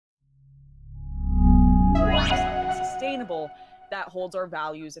sustainable, that holds our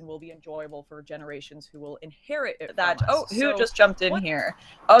values and will be enjoyable for generations who will inherit it that. Oh, who just jumped in here?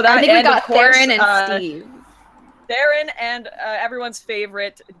 Oh, that, I think we got of course, Theron and Steve. Theron and everyone's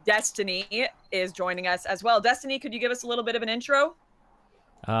favorite Destiny is joining us as well. Destiny, could you give us a little bit of an intro?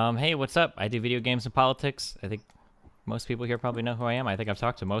 Hey, what's up? I do video games and politics. I think most people here probably know who I am. I think I've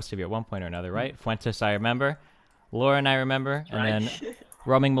talked to most of you at one point or another, right? Fuentes, I remember. Lauren, I remember. And then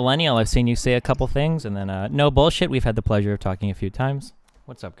Roaming Millennial, I've seen you say a couple things. And then No Bullshit, we've had the pleasure of talking a few times.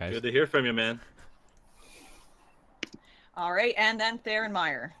 What's up, guys? Good to hear from you, man. All right, and then Theron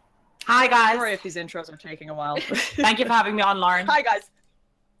Meyer. Hi, guys. Sorry if these intros are taking a while. Thank you for having me on, Lauren. Hi, guys.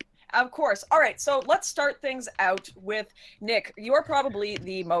 Of course. All right, so let's start things out with Nick. You're probably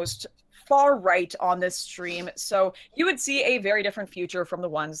the most far right on this stream, so you would see a very different future from the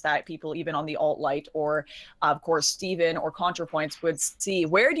ones that people even on the alt-right or, of course, Steven or ContraPoints would see.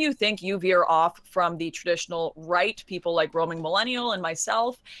 Where do you think you veer off from the traditional right, people like Roaming Millennial and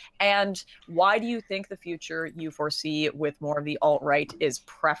myself, and why do you think the future you foresee with more of the alt-right is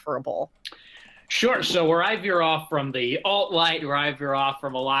preferable? Sure. So where I veer off from the alt-right, where I veer off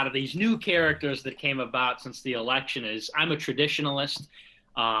from a lot of these new characters that came about since the election is I'm a traditionalist.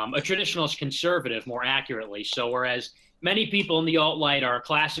 A traditionalist conservative, more accurately. So whereas many people in the alt-right are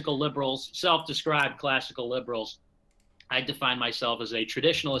classical liberals, self-described classical liberals, I define myself as a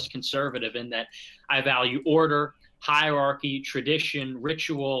traditionalist conservative in that I value order, hierarchy, tradition,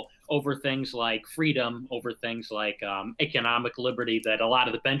 ritual over things like freedom, over things like economic liberty that a lot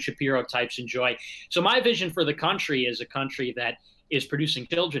of the Ben Shapiro types enjoy. So my vision for the country is a country that is producing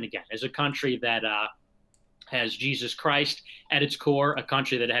children again, is a country that has Jesus Christ at its core, a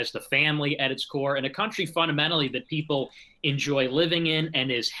country that has the family at its core, and a country fundamentally that people enjoy living in and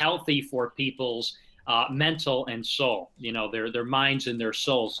is healthy for people's mental and soul, you know, their minds and their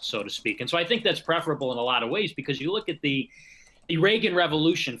souls, so to speak. And so I think that's preferable in a lot of ways, because you look at the Reagan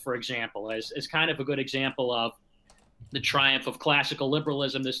Revolution, for example, as kind of a good example of the triumph of classical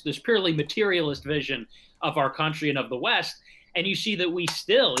liberalism, this purely materialist vision of our country and of the West. And you see that we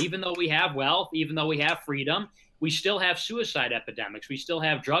still, even though we have wealth, even though we have freedom, we still have suicide epidemics. We still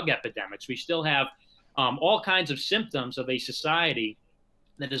have drug epidemics. We still have all kinds of symptoms of a society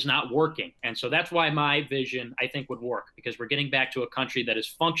that is not working. And so that's why my vision, I think, would work, because we're getting back to a country that is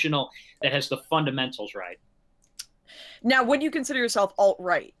functional, that has the fundamentals right. Now, would you consider yourself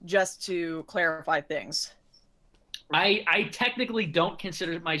alt-right, just to clarify things? I technically don't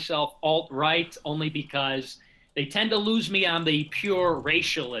consider myself alt-right, only because they tend to lose me on the pure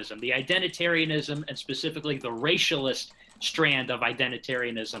racialism, the identitarianism, and specifically the racialist strand of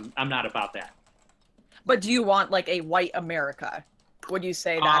identitarianism. I'm not about that. But do you want like a white America? Would you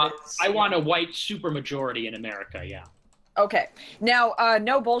say that is? I want a white supermajority in America, yeah. Okay. Now,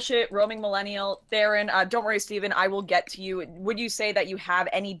 No Bullshit, Roaming Millennial, Theron, don't worry, Steven, I will get to you. Would you say that you have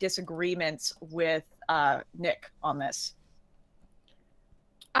any disagreements with Nick on this?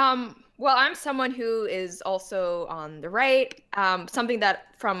 Well, I'm someone who is also on the right. Something that,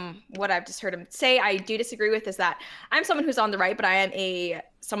 from what I've just heard him say, I do disagree with is that I'm someone who's on the right, but I am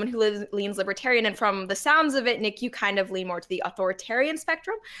someone who leans libertarian. And from the sounds of it, Nick, you kind of lean more to the authoritarian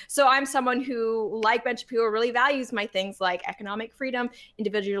spectrum. So I'm someone who, like Ben Shapiro, really values my things like economic freedom,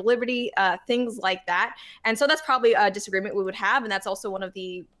 individual liberty, things like that. And so that's probably a disagreement we would have. And that's also one of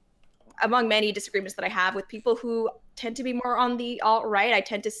the, among many disagreements that I have with people who tend to be more on the alt-right. I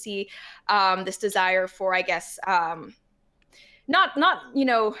tend to see this desire for, I guess, not you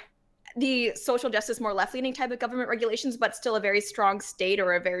know, the social justice, more left-leaning type of government regulations, but still a very strong state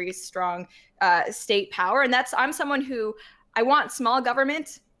or a very strong state power. And I'm someone who, I want small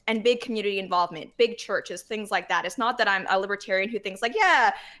government and big community involvement, big churches, things like that. It's not that I'm a libertarian who thinks like,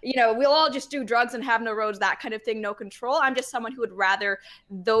 yeah, you know, we'll all just do drugs and have no roads, that kind of thing, no control. I'm just someone who would rather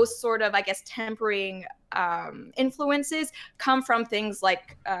those sort of, I guess, tempering influences come from things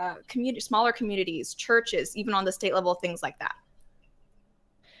like smaller communities, churches, even on the state level, things like that.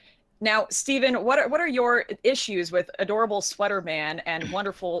 Now, Steven, what are your issues with Adorable Sweater Man and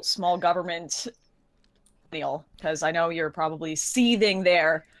Wonderful Small Government, Neil? Because I know you're probably seething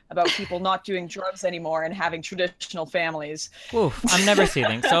there about people not doing drugs anymore and having traditional families. Oof, I'm never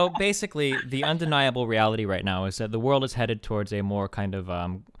seething. So basically, the undeniable reality right now is that the world is headed towards a more kind of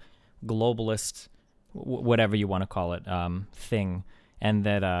globalist, whatever you want to call it, thing. And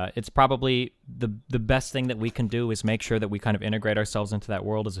that it's probably the best thing that we can do is make sure that we kind of integrate ourselves into that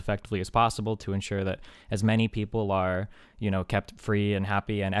world as effectively as possible to ensure that as many people are, you know, kept free and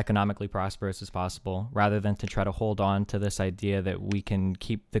happy and economically prosperous as possible, rather than to try to hold on to this idea that we can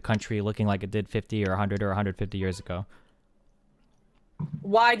keep the country looking like it did 50 or 100 or 150 years ago.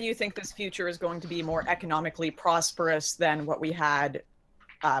 Why do you think this future is going to be more economically prosperous than what we had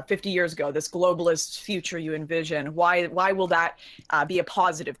 50 years ago, this globalist future you envision? Why will that be a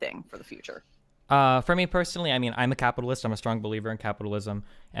positive thing for the future? For me personally, I mean, I'm a capitalist. I'm a strong believer in capitalism.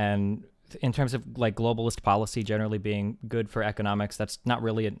 And in terms of like globalist policy generally being good for economics, that's not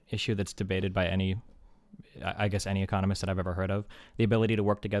really an issue that's debated by any, I guess, any economist that I've ever heard of. The ability to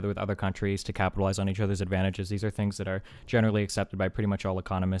work together with other countries to capitalize on each other's advantages. These are things that are generally accepted by pretty much all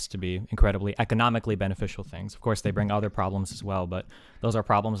economists to be incredibly economically beneficial things. Of course, they bring other problems as well, but those are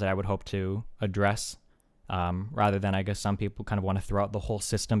problems that I would hope to address. Rather than, I guess, some people kind of want to throw out the whole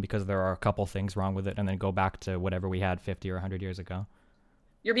system because there are a couple things wrong with it and then go back to whatever we had 50 or 100 years ago.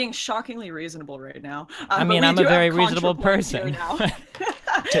 You're being shockingly reasonable right now. I mean, I'm a very reasonable person.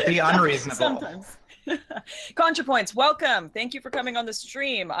 To be unreasonable. Sometimes. ContraPoints, welcome. Thank you for coming on the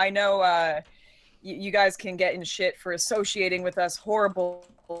stream. I know you guys can get in shit for associating with us horrible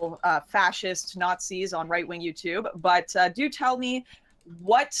fascist Nazis on right-wing YouTube, but do tell me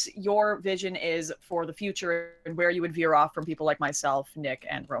what your vision is for the future and where you would veer off from people like myself, Nick,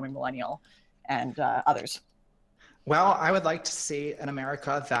 and Roaming Millennial, and others. Well, I would like to see an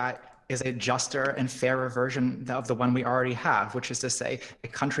America that is a juster and fairer version of the one we already have, which is to say a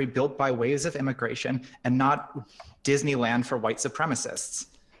country built by waves of immigration and not Disneyland for white supremacists.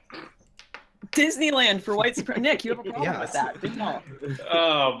 Disneyland for white supremacists. Nick, you have a problem with that?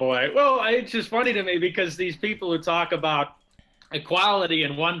 Oh, boy. Well, it's just funny to me because these people who talk about equality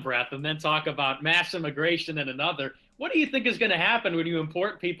in one breath and then talk about mass immigration in another. What do you think is going to happen when you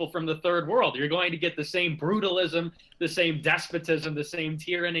import people from the third world? You're going to get the same brutalism, the same despotism, the same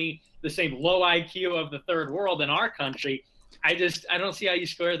tyranny, the same low IQ of the third world in our country. I don't see how you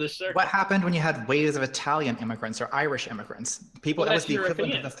square this circle. What happened when you had waves of Italian immigrants or Irish immigrants? People, that was the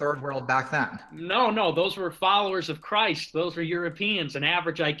equivalent of the third world back then. No, those were followers of Christ. Those were Europeans and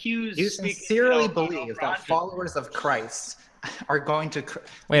average IQs. You sincerely believe that followers of Christ are going to...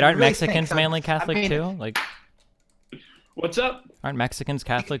 Wait, aren't Mexicans mainly Catholic too? Like, what's up? Aren't Mexicans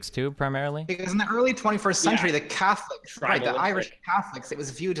Catholics too, primarily? Because in the early 21st century, the Catholics, right, the Irish Catholics, it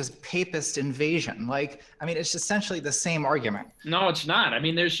was viewed as papist invasion. Like, I mean, it's essentially the same argument. No, it's not. I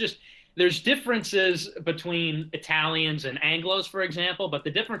mean, there's differences between Italians and Anglos, for example, but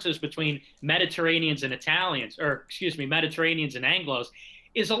the differences between Mediterraneans and Italians, or excuse me, Mediterraneans and Anglos,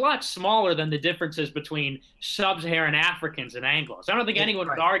 is a lot smaller than the differences between sub-Saharan Africans and Anglos. I don't think anyone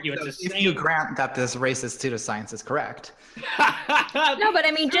would argue it's the same. If you grant that this racist pseudoscience is correct. No, but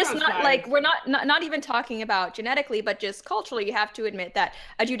I mean, just not like, we're not even talking about genetically, but just culturally, you have to admit that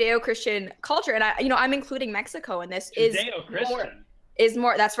a Judeo-Christian culture, and I'm including Mexico in this, is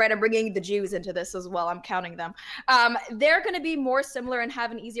more, that's right, I'm bringing the Jews into this as well, I'm counting them. They're going to be more similar and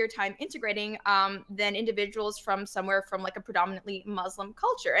have an easier time integrating than individuals from somewhere from like a predominantly Muslim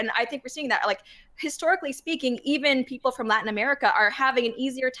culture. And I think we're seeing that, like, historically speaking, even people from Latin America are having an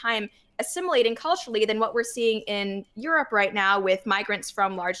easier time assimilating culturally than what we're seeing in Europe right now with migrants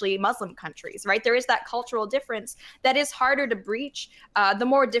from largely Muslim countries, right? There is that cultural difference that is harder to breach the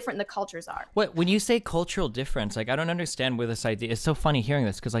more different the cultures are. What, when you say cultural difference, like, I don't understand where this idea, it's so funny hearing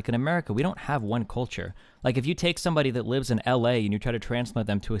this, because like in America, we don't have one culture. Like if you take somebody that lives in LA and you try to transplant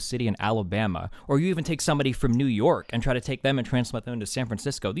them to a city in Alabama, or you even take somebody from New York and try to take them and transplant them to San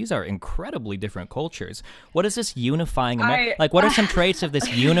Francisco, these are incredibly different cultures. What is this unifying, like what are some traits of this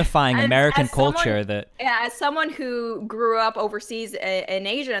unifying American culture that... Yeah, as someone who grew up overseas in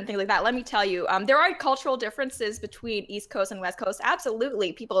Asia and things like that, let me tell you, there are cultural differences between East Coast and West Coast.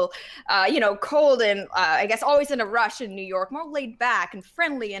 Absolutely. People, cold and I guess always in a rush in New York, more laid back and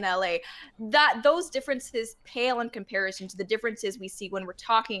friendly in LA. Those differences pale in comparison to the differences we see when we're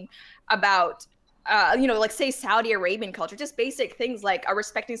talking about like say Saudi Arabian culture, just basic things like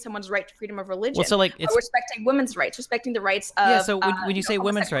respecting someone's right to freedom of religion. Well, so like it's respecting women's rights, respecting the rights of so when you say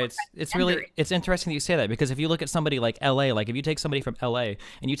women's rights, it's interesting that you say that, because if you look at somebody like LA, like if you take somebody from LA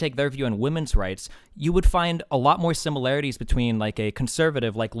and you take their view on women's rights, you would find a lot more similarities between like a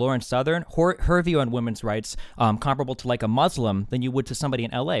conservative like Lauren Southern, her view on women's rights comparable to like a Muslim than you would to somebody in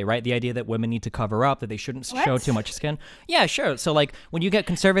LA, right? The idea that women need to cover up, that they shouldn't show too much skin. Yeah, sure. So like when you get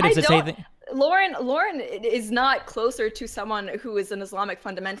conservatives that say that Lauren is not closer to someone who is an Islamic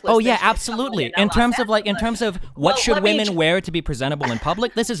fundamentalist. Oh yeah, absolutely. In terms of what should women wear to be presentable in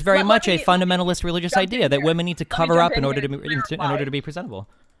public, this is very much a fundamentalist religious idea that women need to cover up in order to be presentable.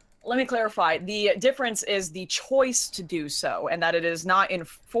 Let me clarify. The difference is the choice to do so, and that it is not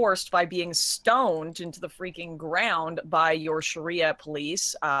enforced by being stoned into the freaking ground by your Sharia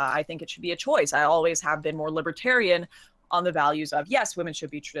police. I think it should be a choice. I always have been more libertarian on the values of, yes, women should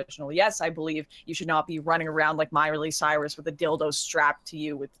be traditional. Yes, I believe you should not be running around like Miley Cyrus with a dildo strapped to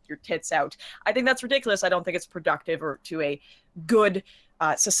you with your tits out. I think that's ridiculous. I don't think it's productive or to a good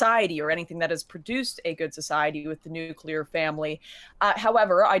society or anything that has produced a good society with the nuclear family.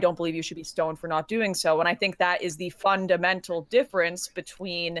 However, I don't believe you should be stoned for not doing so. And I think that is the fundamental difference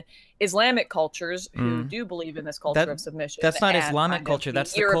between Islamic cultures who do believe in this culture of submission. That's not and Islamic culture.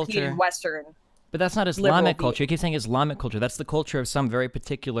 That's the European, culture. Western. But that's not Islamic culture. You keep saying Islamic culture. That's the culture of some very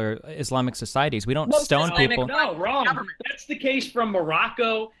particular Islamic societies. We don't stone Islamic people. No, wrong. That's the case from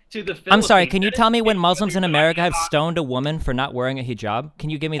Morocco to the Philippines. I'm sorry, can you tell me when Muslims in America have stoned a woman for not wearing a hijab? Can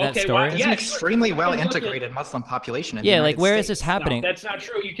you give me that story? There's an extremely well-integrated Muslim population in the United where is States. this happening? No, that's not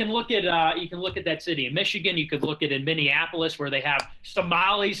true. You can look at that city in Michigan. You could look at in Minneapolis where they have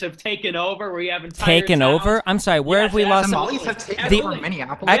Somalis have taken over, where you have entire Taken towns. over? I'm sorry, where have we lost? Somalis have taken over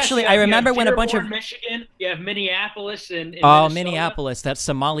Minneapolis. Actually, I remember when a bunch of Michigan, you have Minneapolis and Minneapolis, that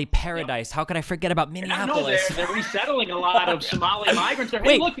Somali paradise. How could I forget about Minneapolis? They're resettling a lot of Somali migrants. Hey,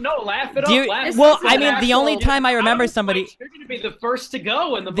 Wait, look, laugh it up. well, I mean, the only time I remember somebody, you're going to be the first to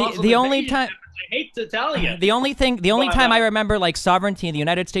go in the Muslim the only invasion. time. I hate to tell you. The only time I remember like sovereignty in the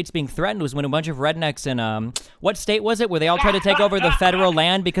United States being threatened was when a bunch of rednecks in what state was it, where they all tried to take over the federal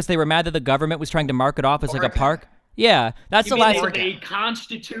land because they were mad that the government was trying to mark it off as like a park. Yeah, that's the last. They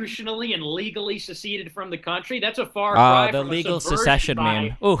constitutionally and legally seceded from the country. That's a far cry the from legal a subversion secession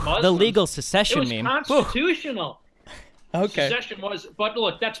meme. Ooh, Muslims. the legal secession meme. It was constitutional. Okay. Secession was, but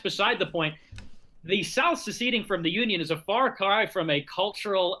look, that's beside the point. The South seceding from the Union is a far cry from a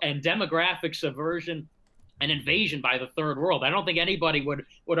cultural and demographic subversion and invasion by the third world. I don't think anybody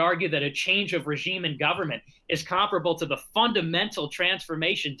would argue that a change of regime and government is comparable to the fundamental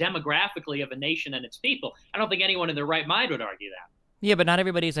transformation demographically of a nation and its people. I don't think anyone in their right mind would argue that. Yeah, but not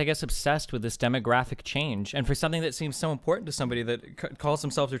everybody's, I guess, obsessed with this demographic change. And for something that seems so important to somebody that calls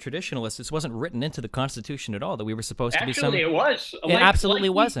themselves a traditionalist, this wasn't written into the Constitution at all, that we were supposed to be some... Actually, it was. It absolutely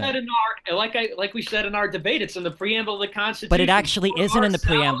wasn't. Like we said in our debate, it's in the preamble of the Constitution. But it actually isn't in the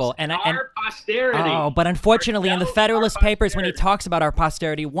preamble. And our posterity. Oh, but unfortunately, in the Federalist Papers, when he talks about our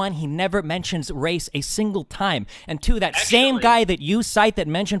posterity, one, he never mentions race a single time. And two, that same guy that you cite that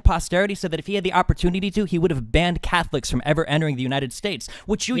mentioned posterity said that if he had the opportunity to, he would have banned Catholics from ever entering the United States,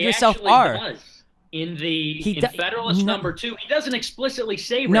 which you yourself are. Does. In Federalist number 2, he doesn't explicitly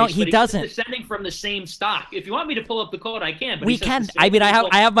say race, no, he but doesn't. He's descending from the same stock. If you want me to pull up the quote, I can. But we can. I mean,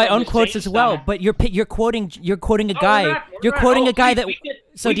 I have my own quotes as well. But you're quoting a guy. You're quoting a guy that.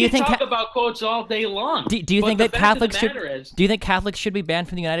 So do you think talk about quotes all day long? Do you think that Catholics should? Do you think Catholics should be banned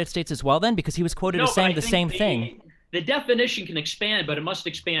from the United States as well then? Because he was quoted as saying the same thing. The definition can expand, but it must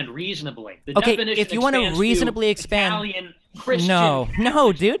expand reasonably. Okay, if you want to reasonably expand, Italian, Christian,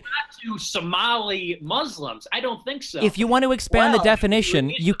 no, dude. Not to Somali Muslims. I don't think so. If you want to expand the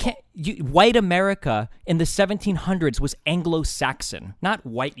definition, you can't. White America in the 1700s was Anglo-Saxon, not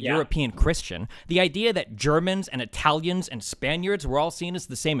white European Christian. The idea that Germans and Italians and Spaniards were all seen as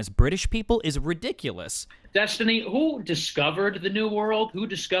the same as British people is ridiculous. Destiny, who discovered the New World? Who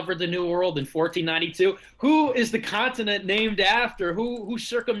discovered the New World in 1492? Who is the continent named after? Who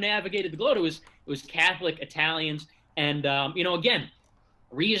circumnavigated the globe? It was Catholic Italians. And, again,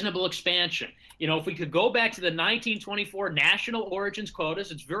 reasonable expansion. If we could go back to the 1924 national origins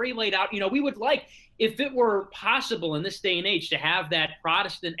quotas, it's very laid out. We would like, if it were possible in this day and age, to have that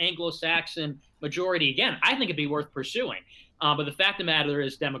Protestant Anglo-Saxon majority again. I think it'd be worth pursuing. But the fact of the matter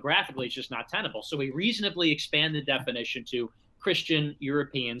is, demographically, it's just not tenable. So we reasonably expand the definition to Christian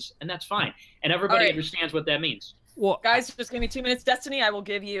Europeans, and that's fine. And everybody understands what that means. Well, guys, just give me 2 minutes. Destiny, I will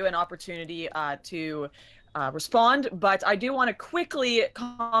give you an opportunity to respond, but I do want to quickly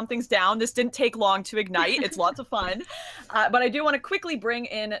calm things down. This didn't take long to ignite. It's lots of fun. But I do want to quickly bring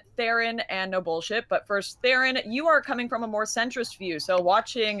in Theron and No Bullshit. But first, Theron, you are coming from a more centrist view. So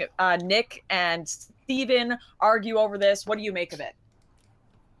watching Nick and Steven argue over this, what do you make of it?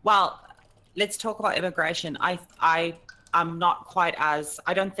 Well, let's talk about immigration. I'm not quite as,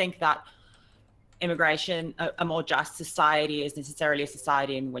 I don't think that immigration, a more just society is necessarily a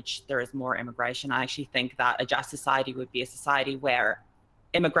society in which there is more immigration. I actually think that a just society would be a society where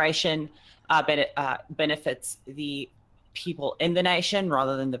immigration benefits the people in the nation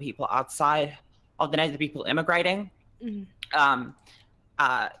rather than the people outside of the nation, the people immigrating. Mm-hmm.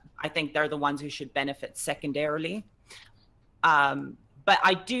 I think they're the ones who should benefit secondarily. But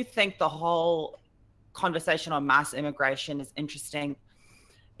I do think the whole conversation on mass immigration is interesting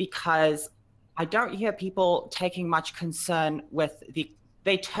because I don't hear people taking much concern with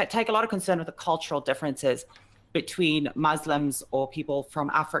they take a lot of concern with the cultural differences between Muslims or people from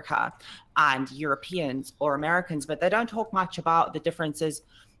Africa and Europeans or Americans, but they don't talk much about the differences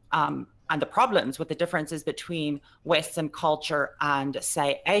and the problems with the differences between Western culture and,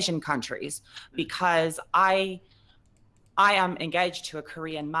 say, Asian countries. Because I am engaged to a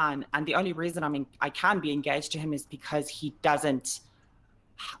Korean man, and the only reason I can be engaged to him is because he doesn't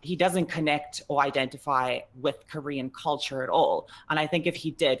connect or identify with Korean culture at all. And I think if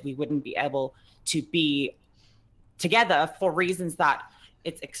he did, we wouldn't be able to be together for reasons that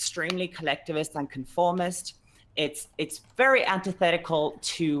it's extremely collectivist and conformist. It's very antithetical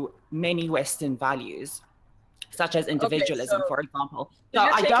to many Western values, such as individualism, for example. So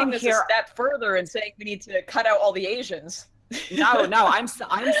you're taking this a step further and saying we need to cut out all the Asians. No, I'm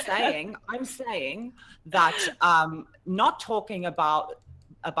saying that not talking about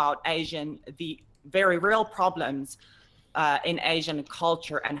the very real problems in Asian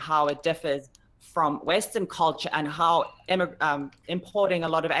culture and how it differs from Western culture, and how importing a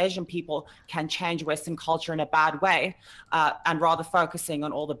lot of Asian people can change Western culture in a bad way, and rather focusing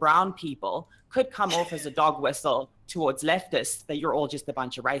on all the brown people could come off as a dog whistle towards leftists, that you're all just a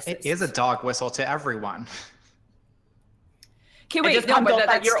bunch of racists. It is a dog whistle to everyone. Okay, wait,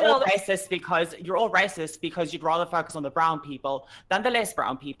 you're all racist because you'd rather focus on the brown people than the less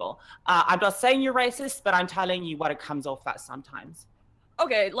brown people. I'm not saying you're racist, but I'm telling you what it comes off as sometimes.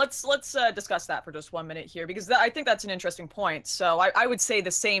 Okay, let's discuss that for just 1 minute here, because I think that's an interesting point. So I would say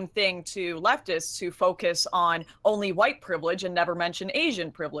the same thing to leftists who focus on only white privilege and never mention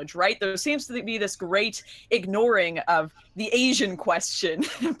Asian privilege, right? There seems to be this great ignoring of the Asian question,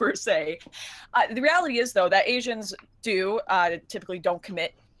 per se. The reality is, though, that Asians typically don't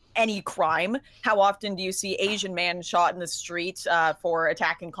commit any crime. How often do you see Asian man shot in the street for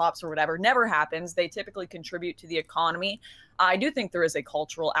attacking cops or whatever? Never happens. They typically contribute to the economy. I do think there is a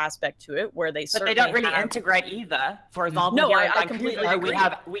cultural aspect to it where they certainly but they don't really integrate either. For example, no, I completely agree.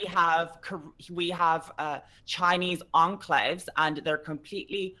 We have Chinese enclaves, and they're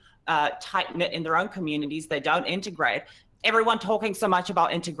completely tight knit in their own communities. They don't integrate. Everyone talking so much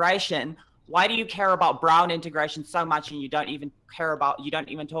about integration. Why do you care about brown integration so much, and you don't even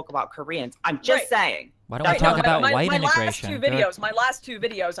talk about Koreans? I'm just saying. Why don't we talk about white integration? My last two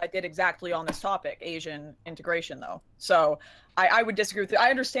videos, I did exactly on this topic, Asian integration, though. So I would disagree with you. I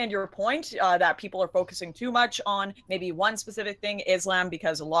understand your point that people are focusing too much on maybe one specific thing, Islam,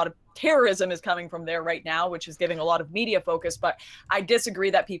 because a lot of terrorism is coming from there right now, which is giving a lot of media focus. But I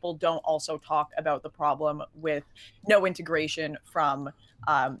disagree that people don't also talk about the problem with no integration from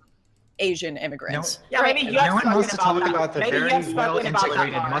Asian immigrants. No one wants to talk about the very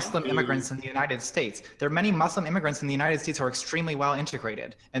well-integrated Muslim immigrants in the United States. There are many Muslim immigrants in the United States who are extremely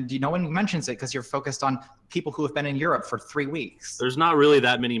well-integrated, and no one mentions it because you're focused on people who have been in Europe for 3 weeks. There's not really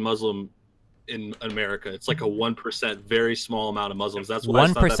that many Muslim in America. It's like a 1%, very small amount of Muslims. That's what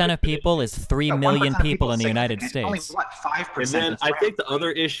 1% of people is 3 million people in the United States. Only what, 5%? And then I think the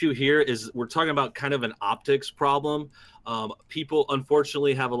other issue here is we're talking about kind of an optics problem. People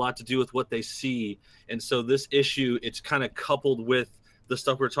unfortunately have a lot to do with what they see, and so this issue, it's kind of coupled with the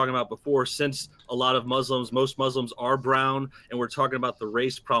stuff we were talking about before. Since a lot of most Muslims are brown, and we're talking about the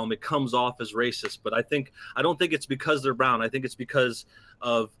race problem, it comes off as racist. But I don't think it's because they're brown. I think it's because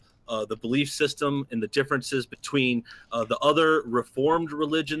of the belief system and the differences between the other reformed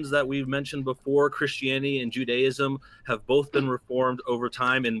religions that we've mentioned before. Christianity and Judaism have both been reformed over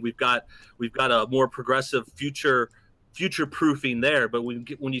time, and we've got a more progressive future-proofing there. But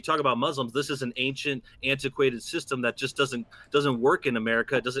when you talk about Muslims, this is an ancient, antiquated system that just doesn't work in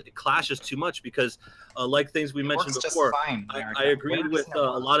America. It clashes too much because, like things we mentioned before, I agreed with a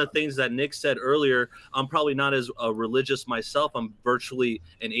lot of things that Nick said earlier. I'm probably not as religious myself. I'm virtually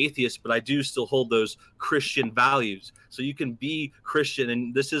an atheist, but I do still hold those Christian values. So you can be Christian,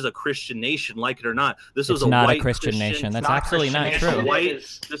 and this is a Christian nation, like it or not. This was not a Christian nation. That's absolutely not true.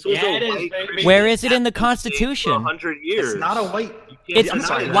 Where is it in the Constitution? 100 years. It's not a white.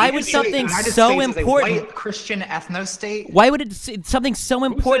 Why would something so important? White Christian ethno-state. Why would something so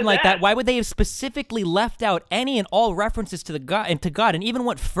important like that? Why would they have specifically left out any and all references to God, and even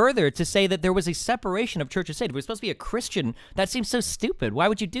went further to say that there was a separation of church and state? If it was supposed to be a Christian, that seems so stupid. Why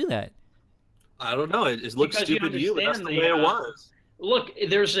would you do that? I don't know. It looks stupid to you, but that's the way it was. Look,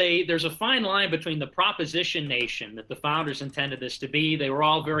 there's a fine line between the proposition nation that the founders intended this to be. They were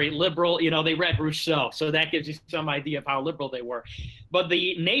all very liberal. They read Rousseau, so that gives you some idea of how liberal they were. But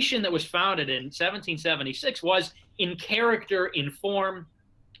the nation that was founded in 1776 was, in character, in form,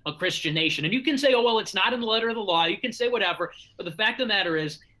 a Christian nation. And you can say, oh, well, it's not in the letter of the law. You can say whatever. But the fact of the matter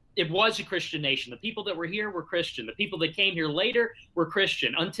is, it was a Christian nation. The people that were here were Christian. The people that came here later were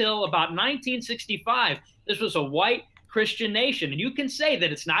Christian. Until about 1965, this was a white Christian nation. And you can say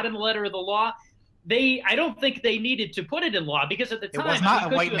that it's not in the letter of the law. I don't think they needed to put it in law, because at the time it was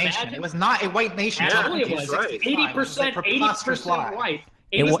not a white nation. It was not a white nation. Absolutely, it was 80% white.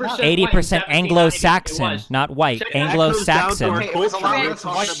 80% Anglo-Saxon, not white. Anglo-Saxon. It was a lot less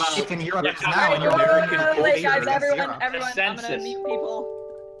white in Europe now. Guys, everyone, I'm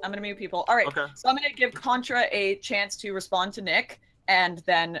gonna mute people. All right, so I'm gonna give Contra a chance to respond to Nick, and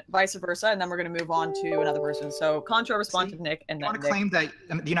then vice versa, and then we're going to move on to another person. So Contra respond to Nick, and then I want to claim that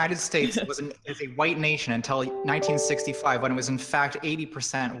the United States is a white nation until 1965, when it was in fact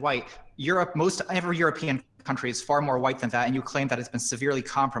 80% white. Europe, every European country is far more white than that, and you claim that it's been severely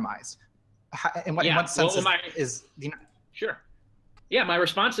compromised. In what sense is the... Sure. Yeah, my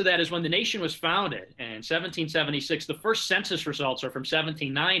response to that is, when the nation was founded in 1776, the first census results are from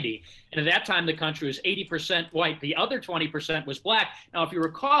 1790. And at that time, the country was 80% white. The other 20% was black. Now, if you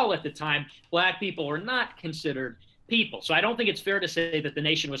recall, at the time, black people were not considered people. So I don't think it's fair to say that the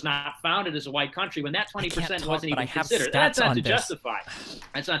nation was not founded as a white country when that 20% wasn't even considered. That's not to justify.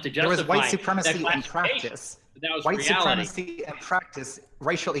 That's not to justify. There was white supremacy in practice. That was white reality. Supremacy in practice,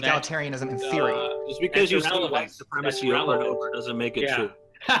 racial egalitarianism in theory. Just because you see white supremacy over and over doesn't make it true.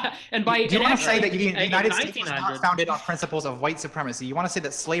 And by do you want to say that the United States was not founded on principles of white supremacy? You want to say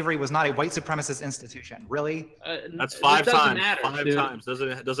that slavery was not a white supremacist institution? Really? That's five times. Five times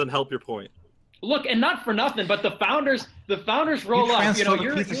doesn't help your point. Look, and not for nothing, but the founders roll up. You know,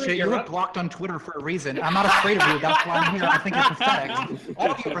 you were blocked on Twitter for a reason. I'm not afraid of you. That's why I'm here. I think you're pathetic. All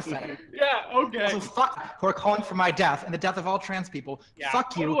of you are pathetic. Yeah, okay. Also, fuck who are calling for my death and the death of all trans people. Yeah.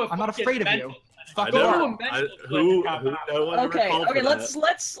 Fuck you. I'm not afraid of you. Okay.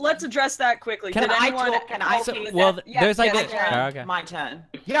 Let's address that quickly. Can I there's like my turn.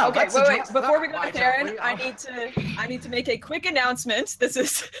 Yeah. Okay. Wait. Before we go to Theron, I need to make a quick announcement. This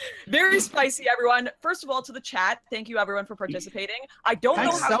is very spicy, everyone. First of all, to the chat, thank you everyone for participating.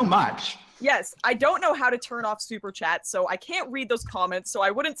 Thanks so much. Yes, I don't know how to turn off super chat, so I can't read those comments, so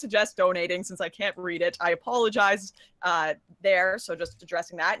I wouldn't suggest donating since I can't read it. I apologize there, so just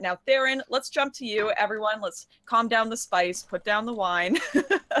addressing that. Now, Theron, let's jump to you, everyone. Let's calm down the spice, put down the wine.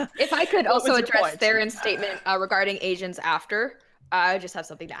 If I could also address Theron's statement regarding Asians after, I just have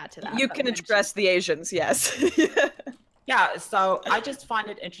something to add to that. You can address the Asians, yes. Yeah, so I just find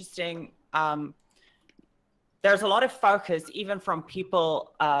it interesting. There's a lot of focus, even from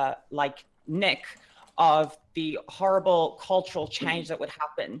people like Nick, of the horrible cultural change that would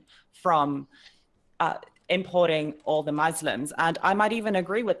happen from importing all the Muslims. And I might even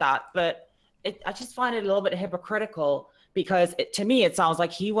agree with that, but I just find it a little bit hypocritical, because to me, it sounds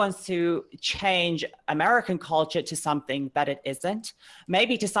like he wants to change American culture to something that it isn't,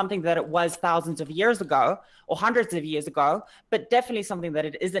 maybe to something that it was thousands of years ago or hundreds of years ago, but definitely something that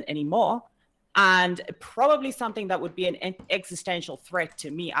it isn't anymore. And probably something that would be an existential threat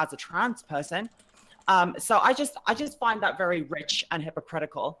to me as a trans person. So I just find that very rich and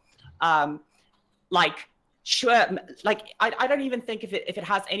hypocritical. Sure, I don't even think if it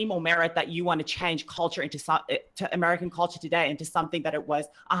has any more merit that you want to change culture to American culture today into something that it was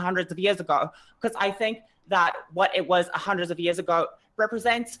hundreds of years ago, because I think that what it was hundreds of years ago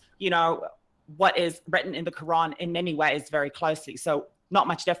represents, what is written in the Quran in many ways very closely. So not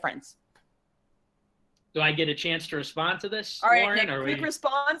much difference. Do I get a chance to respond to this, All right, Lauren? Nick, quick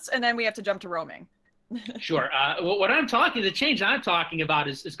response, and then we have to jump to roaming. Sure. The change I'm talking about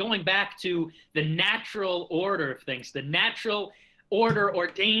is going back to the natural order of things, the natural order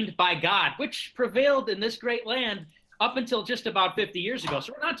ordained by God, which prevailed in this great land up until just about 50 years ago.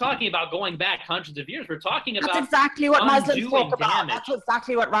 So we're not talking about going back hundreds of years. We're talking about That's exactly what Muslims talk about. That's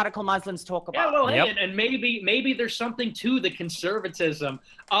exactly what radical Muslims talk about. Yeah, well, hey, and maybe there's something to the conservatism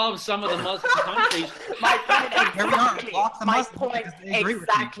of some of the Muslim countries. My point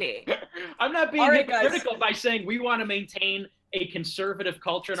exactly. I'm not being hypocritical by saying we want to maintain a conservative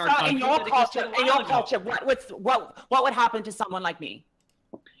culture in our country. In your culture, what would happen to someone like me?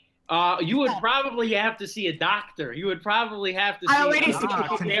 You would probably have to see a doctor. You would probably have to see a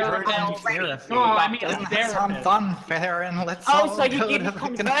therapist. No, I mean a therapist. Fun, Theron. So you give me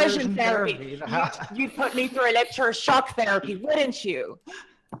conversion therapy. You'd put me through electroshock therapy, wouldn't you?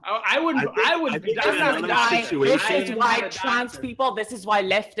 I would. This is why trans people, this is why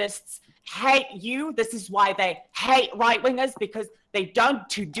leftists hate you. This is why they hate right-wingers, because they don't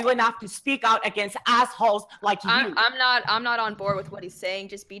do enough to speak out against assholes like you. I'm not on board with what he's saying.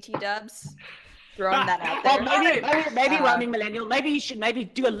 Just BT dubs. throwing that out there. Well, maybe roaming millennial, maybe you should maybe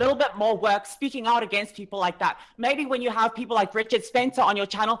do a little bit more work speaking out against people like that. Maybe when you have people like Richard Spencer on your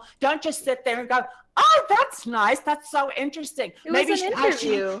channel, don't just sit there and go, oh, that's nice. That's so interesting. Maybe you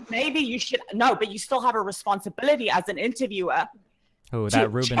should maybe you should, no, but you still have a responsibility as an interviewer. Oh,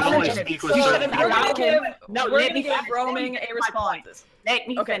 that Ruben. We're going to give roaming a response. Let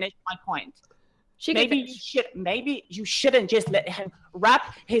me finish my point. Maybe you shouldn't just let him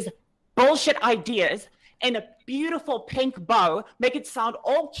wrap his bullshit ideas in a beautiful pink bow, make it sound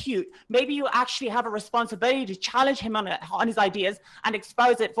all cute. Maybe you actually have a responsibility to challenge him on his ideas and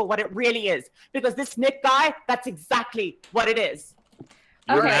expose it for what it really is. Because this Nick guy, that's exactly what it is.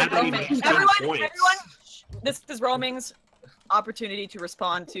 Everyone, this is roaming's opportunity to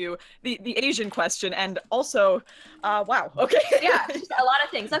respond to the Asian question, and also wow, okay. Yeah, just a lot of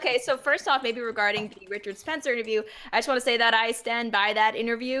things. Okay, so first off, maybe regarding the Richard Spencer interview, I just want to say that I stand by that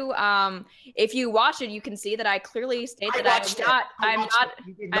interview. If you watch it, you can see that I clearly state that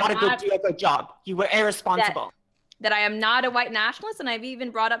you did not do a good job. You were irresponsible. That I am not a white nationalist, and I've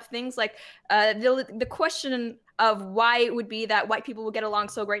even brought up things like the question of why it would be that white people will get along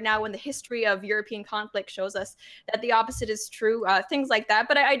so great now when the history of European conflict shows us that the opposite is true, things like that.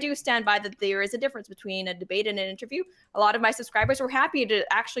 But I do stand by that there is a difference between a debate and an interview. A lot of my subscribers were happy to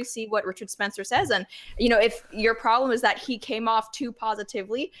actually see what Richard Spencer says. And, you know, if your problem is that he came off too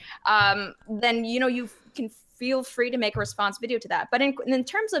positively, then, you know, you can feel free to make a response video to that. But in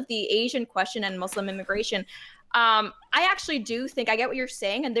terms of the Asian question and Muslim immigration, I actually do think I get what you're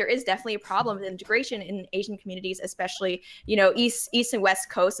saying, and there is definitely a problem with integration in Asian communities, especially, you know, east and west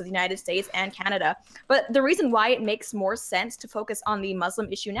coast of the United States and Canada. But the reason why it makes more sense to focus on the Muslim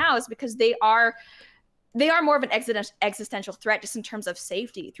issue now is because they are more of an existential threat just in terms of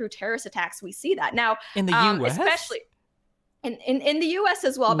safety. Through terrorist attacks, we see that now in the U.S., especially in the U.S.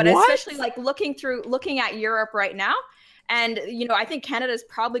 as well, but especially like looking at Europe right now. And, you know, I think Canada is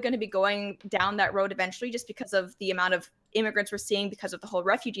probably going to be going down that road eventually just because of the amount of immigrants we're seeing because of the whole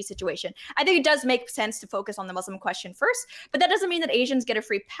refugee situation. I think it does make sense to focus on the Muslim question first, but that doesn't mean that Asians get a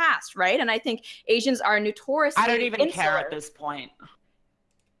free pass, right? And I think Asians are notoriously I don't even insular. care at this point.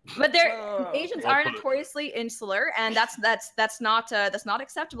 But Asians are notoriously insular, and that's not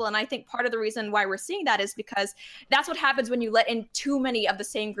acceptable. And I think part of the reason why we're seeing that is because that's what happens when you let in too many of the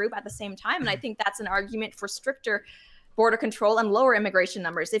same group at the same time. And I think that's an argument for stricter border control and lower immigration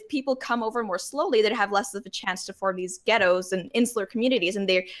numbers. If people come over more slowly, they'd have less of a chance to form these ghettos and insular communities, and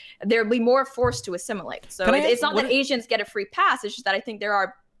they'll be more forced to assimilate. So it's not that Asians get a free pass, it's just that I think there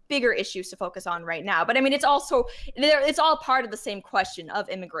are bigger issues to focus on right now. But I mean, it's all part of the same question of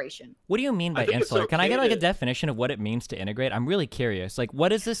immigration. What do you mean by insular? Can I get like a definition of what it means to integrate? I'm really curious. Like,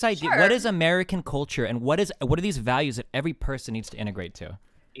 what is this idea? Sure. What is American culture, and what are these values that every person needs to integrate to?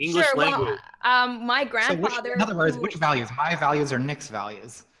 English language. My grandfather. So in other words, which values? My values or Nick's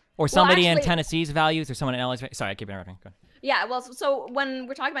values? Or somebody in Tennessee's values, or someone in LA's. Sorry, I keep interrupting. Go ahead. Yeah, well, so when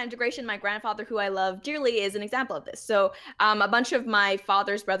we're talking about integration, my grandfather, who I love dearly, is an example of this. So a bunch of my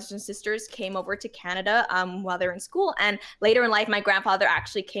father's brothers and sisters came over to Canada while they were in school. And later in life, my grandfather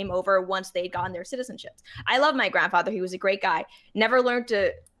actually came over once they'd gotten their citizenships. I love my grandfather. He was a great guy. Never learned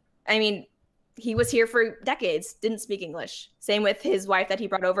to, I mean, he was here for decades, didn't speak English. Same with his wife that he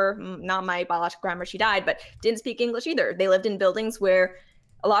brought over, not my biological grandma, she died, but didn't speak English either. They lived in buildings where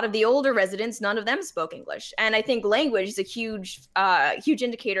a lot of the older residents, none of them spoke English. And I think language is a huge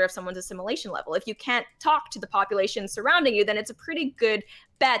indicator of someone's assimilation level. If you can't talk to the population surrounding you, then it's a pretty good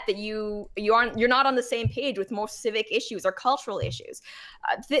bet that you're not on the same page with most civic issues or cultural issues,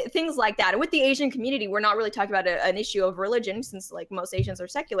 things like that. And with the Asian community, we're not really talking about an issue of religion, since like most Asians are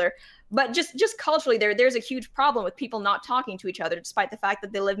secular, but just culturally, there's a huge problem with people not talking to each other, despite the fact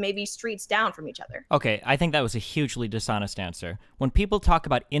that they live maybe streets down from each other. Okay, I think that was a hugely dishonest answer. When people talk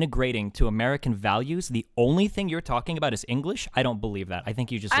about integrating to American values, the only thing you're talking about is English. I don't believe that. I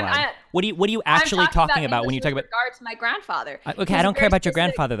think you just lied. What are you actually talking about when you talk about? Regards to my grandfather. Okay, I don't care about your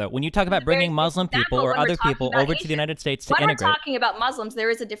grandfather though. When you talk about bringing Muslim people or other people over to the United States to integrate. When we're talking about Muslims, there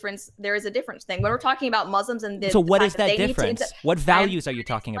is a difference. There is a difference thing. When we're talking about Muslims and so what is that difference? What values are you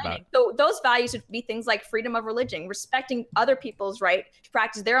talking about? So those values would be things like freedom of religion, respecting other people's right to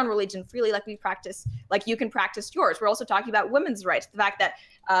practice their own religion freely, like you can practice yours. We're also talking about women's rights. The fact that,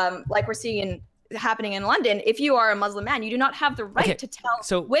 like we're seeing happening in London, if you are a Muslim man, you do not have the right to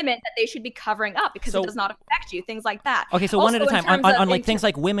tell women that they should be covering up because it does not affect you, things like that. Okay, so also, one at a time, on like things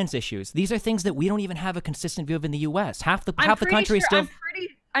like women's issues. These are things that we don't even have a consistent view of in the U.S. Half the country is still...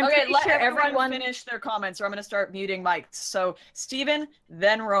 I'm pretty sure everyone finish their comments, or I'm going to start muting mics. So, Steven,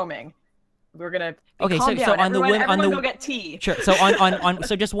 then roaming. we're gonna Okay, calm so down. on the Everyone, women, everyone go get tea. Sure. So on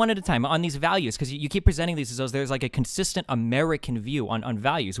so just one at a time on these values, because you keep presenting these as though there's like a consistent American view on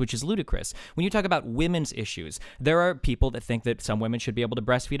values, which is ludicrous. When you talk about women's issues, there are people that think that some women should be able to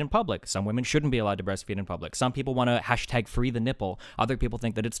breastfeed in public. Some women shouldn't be allowed to breastfeed in public. Some people want to hashtag free the nipple. Other people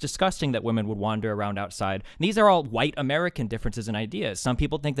think that it's disgusting that women would wander around outside. These are all white American differences in ideas. Some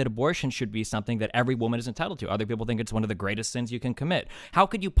people think that abortion should be something that every woman is entitled to. Other people think it's one of the greatest sins you can commit. How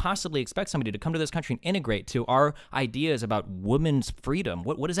could you possibly expect somebody to come to this country and integrate to our ideas about women's freedom?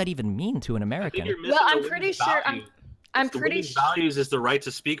 What does that even mean to an American? Well, I'm pretty sure. I'm pretty sure. Values is the right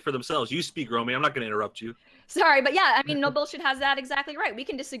to speak for themselves. You speak, Romy. I'm not going to interrupt you. Sorry, but yeah, I mean, no bullshit has that exactly right. We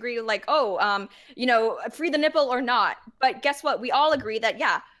can disagree, like, you know, free the nipple or not. But guess what? We all agree that,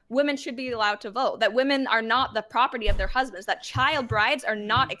 yeah, women should be allowed to vote, that women are not the property of their husbands, that child brides are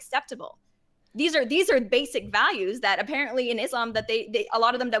not acceptable. These are basic values that apparently in Islam that they a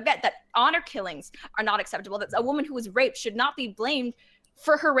lot of them don't get, that honor killings are not acceptable, that a woman who was raped should not be blamed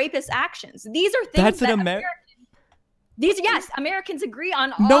for her rapist actions. These are things that Americans agree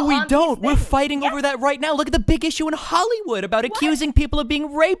on. No, we don't. We're fighting over that right now. Look at the big issue in Hollywood about accusing people of being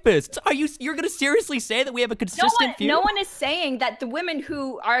rapists. You're going to seriously say that we have a consistent view? No one is saying that the women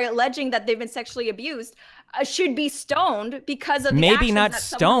who are alleging that they've been sexually abused should be stoned because of the maybe not that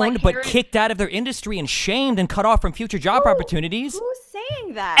stoned, like but kicked out of their industry and shamed and cut off from future job opportunities. Who's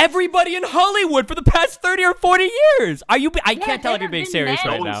saying that? Everybody in Hollywood for the past 30 or 40 years. I can't tell if you're being serious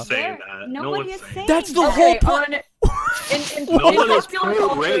right now. No one's saying that. Nobody is saying That's the that. whole point.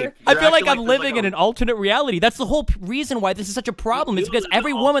 I feel like I'm living in an alternate reality. That's the whole reason why this is such a problem. It's because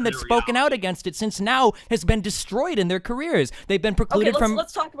every woman that's spoken out against it since now has been destroyed in their careers. They've been precluded from...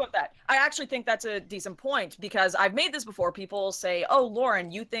 Let's talk about that. I actually think that's a decent point because I've made this before. People say, oh, Lauren,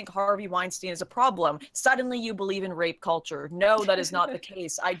 you think Harvey Weinstein is a problem. Suddenly you believe in rape culture. No, that is not the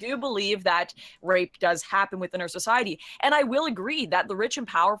case. I do believe that rape does happen within our society. And I will agree that the rich and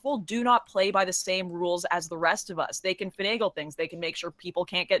powerful do not play by the same rules as the rest of us. They can finagle things. They can make sure people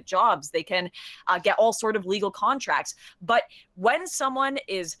can't get jobs. They can get all sort of legal contracts. But when someone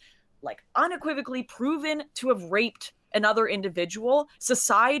is like unequivocally proven to have raped another individual,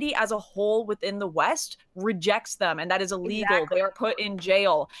 society as a whole within the West rejects them, and that is illegal. Exactly. They are put in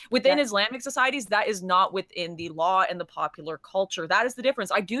jail. Within Islamic societies, that is not within the law and the popular culture. That is the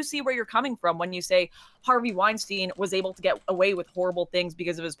difference. I do see where you're coming from when you say Harvey Weinstein was able to get away with horrible things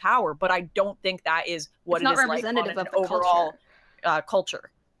because of his power, but I don't think that is what it is like on an overall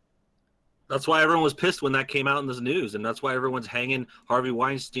culture. That's why everyone was pissed when that came out in the news, and that's why everyone's hanging Harvey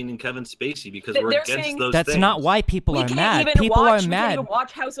Weinstein and Kevin Spacey, because we're against those things. That's not why people are mad. We can't even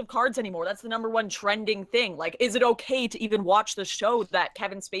watch House of Cards anymore. That's the #1 trending thing. Like, is it okay to even watch the show that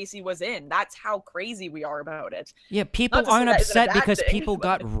Kevin Spacey was in? That's how crazy we are about it. Yeah, people aren't upset because people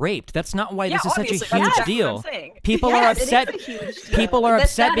got raped. That's not why this is such a huge deal. People are upset. People are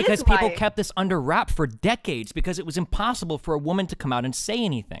upset because people kept this under wrap for decades because it was impossible for a woman to come out and say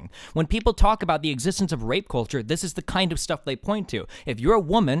anything. When people talk about the existence of rape culture, this is the kind of stuff they point to. If you're a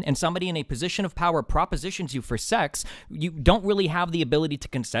woman and somebody in a position of power propositions you for sex, you don't really have the ability to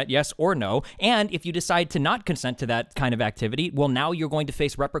consent, yes or no. And if you decide to not consent to that kind of activity, well, now you're going to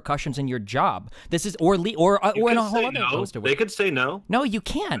face repercussions in your job. This is or in a whole other host of ways. They could say no. No, you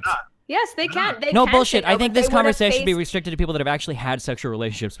can't. Yes, they can. No bullshit. I think this conversation should be restricted to people that have actually had sexual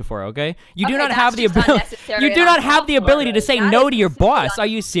relationships before, okay? You do not have the ability. You do not have the ability to say no to your boss. Are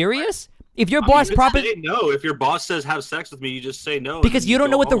you serious? If your boss say no, if your boss says have sex with me, you just say no. Because you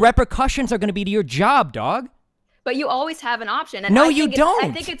don't know what the repercussions are going to be to your job, dog. But you always have an option. And no, you don't. I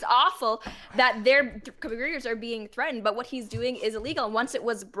think it's awful that their careers are being threatened, but what he's doing is illegal. And once it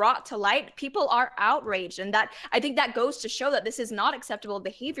was brought to light, people are outraged. And that I think that goes to show that this is not acceptable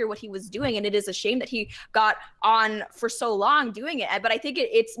behavior, what he was doing. And it is a shame that he got on for so long doing it. But I think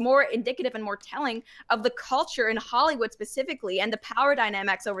it's more indicative and more telling of the culture in Hollywood specifically and the power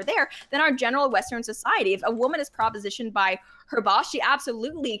dynamics over there than our general Western society. If a woman is propositioned by her boss, she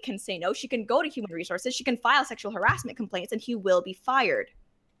absolutely can say no. She can go to human resources. She can file sexual harassment complaints, and he will be fired.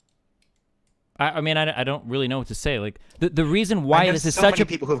 I mean, I don't really know what to say. Like the reason why this is so such many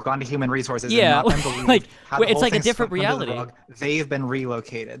people who've gone to human resources. Yeah, and not been like it's like a different reality. They've been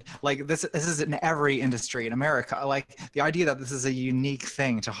relocated. Like this is in every industry in America. Like the idea that this is a unique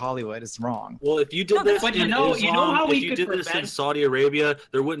thing to Hollywood is wrong. Well, if you did this in Islam, if you did this in Saudi Arabia,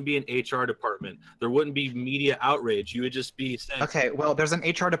 there wouldn't be an HR department. There wouldn't be media outrage. You would just be saying, okay, well, there's an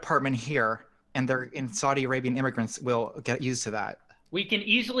HR department here, and they're in Saudi Arabian immigrants will get used to that. We can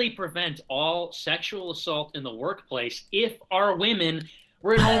easily prevent all sexual assault in the workplace if our women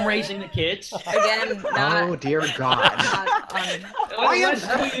We're at home raising the kids. Again, not, Oh dear God. not Why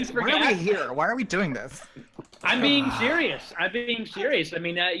Why are we here? Why are we doing this? I'm being serious. I'm being serious. I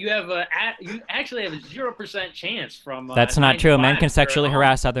mean, you actually have a 0% chance from. That's 9 not to true. Men 5 can if you're at sexually home.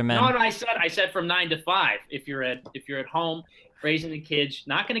 harass other men. No, I said from 9 to 5. If you're at home raising the kids,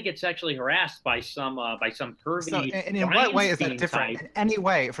 not going to get sexually harassed by some pervy. So, and in what way is that Weinstein different? type. In any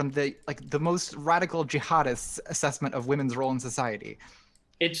way from the most radical jihadist assessment of women's role in society?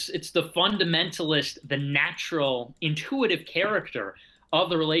 It's the fundamentalist, the natural, intuitive character of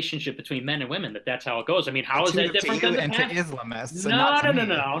the relationship between men and women. That's how it goes. I mean, how is that Intuitive different to you than and the to past? Islamists? and not to me.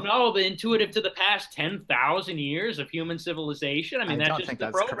 No. The intuitive to the past 10,000 years of human civilization. I mean, I that's don't just think the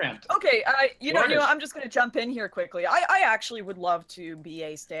that's program. correct. Okay, you know, Gorgeous. I'm just going to jump in here quickly. I actually would love to be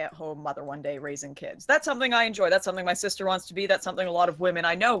a stay-at-home mother one day raising kids. That's something I enjoy. That's something my sister wants to be. That's something a lot of women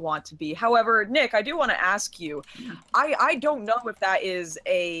I know want to be. However, Nick, I do want to ask you, I don't know if that is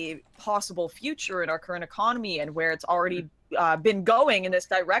a possible future in our current economy and where it's already been going in this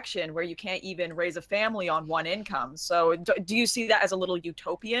direction where you can't even raise a family on one income. So do you see that as a little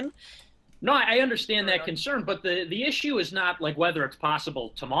utopian? No, I understand that concern, but the issue is not like whether it's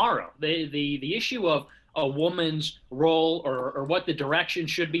possible tomorrow. The issue of a woman's role or what the direction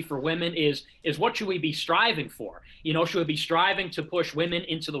should be for women is what should we be striving for? You know, should we be striving to push women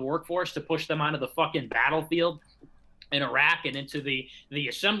into the workforce, to push them onto the fucking battlefield in Iraq and into the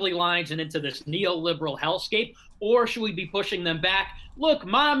assembly lines and into this neoliberal hellscape? Or should we be pushing them back? Look,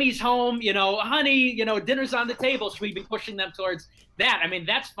 mommy's home, you know, honey, you know, dinner's on the table. Should we be pushing them towards that? I mean,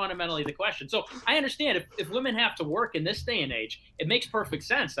 that's fundamentally the question. So I understand if women have to work in this day and age, it makes perfect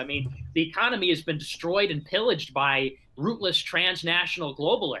sense. I mean, the economy has been destroyed and pillaged by rootless transnational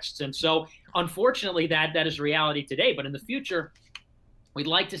globalists. And so unfortunately, that is reality today. But in the future, we'd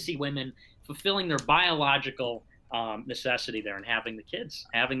like to see women fulfilling their biological necessity there and having the kids,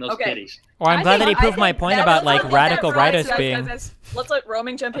 having those kiddies. Well, I'm glad that he proved my point about like radical rightists being. Let's let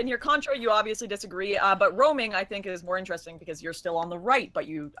Roaming jump in here. Contra, you obviously disagree, but Roaming I think is more interesting because you're still on the right, but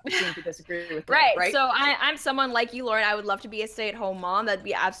you seem to disagree with me, right? So I'm someone like you, Lauren. I would love to be a stay-at-home mom. That'd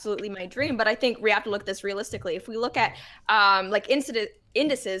be absolutely my dream. But I think we have to look at this realistically. If we look at like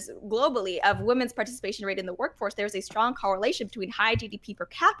indices globally of women's participation rate in the workforce, there's a strong correlation between high GDP per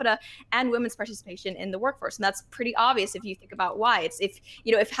capita and women's participation in the workforce. And that's pretty obvious if you think about why. It's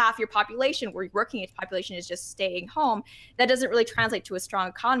if half your population or working age population is just staying home, that doesn't really translate to a strong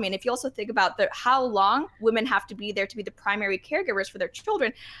economy. And if you also think about how long women have to be there to be the primary caregivers for their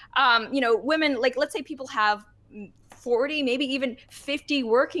children, women, like let's say people have 40, maybe even 50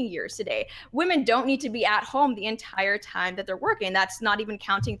 working years today. Women don't need to be at home the entire time that they're working. That's not even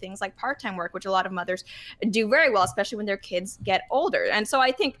counting things like part-time work, which a lot of mothers do very well, especially when their kids get older. And so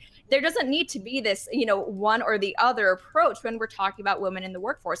I think there doesn't need to be this, one or the other approach when we're talking about women in the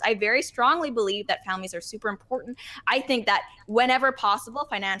workforce. I very strongly believe that families are super important. I think that whenever possible,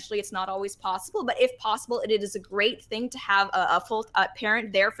 financially, it's not always possible, but if possible, it is a great thing to have a full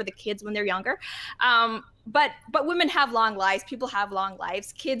parent there for the kids when they're younger. But women have long lives. People have long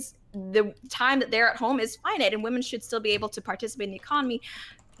lives. Kids, the time that they're at home is finite, and women should still be able to participate in the economy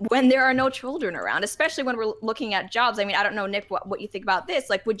when there are no children around, especially when we're looking at jobs. I mean, I don't know, Nick, what you think about this.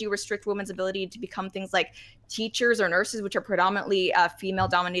 Like, would you restrict women's ability to become things like teachers or nurses, which are predominantly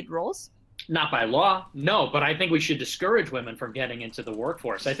female-dominated roles? Not by law, no, but I think we should discourage women from getting into the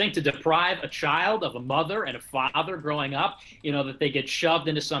workforce. I think to deprive a child of a mother and a father growing up, that they get shoved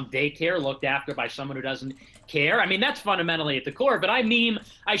into some daycare looked after by someone who doesn't care. I mean, that's fundamentally at the core. But I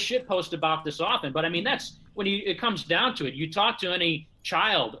shitpost about this often, but I mean, that's when it comes down to it. You talk to any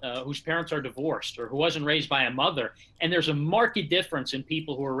child whose parents are divorced or who wasn't raised by a mother, and there's a marked difference in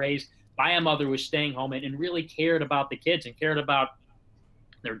people who were raised by a mother who was staying home and really cared about the kids and cared about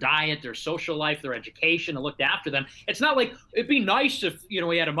their diet, their social life, their education, and looked after them. It's not like it'd be nice if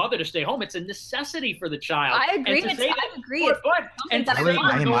we had a mother to stay home. It's a necessity for the child. I agree. I agree.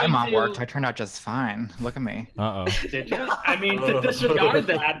 My mom worked. I turned out just fine. Look at me. Did you? I mean, to disregard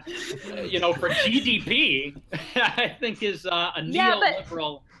that, for GDP, I think is a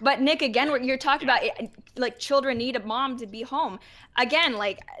neoliberal. But Nick, again, what you're talking about, like children need a mom to be home. Again,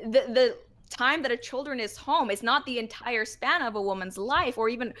 like the time that a children is home is not the entire span of a woman's life or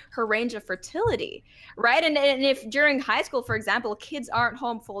even her range of fertility, right? And if during high school, for example, kids aren't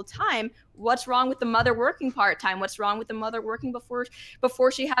home full time, what's wrong with the mother working part-time? What's wrong with the mother working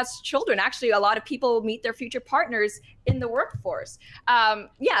before she has children? Actually, a lot of people meet their future partners in the workforce.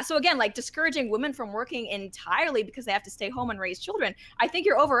 So again, like discouraging women from working entirely because they have to stay home and raise children, I think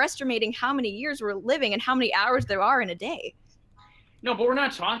you're overestimating how many years we're living and how many hours there are in a day. No, but we're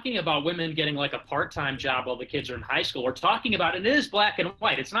not talking about women getting like a part-time job while the kids are in high school. We're talking about, and it is black and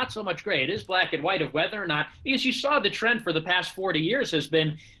white. It's not so much gray. It is black and white of whether or not, because you saw the trend for the past 40 years has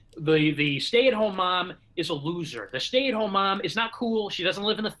been the stay-at-home mom is a loser. The stay-at-home mom is not cool. She doesn't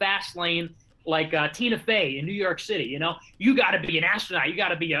live in the fast lane like Tina Fey in New York City. You know, you got to be an astronaut. You got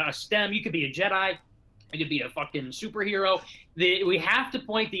to be a STEM. You could be a Jedi. You could be a fucking superhero. We have to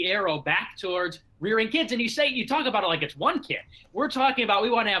point the arrow back towards rearing kids. And you talk about it like it's one kid. We're talking about we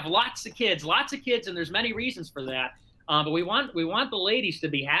want to have lots of kids, and there's many reasons for that. But we want the ladies to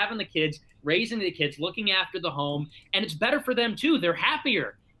be having the kids, raising the kids, looking after the home, and it's better for them too. They're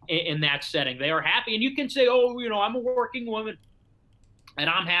happier in that setting. They are happy, and you can say, oh, you know, I'm a working woman, and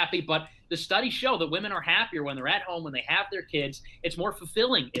I'm happy, but the studies show that women are happier when they're at home, when they have their kids. It's more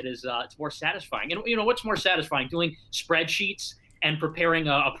fulfilling. It's more satisfying. And you know what's more satisfying? Doing spreadsheets and preparing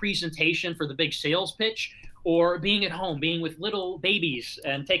a presentation for the big sales pitch, or being at home, being with little babies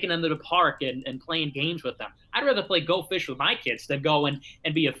and taking them to the park and playing games with them. I'd rather play Go Fish with my kids than go and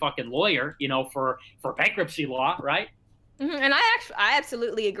be a fucking lawyer, you know, for bankruptcy law, right? And I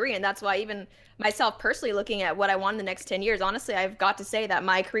absolutely agree. And that's why even myself personally looking at what I want in the next 10 years, honestly, I've got to say that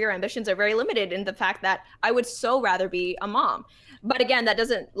my career ambitions are very limited in the fact that I would so rather be a mom. But again, that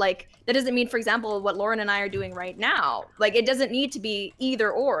doesn't mean, for example, what Lauren and I are doing right now, like it doesn't need to be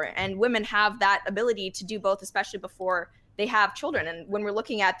either or. And women have that ability to do both, especially before they have children. And when we're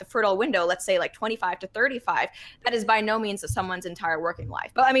looking at the fertile window, let's say like 25 to 35, that is by no means someone's entire working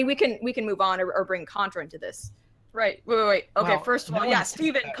life. But I mean, we can move on or bring contra into this. Right. Wait. Okay. Well, first of all, no yeah, one's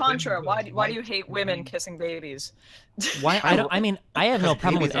Stephen, saying that contra. women Why do you hate women kissing babies? Why? I mean, I have no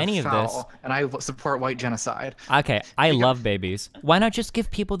problem with any of this. Foul, and I support white genocide. Okay, I love babies. Why not just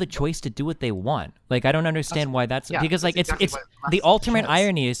give people the choice to do what they want? Like, I don't understand why that's because like that's exactly it's what the ultimate is.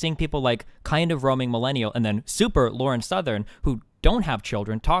 irony is seeing people like kind of roaming millennial and then super Lauren Southern who don't have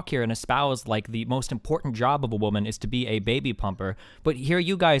children talk here and espouse like the most important job of a woman is to be a baby pumper. But here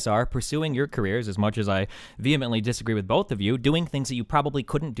you guys are pursuing your careers, as much as I vehemently disagree with both of you, doing things that you probably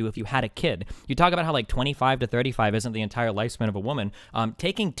couldn't do if you had a kid. You talk about how like 25 to 35 isn't the entire lifespan of a woman.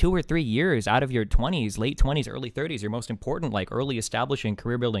 Taking 2 or 3 years out of your 20s, late 20s, early 30s, your most important like early establishing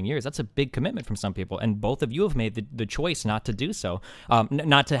career building years, that's a big commitment from some people. And both of you have made the choice not to do so,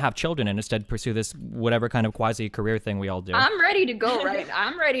 not to have children and instead pursue this whatever kind of quasi career thing we all do. I'm ready to go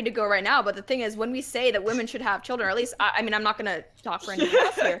right now. But the thing is, when we say that women should have children, or at least, I mean, I'm not going to talk for anyone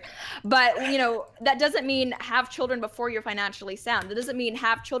else here, but you know, that doesn't mean have children before you're financially sound. That doesn't mean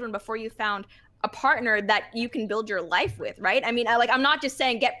have children before you found a partner that you can build your life with, right? I mean, I'm not just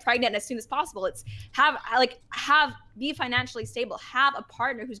saying get pregnant as soon as possible. It's be financially stable, have a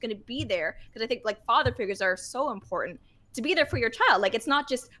partner who's going to be there. Because I think like father figures are so important to be there for your child. Like, it's not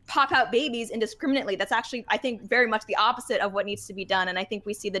just pop out babies indiscriminately. That's actually, I think, very much the opposite of what needs to be done. And I think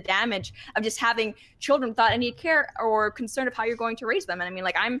we see the damage of just having children without any care or concern of how you're going to raise them. And I mean,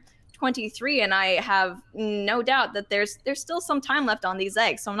 like, I'm 23 and I have no doubt that there's still some time left on these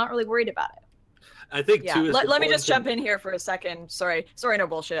eggs. So I'm not really worried about it. I think too. Let me just jump in here for a second. Sorry, no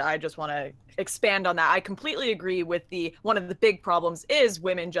bullshit. I just want to expand on that. I completely agree with one of the big problems is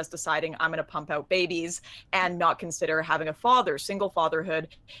women just deciding I'm going to pump out babies and not consider having a father. Single fatherhood,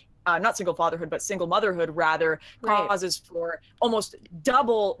 not single fatherhood, but single motherhood rather, causes for almost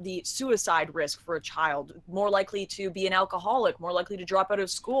double the suicide risk for a child. More likely to be an alcoholic, more likely to drop out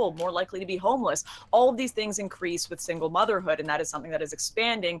of school, more likely to be homeless. All of these things increase with single motherhood, and that is something that is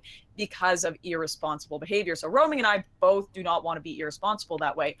expanding because of irresponsible behavior. So Roaming and I both do not want to be irresponsible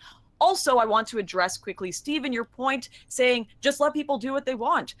that way. Also, I want to address quickly, Stephen, your point saying just let people do what they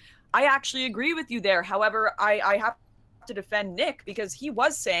want. I actually agree with you there. However, I have to defend Nick because he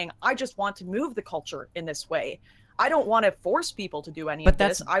was saying, I just want to move the culture in this way. I don't want to force people to do any of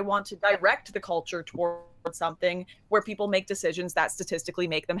this. I want to direct the culture towards something where people make decisions that statistically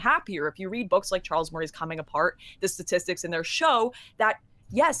make them happier. If you read books like Charles Murray's Coming Apart, the statistics in there show that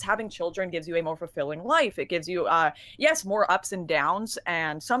yes, having children gives you a more fulfilling life. It gives you, yes, more ups and downs.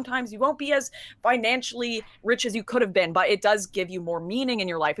 And sometimes you won't be as financially rich as you could have been, but it does give you more meaning in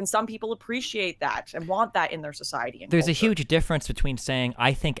your life. And some people appreciate that and want that in their society. And there's culture. a huge difference between saying,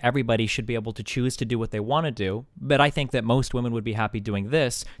 I think everybody should be able to choose to do what they want to do, but I think that most women would be happy doing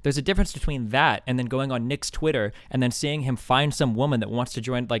this. There's a difference between that and then going on Nick's Twitter and then seeing him find some woman that wants to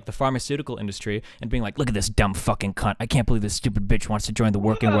join like the pharmaceutical industry and being like, look at this dumb fucking cunt. I can't believe this stupid bitch wants to join the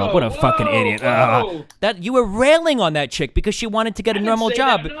working world. What a fucking idiot. That you were railing on that chick because she wanted to get a normal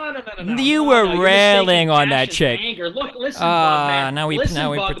job. No. You were You're railing mistaking on that passion chick. for anger. Look, listen, Bugman. now we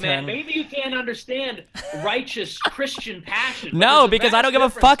Bugman, pretend. maybe you can't understand righteous Christian passion. but No, there's a because I vast don't give a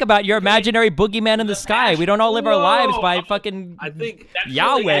difference fuck about your between imaginary boogeyman in the sky. We don't all live our lives by fucking I think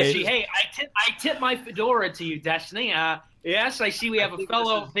Yahweh. Actually, hey, I tip my fedora to you, Destiny. Yes, I see we have a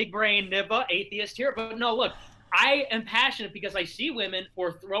fellow big brain Nibba atheist here, but no, look, I am passionate because I see women who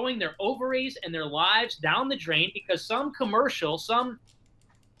are throwing their ovaries and their lives down the drain because some commercial, some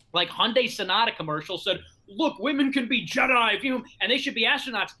like Hyundai Sonata commercial said, look, women can be Jedi, and they should be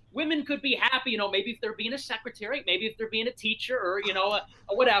astronauts. Women could be happy, maybe if they're being a secretary, maybe if they're being a teacher or,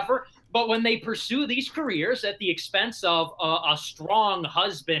 whatever. But when they pursue these careers at the expense of a strong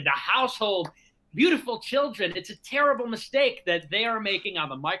husband, a household, beautiful children, it's a terrible mistake that they are making on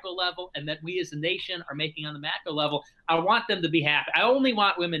the micro level and that we as a nation are making on the macro level. I want them to be happy. I only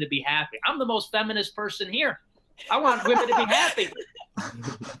want women to be happy. I'm the most feminist person here. I want women to be happy.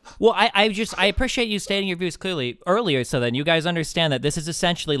 Well, I appreciate you stating your views clearly earlier, so then you guys understand that this is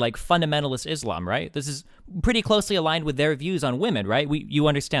essentially like fundamentalist Islam, right? This is pretty closely aligned with their views on women, right? You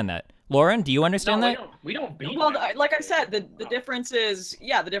understand that. Lauren, do you understand that? We don't beat Well, that. like I said, the difference is,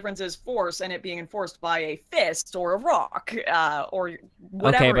 the difference is force and it being enforced by a fist or a rock or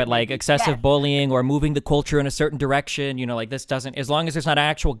whatever. Okay, but like excessive bullying or moving the culture in a certain direction, like this doesn't, as long as there's not an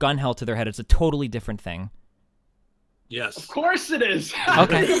actual gun held to their head, it's a totally different thing. Yes. Of course it is.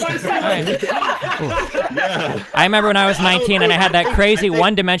 Okay. Yeah. I remember when I was 19 and I had that crazy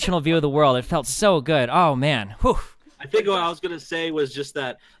one-dimensional view of the world. It felt so good. Oh, man. Whew. I think what I was going to say was just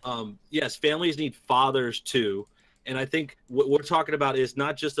that, yes, families need fathers too. And I think what we're talking about is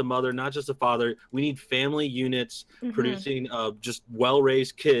not just a mother, not just a father. We need family units producing just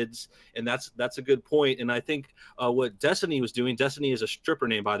well-raised kids. And that's a good point. And I think what Destiny was doing, Destiny is a stripper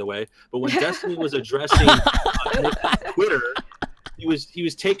name, by the way. But when Destiny was addressing Twitter, he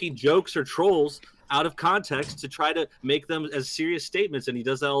was taking jokes or trolls out of context to try to make them as serious statements, and he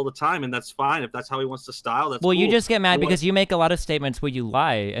does that all the time, and that's fine if that's how he wants to style. That's well, cool. You just get mad because you make a lot of statements where you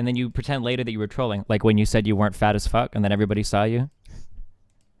lie, and then you pretend later that you were trolling, like when you said you weren't fat as fuck, and then everybody saw you.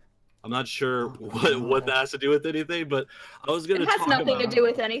 I'm not sure what that has to do with anything, but I was going to talk about... It has nothing to do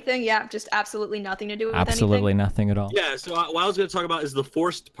with anything. Yeah, just absolutely nothing to do with anything. Absolutely nothing at all. Yeah, so what I was going to talk about is the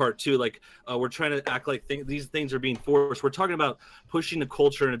forced part, too. Like, we're trying to act like these things are being forced. We're talking about pushing the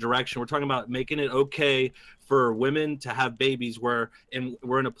culture in a direction. We're talking about making it okay for women to have babies where, and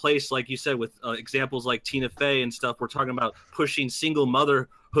we're in a place, like you said, with examples like Tina Fey and stuff. We're talking about pushing single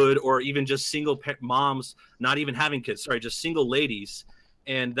motherhood or even just single moms not even having kids. Sorry, just single ladies.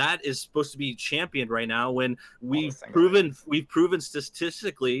 And that is supposed to be championed right now when we've proven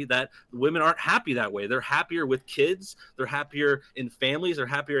statistically that women aren't happy that way. They're happier with kids. They're happier in families. They're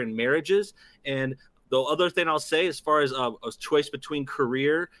happier in marriages. And the other thing I'll say, as far as a choice between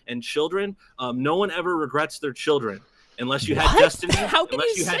career and children, no one ever regrets their children. Unless you had Destiny,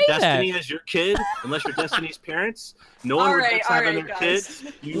 unless you had Destiny as your kid, unless you're Destiny's parents, no one regrets having their kids.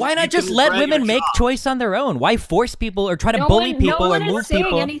 Why not just let women make choice on their own? Why force people or try to bully people or move people? No one is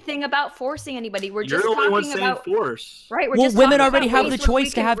saying anything about forcing anybody. We're just talking about... You're the only one saying force. Right. Well, women already have the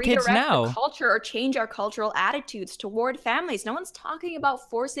choice to have kids now. Culture or change our cultural attitudes toward families. No one's talking about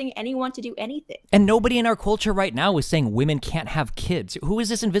forcing anyone to do anything. And nobody in our culture right now is saying women can't have kids. Who is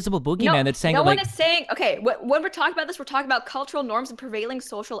this invisible boogeyman that's saying? No one is saying. Okay, when we're talking about this, we're talking about cultural norms and prevailing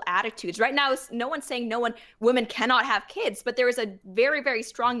social attitudes. Right now, no one's saying women cannot have kids, but there is a very, very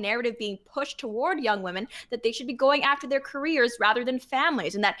strong narrative being pushed toward young women that they should be going after their careers rather than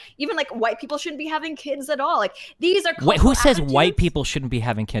families, and that even like white people shouldn't be having kids at all. Like these are wait, who says white people shouldn't be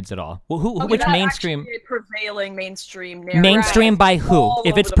having kids at all? Well, which mainstream? Prevailing mainstream narrative. Mainstream by who?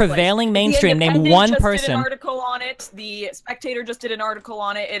 If it's prevailing mainstream, name one person. Did an article on it. The Spectator just did an article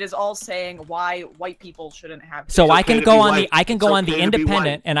on it. It is all saying why white people shouldn't have kids. So I can go on the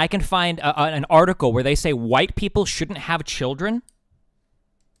Independent and I can find an article where they say white people shouldn't have children.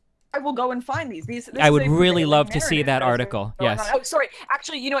 I will go and find these. I would really love to see that article. Yes. Oh, sorry.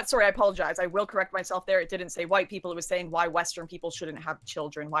 Actually, you know what? Sorry, I apologize. I will correct myself there. It didn't say white people. It was saying why Western people shouldn't have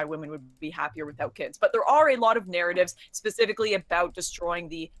children, why women would be happier without kids. But there are a lot of narratives specifically about destroying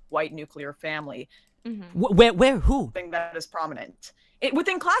the white nuclear family. Where? Who? Thing that is prominent.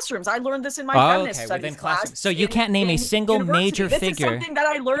 Within classrooms. I learned this in my feminist studies class. So you can't name a single major figure. This is something that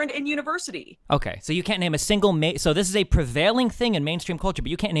I learned in university. Okay, so you can't name a single so this is a prevailing thing in mainstream culture,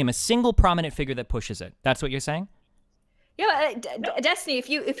 but you can't name a single prominent figure that pushes it. That's what you're saying? Yeah, Destiny, if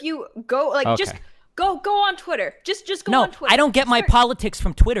you go Go on Twitter. Just go No, on Twitter. I don't get my politics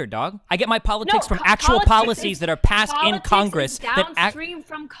from Twitter, dog. I get my politics from actual policies that are passed in Congress. Downstream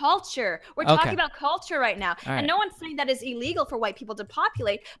from culture. We're talking about culture right now. And no one's saying that it's illegal for white people to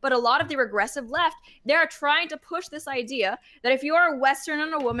populate, but a lot of the regressive left, they're trying to push this idea that if you are a Western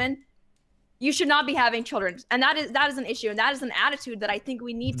and a woman, you should not be having children, and that is an issue, and that is an attitude that I think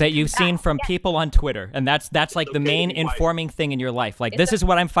we need that you've seen from people on Twitter, and that's like the main informing thing in your life. Like this is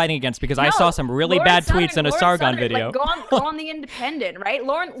what I'm fighting against because I saw some really bad tweets in a Sargon video. Like, go on the Independent, right?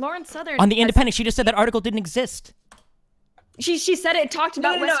 Lauren Southern on the Independent, she just said that article didn't exist. She said it talked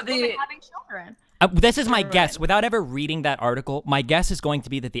about Western women having children. This is my guess. Without ever reading that article, my guess is going to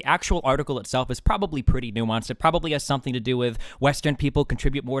be that the actual article itself is probably pretty nuanced. It probably has something to do with Western people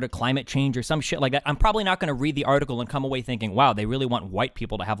contribute more to climate change or some shit like that. I'm probably not going to read the article and come away thinking, wow, they really want white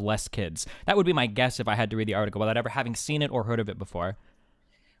people to have less kids. That would be my guess if I had to read the article without ever having seen it or heard of it before.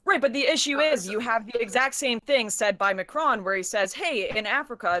 Right, but the issue is you have the exact same thing said by Macron where he says, hey, in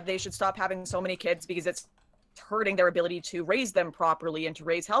Africa, they should stop having so many kids because it's hurting their ability to raise them properly and to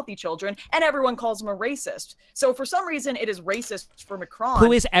raise healthy children, and everyone calls him a racist. So for some reason, it is racist for Macron.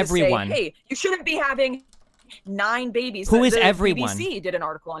 Who is everyone? To say, hey, you shouldn't be having 9 babies. Who is everyone? BBC did an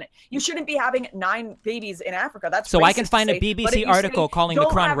article on it. You shouldn't be having 9 babies in Africa. That's so racist I can find a BBC article calling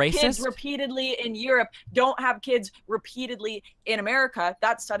Macron racist. Don't have kids repeatedly in Europe. Don't have kids repeatedly in America.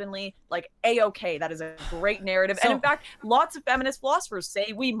 That's suddenly like a-okay. That is a great narrative. And in fact, lots of feminist philosophers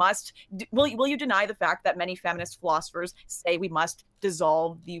say we must. Will you deny the fact that many feminist philosophers say we must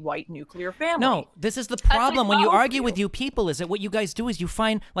dissolve the white nuclear family? No, this is the problem when you argue with you people, is that what you guys do is you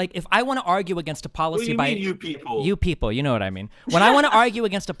find, like, if I want to argue against a policy by you people, you know what I mean. When I want to argue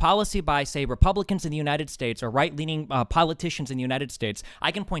against a policy by, say, Republicans in the United States or right-leaning politicians in the United States,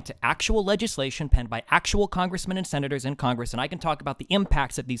 I can point to actual legislation penned by actual congressmen and senators in Congress, and I can talk about the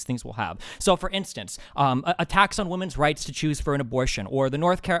impacts that these things will have. So, for instance, attacks on women's rights to choose for an abortion, or the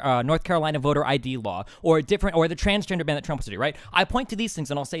North Carolina voter ID law, or the transgender ban that Trump was to do, right? I point to these things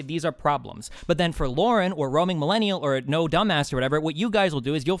and I'll say these are problems. But then for Lauren or Roaming Millennial or No Dumbass or whatever, what you guys will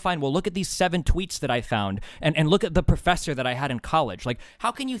do is you'll find, well, look at these 7 tweets that I found and look at the professor that I had in college. Like, how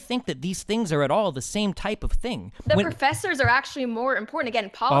can you think that these things are at all the same type of thing? The professors are actually more important. Again,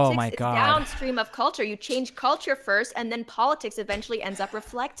 politics is downstream of culture. You change culture first, and then politics eventually ends up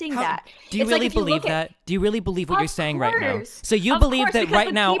reflecting that. Do you really believe that? Do you really believe what you're saying right now? So you believe that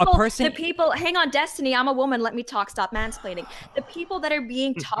right now a person... Hang on, Destiny, I'm a woman, let me talk, stop mansplaining. The people that are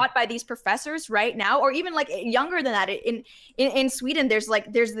being taught by these professors right now, or even like younger than that, in Sweden, there's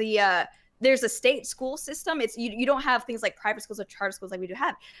a state school system. It's you don't have things like private schools or charter schools like we do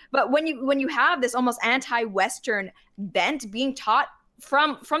have. But when you have this almost anti-Western bent being taught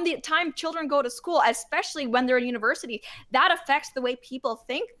from the time children go to school, especially when they're in university, that affects the way people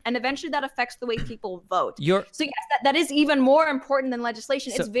think, and eventually that affects the way people vote. So yes, that is even more important than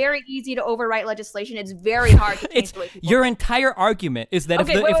legislation. It's very easy to overwrite legislation. It's very hard to change the way people your think. Entire argument is that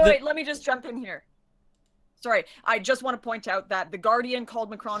wait, let me just jump in here. Sorry, I just want to point out that The Guardian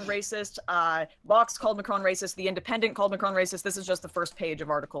called Macron racist, Vox called Macron racist, The Independent called Macron racist. This is just the first page of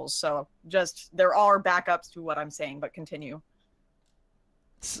articles, so there are backups to what I'm saying, but continue.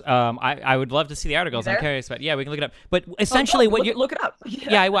 I would love to see the articles. I'm curious about. Yeah, we can look it up. But essentially, look it up.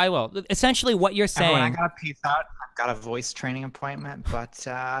 Yeah, I will. Essentially, what you're saying. Everyone, I gotta peace out. I've got a voice training appointment, but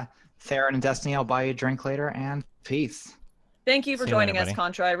Theron and Destiny, I'll buy you a drink later, and peace. Thank you for joining us,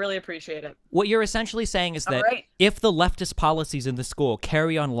 Contra. I really appreciate it. What you're essentially saying is that if the leftist policies in the school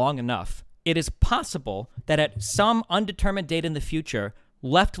carry on long enough, it is possible that at some undetermined date in the future,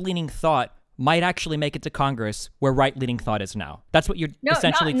 left-leaning thought might actually make it to Congress where right-leaning thought is now. That's what you're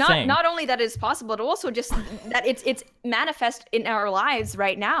essentially saying. Not only that it's possible, but also just that it's manifest in our lives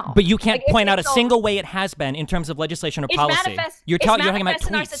right now. But you can't point out a single way it has been in terms of legislation or policy. You're talking about tweets.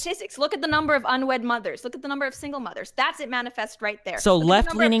 In our statistics. Look at the number of unwed mothers. Look at the number of single mothers. That's it manifest right there. So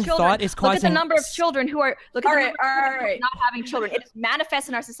left-leaning thought is causing... Look at the number of children who are... Look at the number of children not having children. It is manifest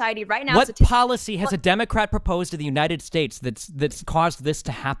in our society right now. What policy has a Democrat proposed to the United States that's caused this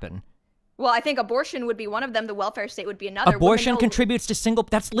to happen? Well, I think abortion would be one of them. The welfare state would be another. Abortion contributes to single.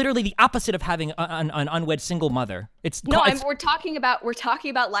 That's literally the opposite of having an unwed single mother. We're talking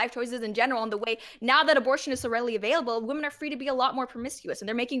about life choices in general, and the way now that abortion is so readily available, women are free to be a lot more promiscuous, and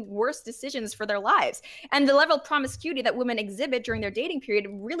they're making worse decisions for their lives. And the level of promiscuity that women exhibit during their dating period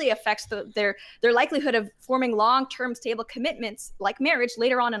really affects their likelihood of forming long-term stable commitments like marriage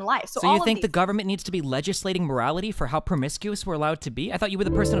later on in life. So you think the government needs to be legislating morality for how promiscuous we're allowed to be? I thought you were the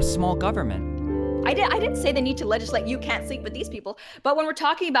person of small government. I didn't say they need to legislate you can't sleep with these people, but when we're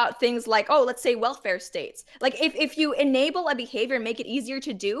talking about things like, oh, let's say welfare states, like if you enable a behavior and make it easier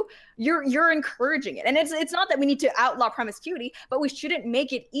to do, you're encouraging it. And it's not that we need to outlaw promiscuity, but we shouldn't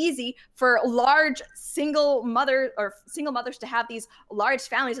make it easy for large single mothers to have these large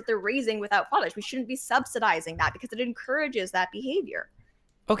families that they're raising without fathers. We shouldn't be subsidizing that because it encourages that behavior.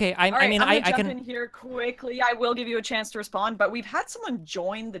 Okay, All right, I mean, I'm gonna I jump can. in here quickly. I will give you a chance to respond, but we've had someone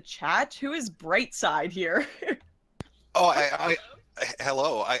join the chat. Who is Brightside here? Oh,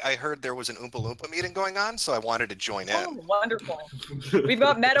 hello. I heard there was an Oompa Loompa meeting going on, so I wanted to join in. Oh, wonderful. We've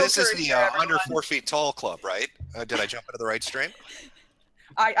got Meadow This is Curd the here, Under everyone. 4 Feet Tall Club, right? Did I jump into the right stream?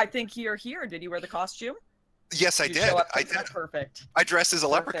 I think you're here. Did you wear the costume? Yes, I Did you did. show up? I did. Perfect. I dressed as a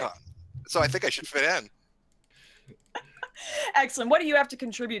Perfect. leprechaun, so I think I should fit in. Excellent. What do you have to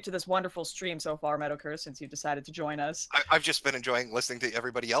contribute to this wonderful stream so far, Meadow Curd, since you've decided to join us? I've just been enjoying listening to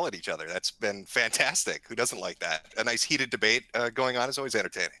everybody yell at each other. That's been fantastic. Who doesn't like that? A nice heated debate going on is always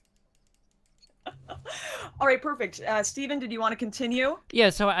entertaining. All right, perfect. Stephen, did you want to continue? Yeah,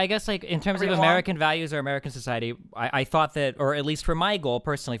 so I guess like in terms of Everyone? American values or American society, I thought that, or at least for my goal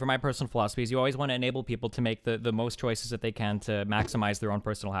personally, for my personal philosophies, you always want to enable people to make the most choices that they can to maximize their own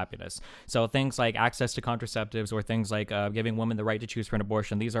personal happiness. So things like access to contraceptives or things like giving women the right to choose for an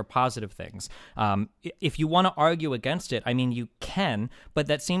abortion, these are positive things. If you want to argue against it, I mean, you can, but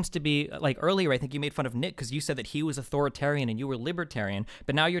that seems to be, like earlier, I think you made fun of Nick because you said that he was authoritarian and you were libertarian,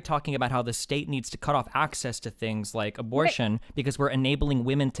 but now you're talking about how the state needs to cut off access to things like abortion because we're enabling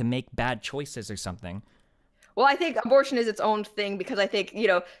women to make bad choices or something. Well, I think abortion is its own thing because I think,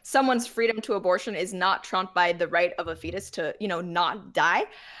 someone's freedom to abortion is not trumped by the right of a fetus to, not die.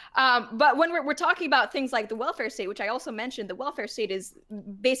 But when we're talking about things like the welfare state, which I also mentioned, the welfare state is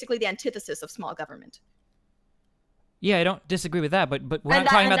basically the antithesis of small government. Yeah, I don't disagree with that, but we're And not talking that-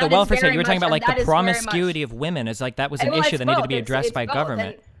 about and the that is welfare state. very You were talking much- about like and that the is very much- promiscuity of women. It's like that was an Well, issue it's that needed to both. be addressed It's by both.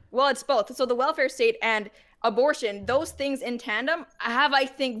 government. Well, it's both. So the welfare state and abortion, those things in tandem have, I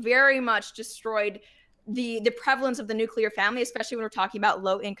think, very much destroyed the prevalence of the nuclear family, especially when we're talking about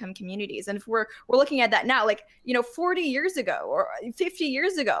low income communities. And if we're looking at that now, 40 years ago or 50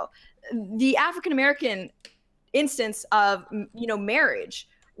 years ago, the African American instance of marriage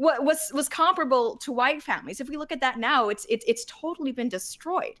was comparable to white families. If we look at that now, it's totally been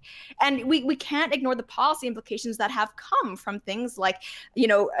destroyed, and we can't ignore the policy implications that have come from things like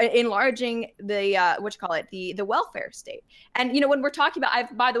enlarging the the welfare state. And when we're talking about,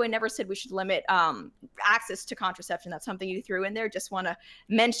 I've, by the way, never said we should limit access to contraception. That's something you threw in there. Just want to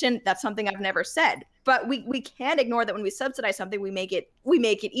mention that's something I've never said. But we can't ignore that when we subsidize something, we make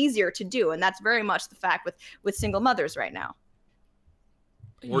it easier to do, and that's very much the fact with single mothers right now.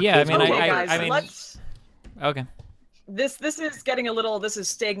 Yeah, I mean, Okay, I guys, mean, let's... okay. This is getting this is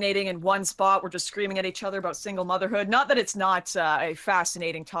stagnating in one spot. We're just screaming at each other about single motherhood. Not that it's not a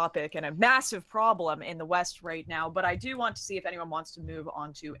fascinating topic and a massive problem in the West right now, but I do want to see if anyone wants to move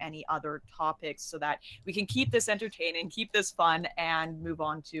on to any other topics so that we can keep this entertaining, keep this fun, and move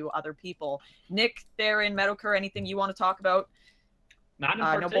on to other people. Nick, Theron, Meadowcur, anything you want to talk about? Not in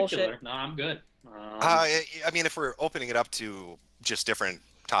No particular. bullshit. No, I'm good. I mean, if we're opening it up to just different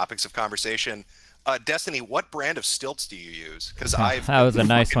topics of conversation, Destiny, what brand of stilts do you use? Because That was a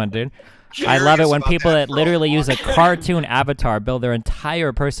nice one, dude. I curious love it when about people that that literally for a use a long cartoon avatar build their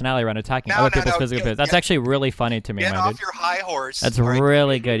entire personality around attacking No, other no, people's no, physical appearance. That's get- actually really funny to me, Get my off dude. your high horse. That's all right?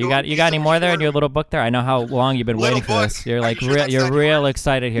 really good. You got any more there in your little book there? I know how long you've been Little waiting for book? this. You're Are like you sure that's you're not real yours?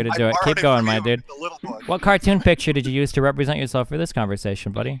 excited here to I do it. borrowed Keep it going, from my you, dude. the little book. What cartoon picture did you use to represent yourself for this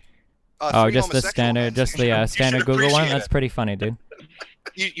conversation, buddy? Oh, Three just the homosexual standard, men. just You the should standard Google one. appreciate That's it. pretty funny, dude.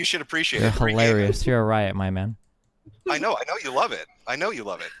 You should appreciate You're it. Great game. hilarious. You're a riot, my man. I know you love it. I know you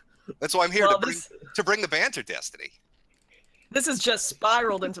love it. That's why I'm here Well, to bring the banter, Destiny. This has just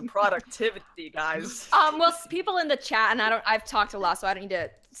spiraled into productivity, guys. Well, people in the chat, and I've talked a lot, so I don't need to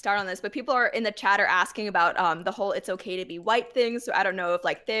start on this, but people are in the chat are asking about the whole "it's okay to be white" thing. So I don't know if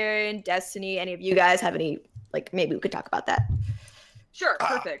Theron, Destiny, any of you guys have any maybe we could talk about that. Sure,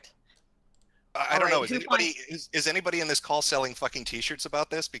 perfect. I don't know. Alright, Is anybody in this call selling fucking T-shirts about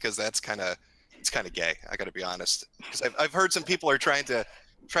this? Because it's kind of gay. I got to be honest. Because I've heard some people are trying to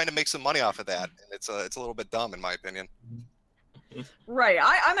make some money off of that, and it's a little bit dumb in my opinion. Right.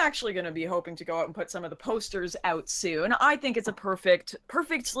 I'm actually going to be hoping to go out and put some of the posters out soon. I think it's a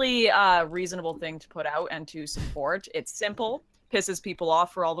perfectly reasonable thing to put out and to support. It's simple, pisses people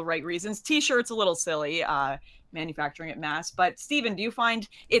off for all the right reasons. T-shirts a little silly, manufacturing at mass. But Steven, do you find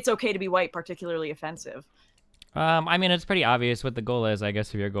 "it's okay to be white" particularly offensive? I mean, it's pretty obvious what the goal is. I guess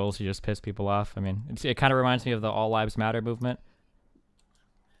if your goal is to just piss people off. I mean, it kind of reminds me of the All Lives Matter movement.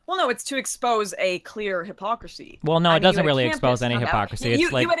 Well, no, it's to expose a clear hypocrisy. Well, no, I it mean, you doesn't had a really campus expose any come out. hypocrisy. You,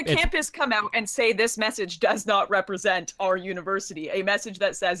 It's like you had a it's- campus come out and say this message does not represent our university. A message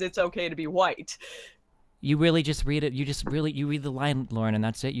that says it's okay to be white. You really just read it. You read the line, Lauren, and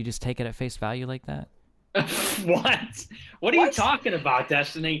that's it. You just take it at face value like that. What? What are you talking about,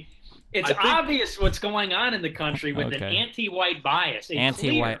 Destiny? It's obvious what's going on in the country with an anti-white bias.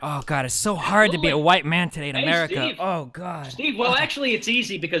 Anti-white. Oh God, it's so hard to be a white man today in America. Steve, oh God. Steve, well, actually, it's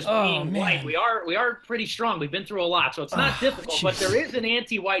easy because being white, we are pretty strong. We've been through a lot, so it's not difficult. But there is an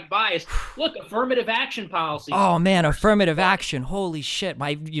anti-white bias. Look, affirmative action policy. Oh man, affirmative action. Holy shit!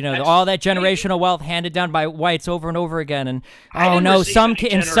 All that generational wealth handed down by whites over and over again, and oh no,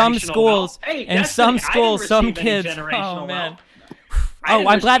 in some schools, some kids. Oh man. Oh,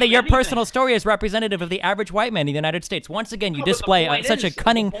 I'm glad that your personal story is representative of the average white man in the United States. Once again, you display such a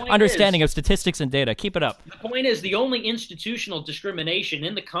cunning understanding of statistics and data. Keep it up. The point is, the only institutional discrimination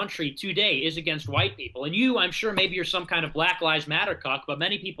in the country today is against white people. And you, I'm sure maybe you're some kind of Black Lives Matter cuck, but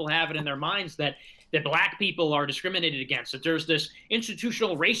many people have it in their minds that black people are discriminated against, that there's this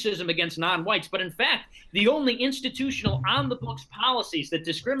institutional racism against non-whites. But in fact, the only institutional on-the-books policies that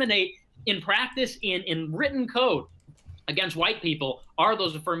discriminate in practice in written code against white people are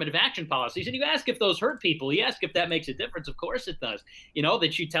those affirmative action policies. And you ask if those hurt people. You ask if that makes a difference. Of course it does. You know,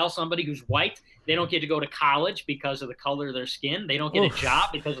 that you tell somebody who's white they don't get to go to college because of the color of their skin. They don't get a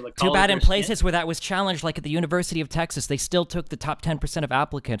job because of the color of their skin. Too bad in places where that was challenged, like at the University of Texas, they still took the top 10% of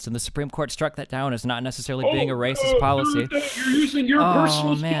applicants, and the Supreme Court struck that down as not necessarily being a racist policy. You're using your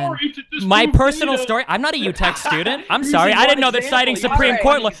personal story to disprove my personal data. story? I'm not a UTech student. I'm sorry. I didn't know that citing Supreme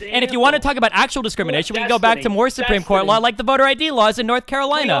Court law. And if you want to talk about actual discrimination, we can go back to more Supreme Court law, like the voter ID laws in North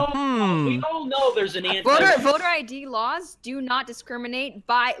Carolina. We all know there's an anti. Voter ID laws do not discriminate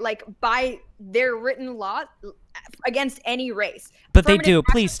by their written law against any race. But they do.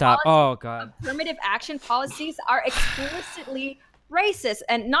 Please stop. Oh God. Affirmative action policies are explicitly racist,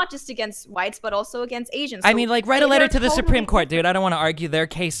 and not just against whites, but also against Asians. I mean, like, write a letter to the Supreme Court, dude. I don't want to argue their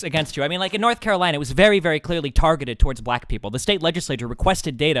case against you. I mean, like, in North Carolina, it was very, very clearly targeted towards black people. The state legislature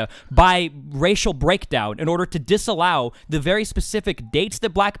requested data by racial breakdown in order to disallow the very specific dates that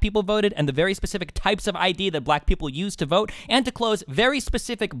black people voted and the very specific types of ID that black people used to vote, and to close very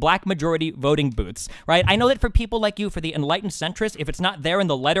specific black majority voting booths, right? I know that for people like you, for the enlightened centrists, if it's not there in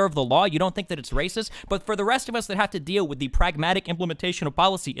the letter of the law, you don't think that it's racist, but for the rest of us that have to deal with the pragmatic implementation of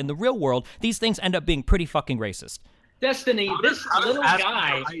policy in the real world, these things end up being pretty fucking racist. Destiny, this little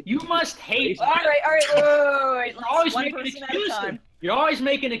guy, you must hate. All right, wait. You're always making excuses. You're always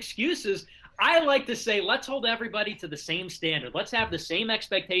making excuses. I like to say, let's hold everybody to the same standard. Let's have the same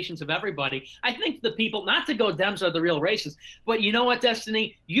expectations of everybody. I think the people, not to go Dems are the real racists, but you know what,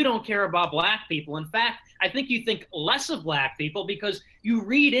 Destiny? You don't care about black people. In fact, I think you think less of black people because you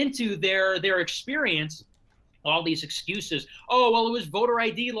read into their experience all these excuses. Oh, well, it was voter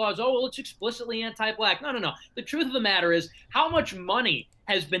ID laws. Oh, well, it's explicitly anti-black. No. The truth of the matter is how much money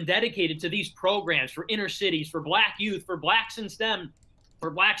has been dedicated to these programs for inner cities, for black youth, for blacks in STEM,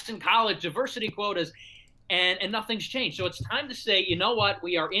 for blacks in college, diversity quotas, and nothing's changed. So it's time to say, you know what?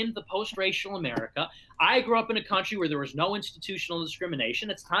 We are in the post-racial America. I grew up in a country where there was no institutional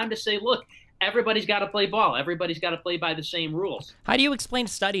discrimination. It's time to say, look, everybody's got to play ball. Everybody's got to play by the same rules. How do you explain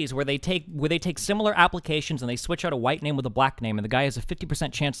studies where they take similar applications and they switch out a white name with a black name, and the guy has a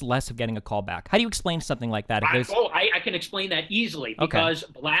 50% chance less of getting a call back? How do you explain something like that? I can explain that easily because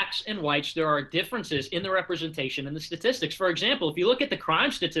blacks and whites, there are differences in the representation and the statistics. For example, if you look at the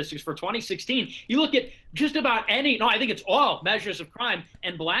crime statistics for 2016, you look at just about I think it's all measures of crime,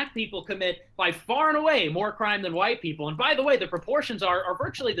 and black people commit by far and away more crime than white people. And by the way, the proportions are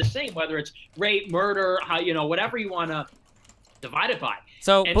virtually the same, whether it's rape, murder, whatever you want to divide it by.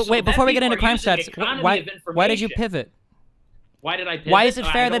 So, but wait, before we get into crime stats, why did you pivot? Why did I pivot? Why is it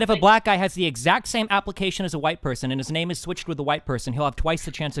fair that if a black guy has the exact same application as a white person and his name is switched with a white person, he'll have twice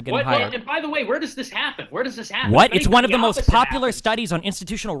the chance of getting hired? And by the way, where does this happen? What? It's one of the most popular studies on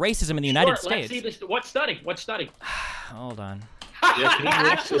institutional racism in the United States. Let's see this. What study? Hold on.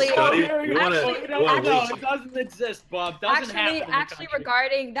 Actually, it doesn't exist, Bob. Actually,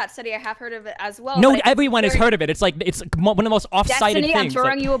 regarding that study, I have heard of it as well. No, everyone has heard of it. It's one of the most off-cited things. I'm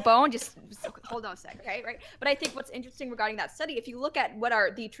throwing you a bone. Just hold on a sec, okay? Right. But I think what's interesting regarding that study, if you look at what are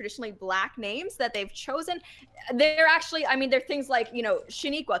the traditionally black names that they've chosen, they're actually, they're things like,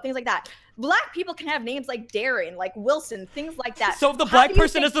 Shaniqua, things like that. Black people can have names like Darren, like Wilson, things like that. So if the black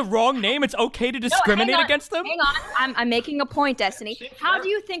person has the wrong name, it's okay to discriminate against them? Hang on, I'm making a point, Destiny. How do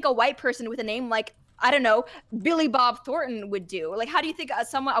you think a white person with a name like, I don't know, Billy Bob Thornton would do? Like, how do you think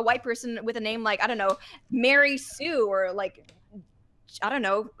a white person with a name like, I don't know, Mary Sue or like I don't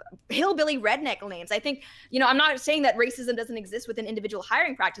know, hillbilly redneck names. I think, you know, I'm not saying that racism doesn't exist within individual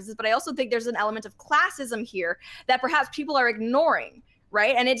hiring practices, but I also think there's an element of classism here that perhaps people are ignoring.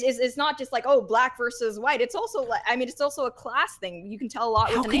 Right. And it's not just like, oh, black versus white. It's also like, I mean, it's also a class thing. You can tell a lot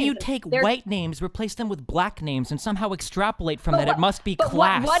with How the can names. you take white names, replace them with black names, and somehow extrapolate from that it must be but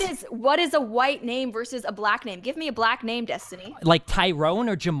class? What is a white name versus a black name? Give me a black name, Destiny. Like Tyrone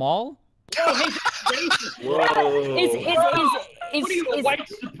or Jamal? Whoa. Is what are you, a white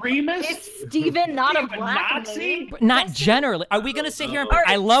supremacist? Is Steven not a black Nazi? name? Not generally. Are we going to sit here and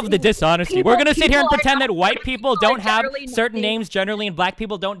I love the dishonesty. We're going to sit here and pretend that white people don't have certain names generally and black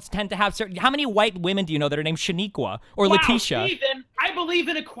people don't tend to have certain. How many white women do you know that are named Shaniqua or Letitia? Steven, I believe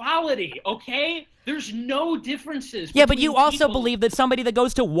in equality, okay? There's no differences. Yeah, but you also people. believe that somebody that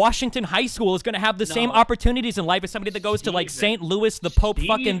goes to Washington High School is going to have the same opportunities in life as somebody that goes to like St. Louis, the Pope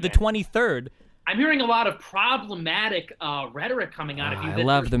fucking the 23rd. I'm hearing a lot of problematic rhetoric coming out of you. I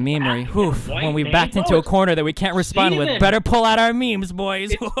love the memery. Oof, when we backed into a corner that we can't respond with. Better pull out our memes,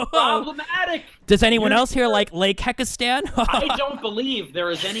 boys. It's problematic. Does anyone else here like Lake Hekistan? I don't believe there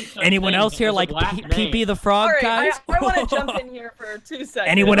is any such anyone thing else here as a like black Pee name. the Frog, All right, guys? I want to jump in here for 2 seconds.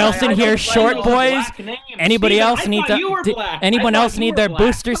 Anyone else in here short, boys? Anybody Steven, else I need thought you were to? black. Anyone I thought else you need were their black.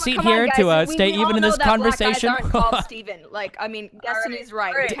 booster seat Come on, here guys. to We stay all even in know this that black guys conversation? aren't called Steven. Like, I mean, Destiny's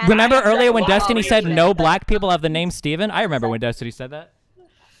right. All right. We can't Remember have earlier when that Destiny said bullshit. no black people have the name Steven? I remember when Destiny said that.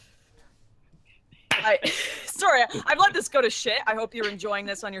 Sorry, I've let this go to shit. I hope you're enjoying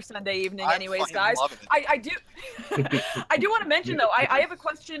this on your Sunday evening, I'm anyways, fucking guys. loving it. I do, I do want to mention though. I have a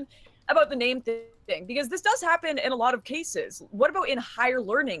question about the name thing because this does happen in a lot of cases. What about in higher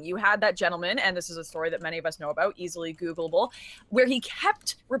learning? You had that gentleman, and this is a story that many of us know about, easily Googleable, where he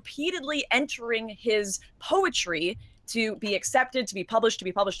kept repeatedly entering his poetry to be accepted, to be published, to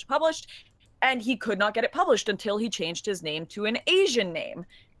be published, to published, and he could not get it published until he changed his name to an Asian name,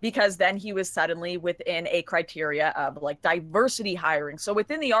 because then he was suddenly within a criteria of like diversity hiring. So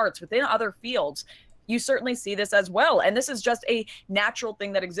within the arts, within other fields, you certainly see this as well. And this is just a natural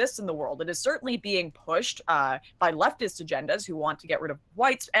thing that exists in the world. It is certainly being pushed by leftist agendas who want to get rid of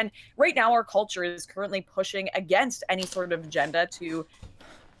whites. And right now our culture is currently pushing against any sort of agenda to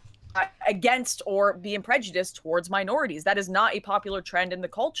against or being prejudiced towards minorities. That is not a popular trend in the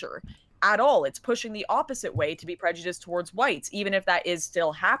culture at all. It's pushing the opposite way to be prejudiced towards whites, even if that is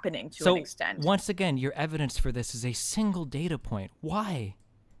still happening to an extent. Once again, your evidence for this is a single data point. Why?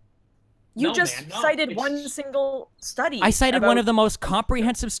 You cited one single study. I cited one of the most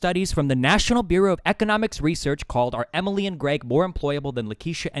comprehensive studies from the National Bureau of Economics Research called Are Emily and Greg More Employable Than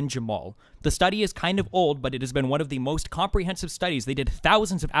Lakeisha and Jamal? The study is kind of old, but it has been one of the most comprehensive studies. They did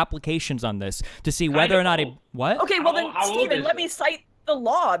thousands of applications on this to see whether or not What? Okay, well then, Stephen, let me cite the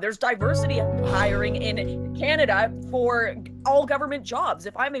law. There's diversity hiring in Canada for all government jobs.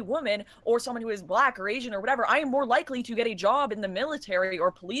 If I'm a woman or someone who is black or Asian or whatever, I am more likely to get a job in the military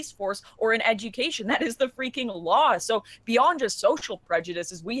or police force or in education. That is the freaking law. So beyond just social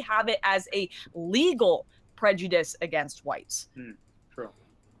prejudices, we have it as a legal prejudice against whites. True.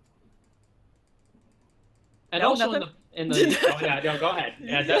 And also in the oh yeah, no, go ahead.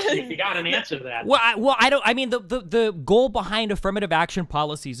 Yeah, Destiny, you got an answer to that. Well, I don't. I mean, the goal behind affirmative action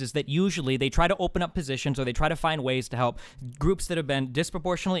policies is that usually they try to open up positions or they try to find ways to help groups that have been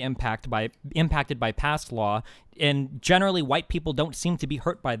disproportionately impacted by past law. And generally, white people don't seem to be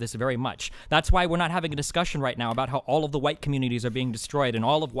hurt by this very much. That's why we're not having a discussion right now about how all of the white communities are being destroyed and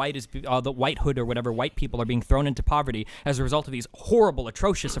all of the whitehood or whatever white people are being thrown into poverty as a result of these horrible,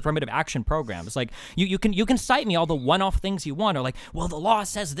 atrocious affirmative action programs. Like you can cite me all the one-off things you want, or like, well, the law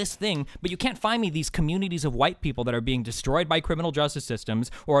says this thing, but you can't find me these communities of white people that are being destroyed by criminal justice systems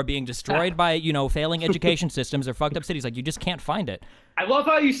or are being destroyed by failing education systems or fucked up cities. Like you just can't find it. I love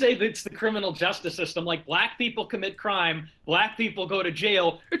how you say that it's the criminal justice system. Like black people commit crime, black people go to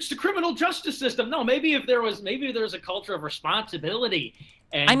jail. It's the criminal justice system. No, maybe there's a culture of responsibility.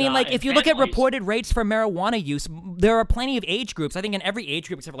 And, I mean, like, if you look at reported rates for marijuana use, there are plenty of age groups. I think in every age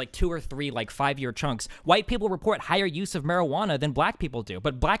group, except for like 2 or 3, like 5-year chunks, white people report higher use of marijuana than black people do.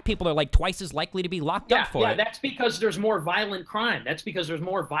 But black people are like twice as likely to be locked up for it. Yeah, that's because there's more violent crime. That's because there's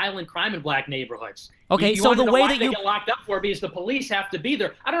more violent crime in black neighborhoods. Okay, you so the way that they get locked up for it because the police have to be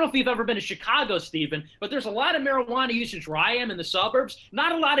there. I don't know if you've ever been to Chicago, Stephen, but there's a lot of marijuana usage where I am in the suburbs.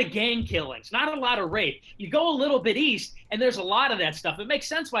 Not a lot of gang killings, not a lot of rape. You go a little bit east, and there's a lot of that stuff. It makes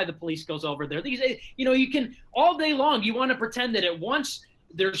sense why the police goes over there. These, you can all day long. You want to pretend that at once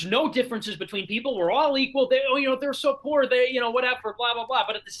there's no differences between people. We're all equal. They're so poor. They, whatever, blah blah blah.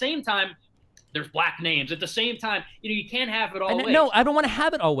 But at the same time, there's black names. At the same time, you can't have it all ways. No, I don't want to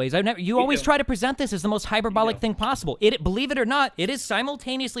have it always. You always try to present this as the most hyperbolic thing possible. Believe it or not, it is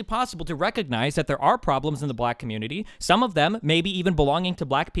simultaneously possible to recognize that there are problems in the black community, some of them maybe even belonging to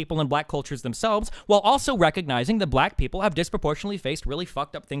black people and black cultures themselves, while also recognizing that black people have disproportionately faced really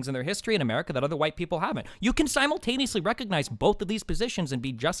fucked up things in their history in America that other white people haven't. You can simultaneously recognize both of these positions and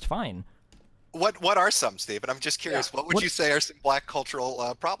be just fine. What are some, Stephen? I'm just curious. What would you say are some black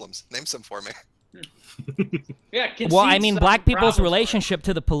cultural problems? Name some for me. Well, I mean, black people's relationship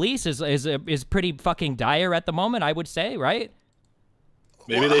to the police is pretty fucking dire at the moment, I would say, right?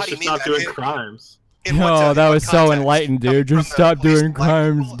 Maybe they should stop doing crimes. No, that was so enlightened, dude. Just stop doing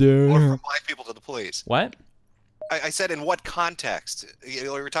crimes, dude. Or from black people to the police. What? I said in what context? We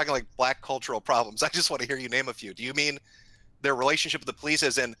were talking like black cultural problems. I just want to hear you name a few. Do you mean their relationship with the police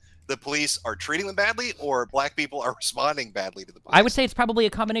as in the police are treating them badly, or black people are responding badly to the police? I would say it's probably a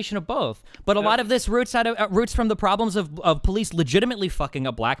combination of both. But a lot of this roots from the problems of police legitimately fucking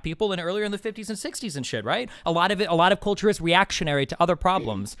up black people and earlier in the 50s and 60s and shit, right? A lot of culture is reactionary to other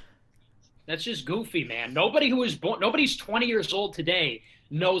problems. That's just goofy, man. Nobody who was born, nobody's 20 years old today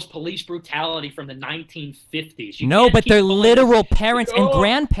knows police brutality from the 1950s. No, but their literal parents and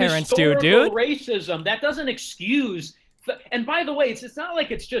grandparents do, dude. Racism, that doesn't excuse. And by the way, it's not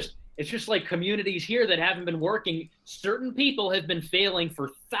like it's just like communities here that haven't been working. Certain people have been failing for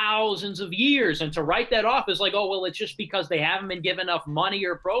thousands of years, and to write that off is like, oh well, it's just because they haven't been given enough money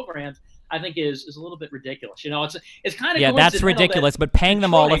or programs. I think is a little bit ridiculous. It's kind of that's ridiculous. But paying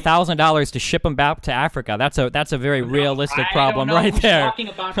them all $1,000 to ship them back to Africa, that's a very realistic problem right there. Talking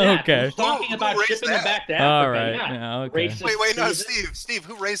about that. Okay. Who's talking about shipping them back to Africa? All right. Yeah, okay. Wait, no, Steve,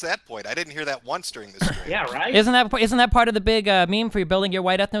 who raised that point? I didn't hear that once during this stream. Yeah, right. Isn't that part of the big meme for you building your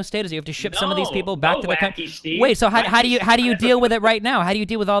white ethno state? Is you have to ship some of these people back to the country? Steve. Wait, so how do you deal with it right now? How do you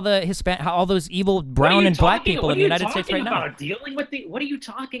deal with all the all those evil brown and black people in the United States right now? Dealing with what are you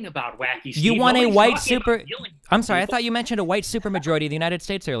talking about, wacky Steve? You want a I'm sorry, I thought you mentioned a white supermajority of the United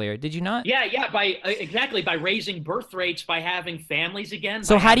States earlier. Did you not? Yeah, by raising birth rates, by having families again.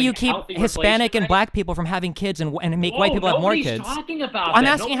 So how do you keep Hispanic and black people from having kids and make white people have more kids? Talking about I'm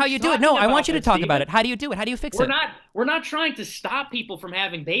asking how you do it. No, I want you to talk about it. How do you do it? How do you fix it? We're not trying to stop people from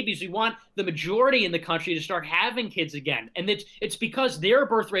having babies. We want the majority in the country to start having kids again. And it's because their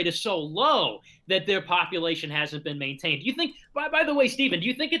birth rate is so low that their population hasn't been maintained. Do you think, by the way, Stephen, do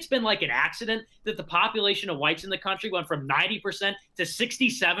you think it's been like an accident that the population of whites in the country went from 90% to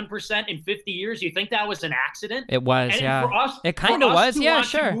 67% in 50 years? Do you think that was an accident? It was, and yeah. For us, it kind of was, yeah,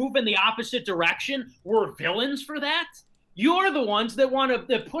 sure. To move in the opposite direction, we're villains for that? You're the ones that want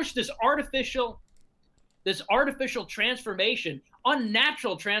to push this artificial transformation,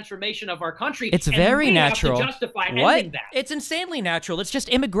 unnatural transformation of our country. It's very natural. Have to justify what? That. It's insanely natural. It's just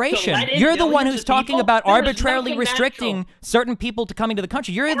immigration. You're the one who's talking about arbitrarily restricting certain people to coming to the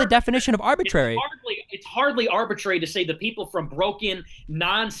country. You're the definition of arbitrary. It's hardly arbitrary to say the people from broken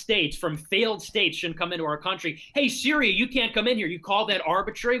non-states, from failed states shouldn't come into our country. Hey, Syria, you can't come in here. You call that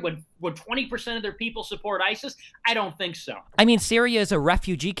arbitrary when 20% of their people support ISIS? I don't think so. I mean, Syria is a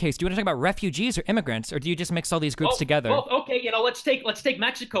refugee case. Do you want to talk about refugees or immigrants, or do you just mix all these groups together? Well, okay, let's take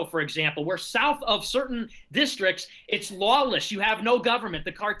Mexico, for example, where south of certain districts, it's lawless. You have no government.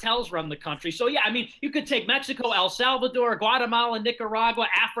 The cartels run the country. So, yeah, I mean, you could take Mexico, El Salvador, Guatemala, Nicaragua,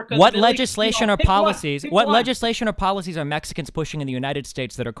 Africa. What legislation or policies? What legislation or policies are Mexicans pushing in the United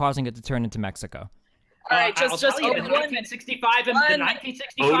States that are causing it to turn into Mexico? All right, just 1965 and the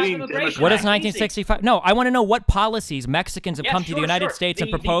 1965 immigration. What is 1965? No, I want to know what policies Mexicans have come to the United States and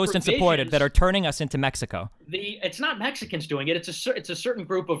proposed and supported that are turning us into Mexico. It's not Mexicans doing it. It's a certain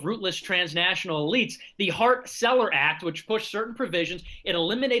group of rootless transnational elites. The Hart-Celler Act, which pushed certain provisions, it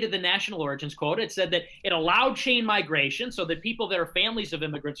eliminated the national origins quota. It said that it allowed chain migration so that people that are families of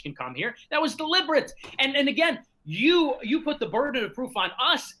immigrants can come here. That was deliberate. And again, you put the burden of proof on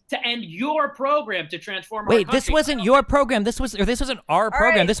us to end your program to transform our country. Wait, this wasn't your program. This wasn't our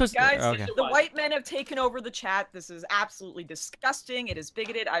program. Right, this was guys. Okay. The white men have taken over the chat. This is absolutely disgusting. It is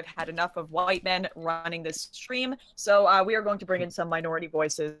bigoted. I've had enough of white men running this stream. So we are going to bring in some minority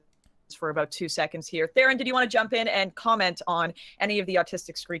voices for about 2 seconds here. Theron, did you want to jump in and comment on any of the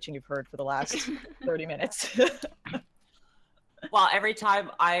autistic screeching you've heard for the last 30 minutes? Well, every time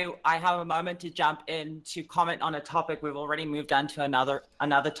I have a moment to jump in to comment on a topic, we've already moved on to another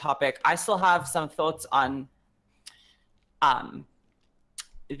topic. I still have some thoughts on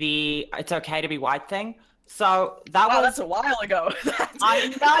the "it's okay to be white" thing. So that's a while ago. I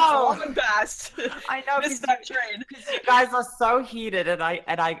know. That's long past. I know. Missed that train. You guys are so heated, and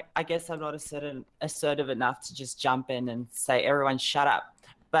I guess I'm not assertive enough to just jump in and say, "Everyone, shut up."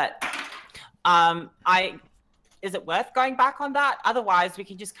 But Is it worth going back on that? Otherwise, we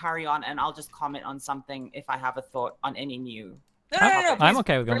can just carry on, and I'll just comment on something if I have a thought on any new. No, I'm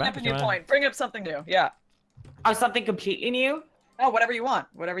okay with going bring back. up a new point. Bring up something new. Yeah. Oh, something completely new? Oh, whatever you want.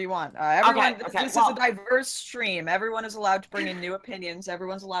 Whatever you want. Everyone, okay, this is a diverse stream. Everyone is allowed to bring in new opinions.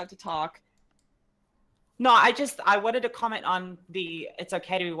 Everyone's allowed to talk. No, I wanted to comment on the "it's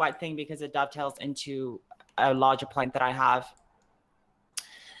okay to be white" thing because it dovetails into a larger point that I have.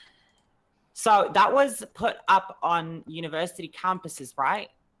 So that was put up on university campuses, right?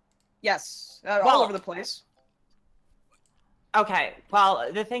 Yes, all over the place. Okay,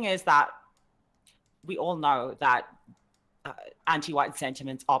 well, the thing is that we all know that anti-white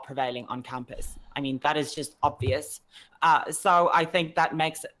sentiments are prevailing on campus. I mean, that is just obvious. So I think that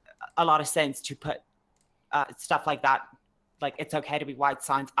makes a lot of sense to put stuff like that, like "it's okay to be white"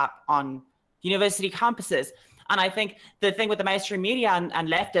 signs up on university campuses. And I think the thing with the mainstream media and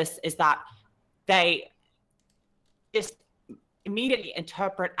leftists is that they just immediately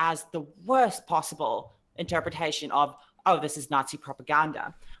interpret as the worst possible interpretation of, oh, this is Nazi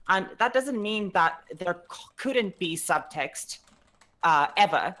propaganda. And that doesn't mean that there couldn't be subtext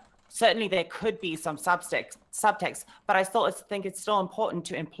ever. Certainly there could be some subtext, but I still think it's still important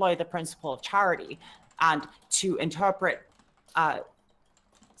to employ the principle of charity and to interpret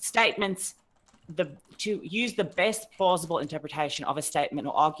statements, to use the best plausible interpretation of a statement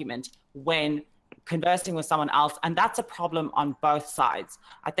or argument when conversing with someone else. And that's a problem on both sides.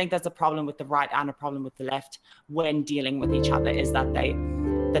 I think that's a problem with the right and a problem with the left when dealing with each other, is that they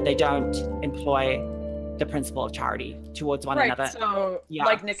don't employ the principle of charity towards one another. So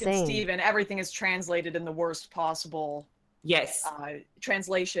like Nick and Steven, everything is translated in the worst possible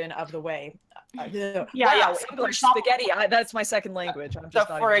translation of the way. English spaghetti. That's my second language. I'm just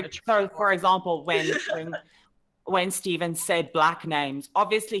for example, when Steven said black names,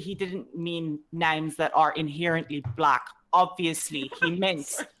 obviously he didn't mean names that are inherently black. Obviously, he meant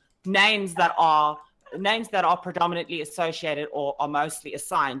names that are predominantly associated or are mostly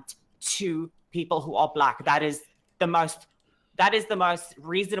assigned to people who are black. That is the most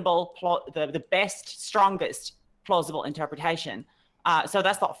reasonable, the best, strongest plausible interpretation. So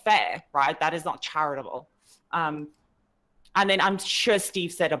that's not fair, right? That is not charitable. And then I'm sure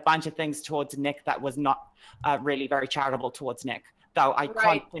Steve said a bunch of things towards Nick that was not really very charitable towards Nick, though I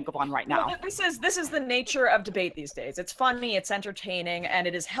can't think of one right now. Well, this is the nature of debate these days. It's funny, it's entertaining, and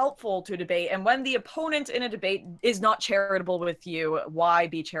it is helpful to debate. And when the opponent in a debate is not charitable with you, why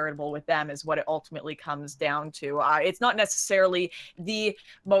be charitable with them is what it ultimately comes down to. It's not necessarily the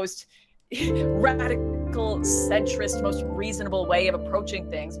most radical, centrist, most reasonable way of approaching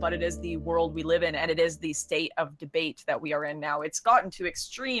things, but it is the world we live in, and it is the state of debate that we are in now. It's gotten to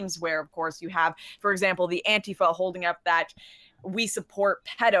extremes where, of course, you have, for example, the Antifa holding up that "we support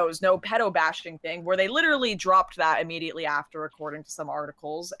pedos, no pedo bashing" thing, where they literally dropped that immediately after, according to some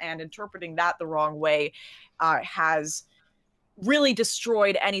articles, and interpreting that the wrong way has really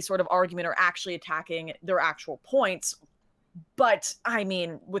destroyed any sort of argument or actually attacking their actual points. But I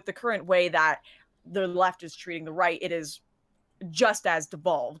mean, with the current way that the left is treating the right, it is just as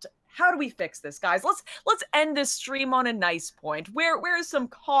devolved. How do we fix this, guys? Let's end this stream on a nice point. Where is some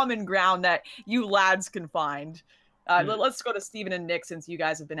common ground that you lads can find? Let's go to Steven and Nick, since you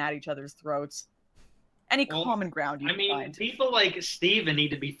guys have been at each other's throats. Any common ground you can find? People like Steven need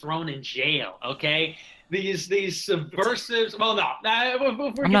to be thrown in jail, okay? These subversives. Well, no,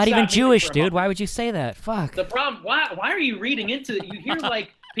 I'm not even Jewish, dude. Why would you say that? Fuck. The problem. Why are you reading into it? You hear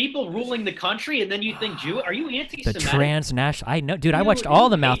like people ruling the country, and then you think Jew. Are you anti-Semitic? The transnational. I know, dude. I watched all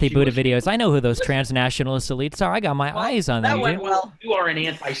the Mouthy Buddha videos. I know who those transnationalist elites are. I got my eyes on them, dude. Well, you are an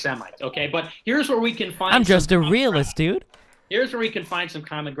anti-Semite, okay? But here's where we can find. I'm just a realist, dude. Here's where we can find some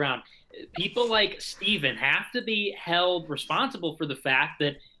common ground. People like Steven have to be held responsible for the fact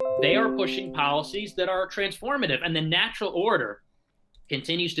that they are pushing policies that are transformative, and the natural order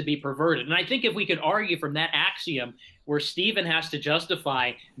continues to be perverted. And I think if we could argue from that axiom where Steven has to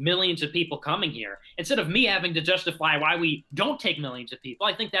justify millions of people coming here, instead of me having to justify why we don't take millions of people,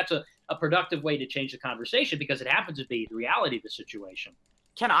 I think that's a productive way to change the conversation, because it happens to be the reality of the situation.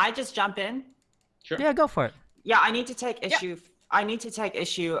 Can I just jump in? Sure. Yeah, go for it. Yeah, I need to take issue. Yeah. I need to take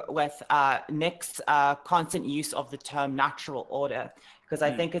issue with Nick's constant use of the term natural order, because I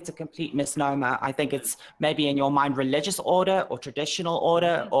think it's a complete misnomer. I think it's maybe in your mind religious order or traditional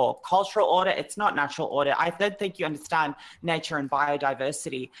order or cultural order. It's not natural order. I don't think you understand nature and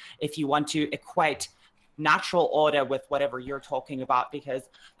biodiversity if you want to equate natural order with whatever you're talking about, because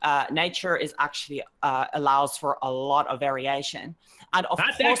nature is actually allows for a lot of variation. And of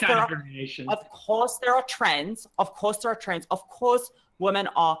course there are trends. Of course women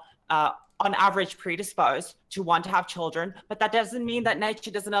are on average predisposed to want to have children, but that doesn't mean that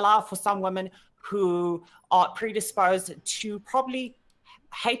nature doesn't allow for some women who are predisposed to probably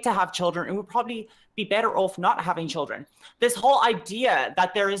hate to have children and would probably be better off not having children. This whole idea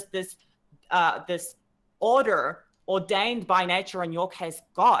that there is this this order ordained by nature, in your case,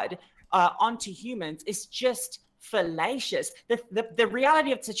 God, onto humans is just fallacious. The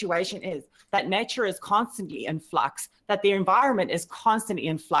reality of the situation is that nature is constantly in flux, that the environment is constantly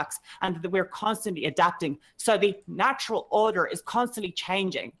in flux, and that we're constantly adapting. So the natural order is constantly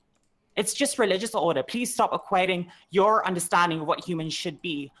changing. It's just religious order. Please stop equating your understanding of what humans should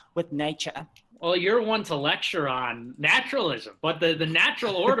be with nature. Well, you're one to lecture on naturalism, but the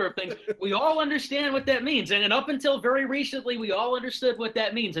natural order of things, we all understand what that means. And up until very recently, we all understood what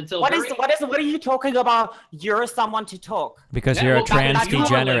that means. Until what are you talking about? You're someone to talk. Because you're a trans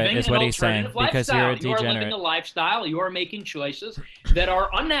degenerate, is what he's saying. Because you're a degenerate. You are living a lifestyle. You are making choices that are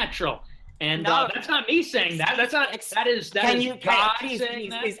unnatural. And that's not me saying that. That's not. That is God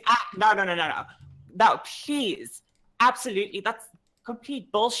saying that. Please. No. No, please. Absolutely, that's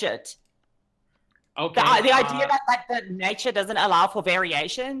complete bullshit. Okay. The idea that nature doesn't allow for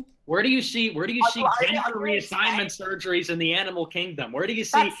variation. Where do you see gender reassignment surgeries in the animal kingdom? Where do you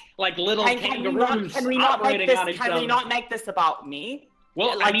see like little kangaroos operating on each other? Can we not make this about me?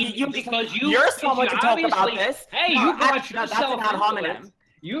 Well, like, I mean, you're someone to talk about this. Hey, you brought yourself that's an ad hominem.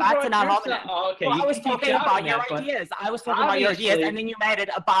 That's an ad hominem. Oh, okay. Well, I was talking about your ideas. I was talking about your ideas, and then you made it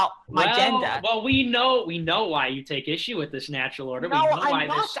about my gender. Well, we know why you take issue with this natural order. No, I'm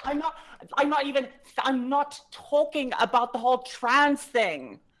not talking about the whole trans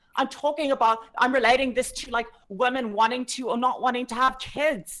thing. I'm relating this to like women wanting to or not wanting to have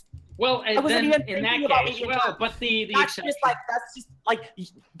kids. Well, and then in that case, but the exception.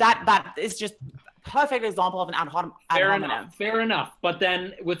 That is just perfect example of an ad hominem. Fair enough. But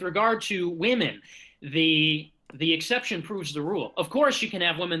then with regard to women, the exception proves the rule. Of course, you can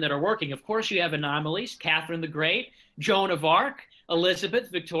have women that are working. Of course, you have anomalies. Catherine the Great, Joan of Arc, Elizabeth,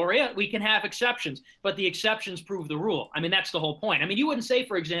 Victoria. We can have exceptions, but the exceptions prove the rule. I mean, that's the whole point. I mean, you wouldn't say,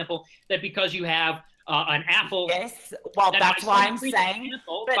 for example, that because you have an apple. Yes, well, that's why I'm saying.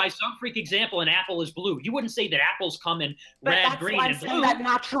 By some freak example, an apple is blue. You wouldn't say that apples come in red, green, and blue. That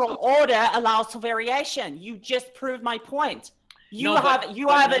natural order allows for variation. You just proved my point. You have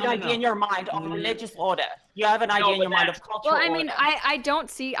an idea in your mind of religious order. You have an idea in your mind of cultural order. Well, I mean, I don't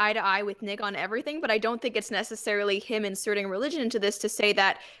see eye to eye with Nick on everything, but I don't think it's necessarily him inserting religion into this to say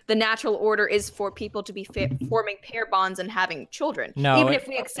that the natural order is for people to be forming pair bonds and having children. No, even if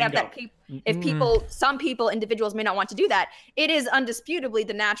we accept that some individuals may not want to do that, it is undisputably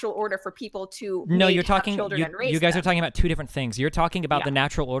the natural order for people to have children and raise you guys them. are talking about two different things. You're talking about the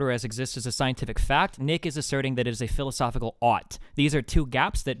natural order as exists as a scientific fact. Nick is asserting that it is a philosophical ought. These are two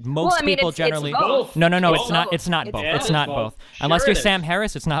gaps that most people generally. It's both. No. It's not both. It's not both. Sure Unless you're Sam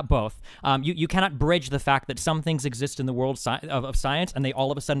Harris, it's not both. You cannot bridge the fact that some things exist in the world of science and they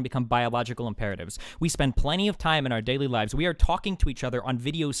all of a sudden become biological imperatives. We spend plenty of time in our daily lives. We are talking to each other on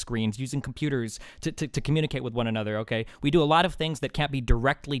video screens using computers to communicate with one another, okay? We do a lot of things that can't be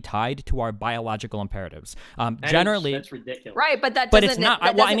directly tied to our biological imperatives. Generally, that's ridiculous. Right, but that doesn't. But it's not.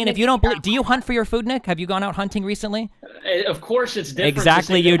 Well, I mean, if you don't believe, do you hunt for your food, Nick? Have you gone out hunting recently? Of course, it's different.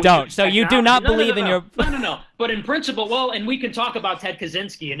 Exactly, you don't. So you do not believe in your. No. But in principle, well, and we can talk about Ted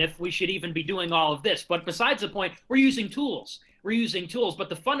Kaczynski and if we should even be doing all of this. But besides the point, we're using tools. But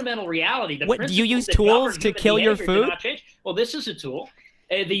the fundamental reality, the do you use tools to kill your food? Well, this is a tool.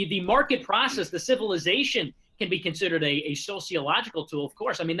 The market process, the civilization can be considered a sociological tool, of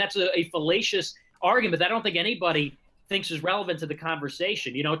course. I mean, that's a fallacious argument that I don't think anybody thinks is relevant to the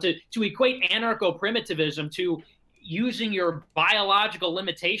conversation. You know, to equate anarcho-primitivism to using your biological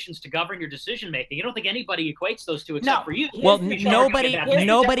limitations to govern your decision making. You don't think anybody equates those two except for you. Well, nobody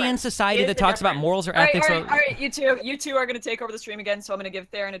in society that talks about morals or ethics. All right, you two are going to take over the stream again, so I'm going to give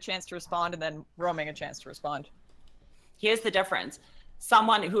Theron a chance to respond and then Roaming a chance to respond. Here's the difference.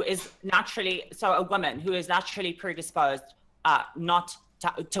 Someone who is a woman who is naturally predisposed not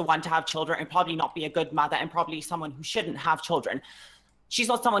to want to have children and probably not be a good mother and probably someone who shouldn't have children. She's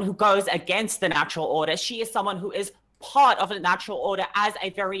not someone who goes against the natural order. She is someone who is part of the natural order as a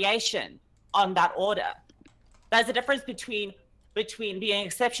variation on that order. There's a difference between being an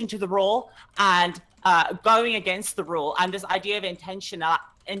exception to the rule and going against the rule, and this idea of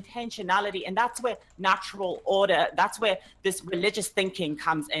intentionality. And that's where natural order, that's where this religious thinking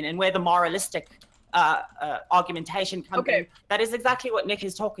comes in and where the moralistic argumentation comes in. That is exactly what Nick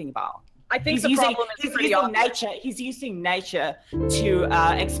is talking about. I think He's the using, problem is he's pretty using obvious. nature. He's using nature to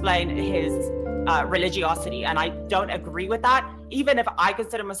explain his religiosity, and I don't agree with that. Even if I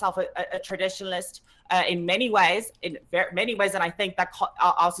consider myself a traditionalist in many ways, and I think that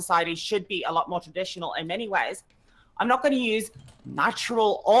our society should be a lot more traditional in many ways, I'm not going to use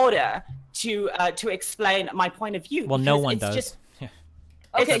natural order to explain my point of view. Well, no one does. Just,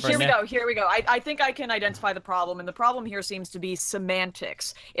 Okay, Except for here we go. I think I can identify the problem, and the problem here seems to be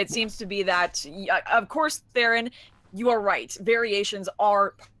semantics. It seems to be that, of course, Theron, you are right. Variations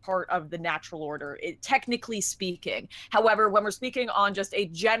are part of the natural order, technically speaking. However, when we're speaking on just a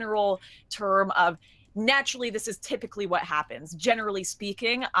general term of naturally, this is typically what happens. Generally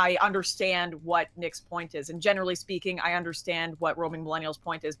speaking, I understand what Nick's point is, and generally speaking, I understand what Roaming Millennial's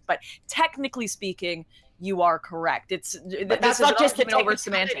point is. But technically speaking, you are correct. This is not just an argument over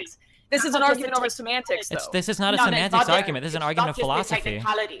semantics. This is an argument over semantics, though. This is not a semantics argument. This is an argument of philosophy.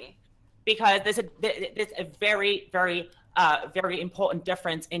 Because there's a very, very, very important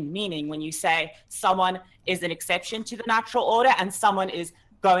difference in meaning when you say someone is an exception to the natural order and someone is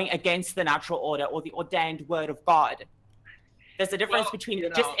going against the natural order or the ordained word of God. There's a difference between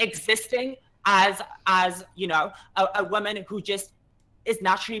just existing as you know, a woman who just is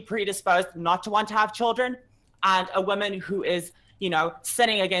naturally predisposed not to want to have children, and a woman who is, you know,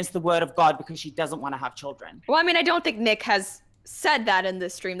 sinning against the word of God because she doesn't want to have children. Well, I mean, I don't think Nick has said that in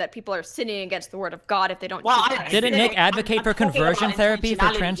this stream, that people are sinning against the word of God if they don't. Well, didn't Nick advocate for conversion therapy for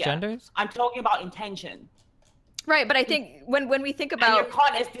transgenders? Here. I'm talking about intention. Right, but I think when we think about,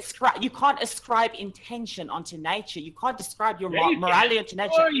 you can't ascribe intention onto nature. You can't describe your morality onto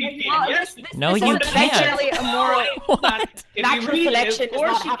nature. No, you can't. A moral. Natural selection does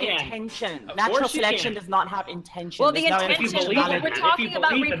not have intention. Natural selection does not have intention. Well, the intention. We're talking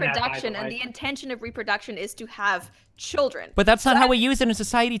about reproduction, and the intention of reproduction is to have children. But that's not how we use it in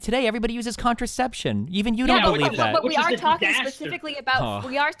society today. Everybody uses contraception. Even you don't believe that. But we are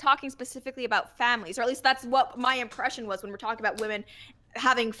talking specifically about families, or at least that's what my impression was when we're talking about women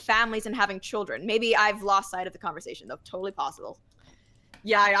having families and having children. Maybe I've lost sight of the conversation, though. Totally possible.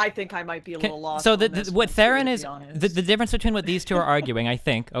 Yeah, I think I might be a little lost. So what Theron is, the difference between what these two are arguing, I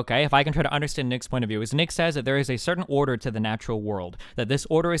think, okay, if I can try to understand Nick's point of view, is Nick says that there is a certain order to the natural world, that this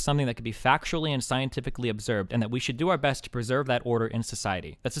order is something that can be factually and scientifically observed, and that we should do our best to preserve that order in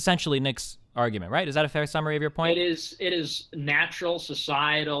society. That's essentially Nick's argument, right? Is that a fair summary of your point? It is natural,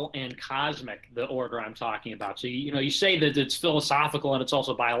 societal, and cosmic, the order I'm talking about. So, you know, you say that it's philosophical and it's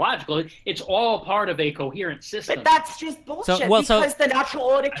also biological. It's all part of a coherent system. But that's just bullshit, because the natural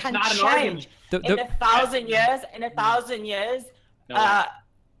order can change. In a thousand years,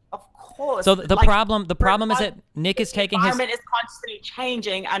 of course. So the problem is that Nick is taking his environment is constantly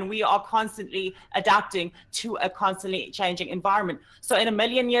changing, and we are constantly adapting to a constantly changing environment. So in a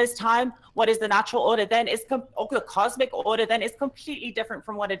million years' time, what is the natural order then is or the cosmic order then is completely different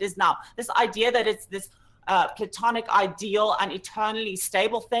from what it is now. This idea that it's this platonic ideal and eternally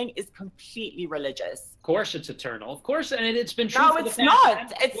stable thing is completely religious. Of course it's eternal. Of course, and it's been true. No, it's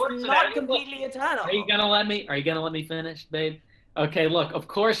not. It's not completely eternal. Are you gonna let me finish, babe? Okay, look, of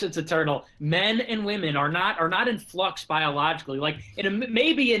course it's eternal. Men and women are not in flux biologically. Like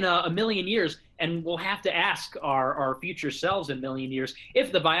maybe in a million years, and we'll have to ask our future selves in a million years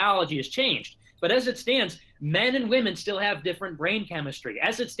if the biology has changed. But as it stands, men and women still have different brain chemistry.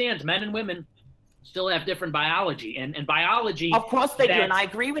 As it stands, men and women still have different biology, and biology. Of course they do, and I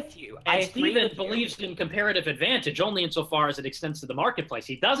agree with you. And Stephen believes in comparative advantage only insofar as it extends to the marketplace.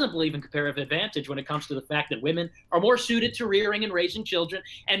 He doesn't believe in comparative advantage when it comes to the fact that women are more suited to rearing and raising children,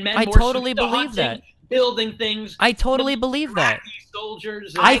 and men more totally suited to believe hunting, that. building things. I totally believe that.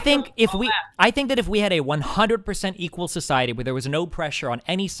 Soldiers. I think that if we had a 100% equal society where there was no pressure on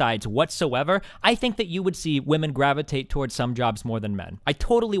any sides whatsoever, I think that you would see women gravitate towards some jobs more than men. I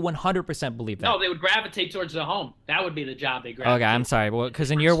totally 100% believe that. No, they would gravitate towards the home. That would be the job they gravitate. Okay, I'm sorry, well,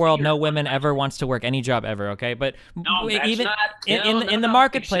 because in your world, no woman ever wants to work any job ever. Okay, but no, even in the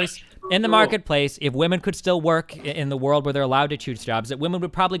marketplace. In the marketplace, if women could still work in the world where they're allowed to choose jobs, that women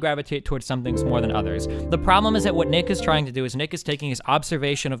would probably gravitate towards some things more than others. The problem is that what Nick is trying to do is Nick is taking his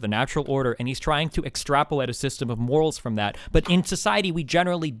observation of the natural order and he's trying to extrapolate a system of morals from that. But in society, we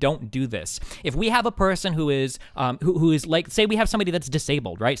generally don't do this. If we have a person who is like, say we have somebody that's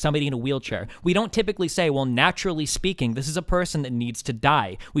disabled, right? Somebody in a wheelchair. We don't typically say, well, naturally speaking, this is a person that needs to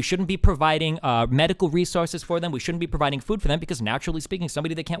die. We shouldn't be providing medical resources for them. We shouldn't be providing food for them because naturally speaking,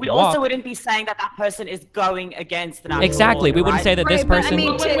 somebody that can't walk. Also wouldn't be saying that person is going against the natural exactly order, we wouldn't right? say that this person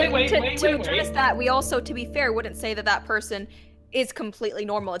But I mean, to address that, we also, to be fair, wouldn't say that person is completely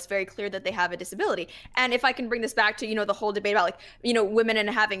normal. It's very clear that they have a disability. And if I can bring this back to, the whole debate about women and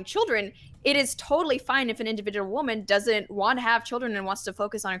having children, it is totally fine if an individual woman doesn't want to have children and wants to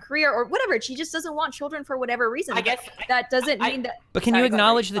focus on a career or whatever. She just doesn't want children for whatever reason. I guess that doesn't mean that. But can you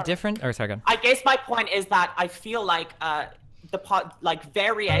acknowledge the difference? Or sorry, go on. I guess my point is that I feel like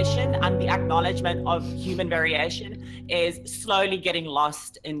variation and the acknowledgement of human variation is slowly getting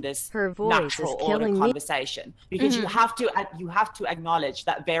lost in this natural order conversation, because you have to acknowledge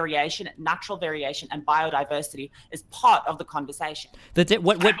that natural variation and biodiversity is part of the conversation.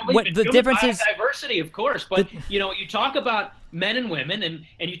 What the difference is diversity, of course, but you talk about men and women, and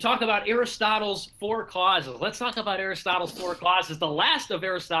you talk about Aristotle's 4 causes. Let's talk about Aristotle's 4 causes. The last of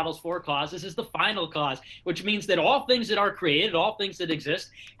Aristotle's 4 causes is the final cause, which means that all things that are created, all things that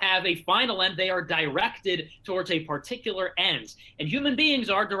exist, have a final end. They are directed towards a particular ends, and human beings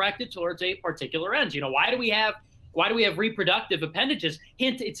are directed towards a particular ends. Why do we have reproductive appendages?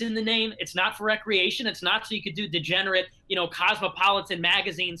 Hint, it's in the name. It's not for recreation. It's not so you could do degenerate, cosmopolitan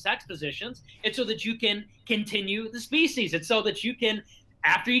magazine sex positions. It's so that you can continue the species. It's so that you can,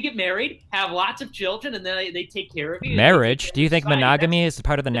 after you get married, have lots of children, and then they take care of you. Marriage? Do you think monogamy is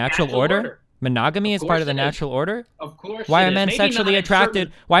part of the natural order? Monogamy is part of the natural order? Of course. Why are men sexually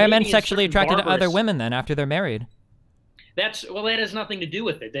attracted? Why are men sexually attracted to other women then after they're married? That has nothing to do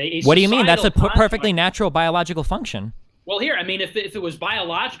with it. What do you mean? That's a perfectly natural biological function. Well, here, if it was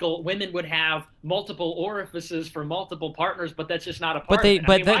biological, women would have multiple orifices for multiple partners, but that's just not a part.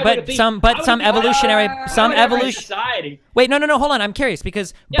 Some evolutionary society. Wait, no, hold on. I'm curious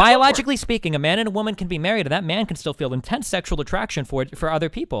because biologically speaking, a man and a woman can be married, and that man can still feel intense sexual attraction for other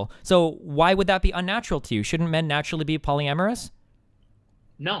people. So why would that be unnatural to you? Shouldn't men naturally be polyamorous?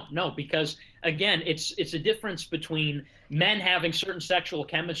 No, because again, it's a difference between men having certain sexual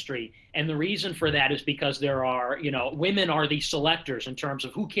chemistry, and the reason for that is because there are, women are the selectors in terms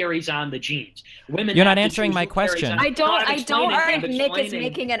of who carries on the genes. Women. You're not answering my question. I don't think Nick is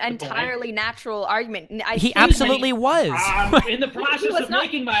making an entirely natural argument. He absolutely was. In the process of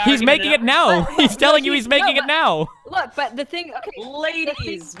making my argument. He's making it now. He's telling you he's making it now. Look, but the thing,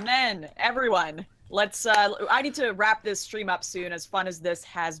 ladies, men, everyone. Let's. I need to wrap this stream up soon. As fun as this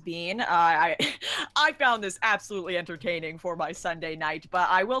has been, I found this absolutely entertaining for my Sunday night. But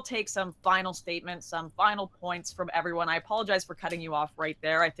I will take some final statements, some final points from everyone. I apologize for cutting you off right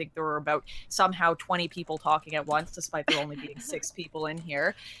there. I think there were about somehow 20 people talking at once, despite there only being 6 people in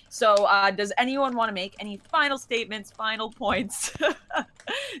here. So, does anyone want to make any final statements, final points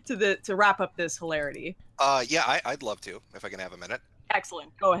to wrap up this hilarity? Yeah, I'd love to if I can have a minute.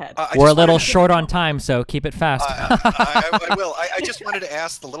 Excellent. Go ahead. We're a little short on time, so keep it fast. I will. I just wanted to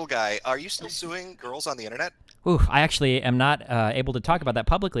ask the little guy, are you still suing girls on the internet? Ooh, I actually am not able to talk about that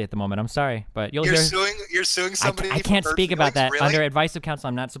publicly at the moment. I'm sorry, but you're suing somebody. I can't speak about that. Really? Under advice of counsel,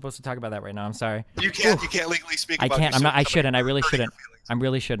 I'm not supposed to talk about that right now. I'm sorry. You can't legally speak about I can't. I shouldn't. I really shouldn't. I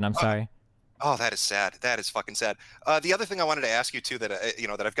really shouldn't. I'm sorry. Oh, that is sad. That is fucking sad. The other thing I wanted to ask you too, that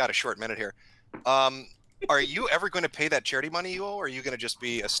that I've got a short minute here. Are you ever going to pay that charity money you owe, or are you going to just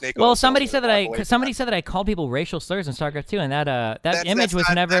be a snake? Well, somebody said that I called people racial slurs in StarCraft 2, and that image was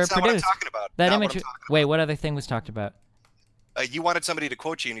never produced. Not what I'm talking about. That image. Wait, what other thing was talked about? You wanted somebody to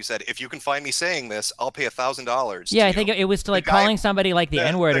quote you, and you said, "If you can find me saying this, I'll pay $1,000." Yeah, I think it was to calling somebody like the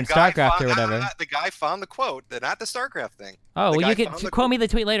N-word in StarCraft or whatever. The guy found the quote, not the StarCraft thing. Oh, well, you could quote me the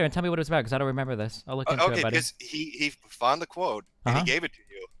tweet later and tell me what it was about, because I don't remember this. I'll look into it, buddy. He found the quote and he gave it to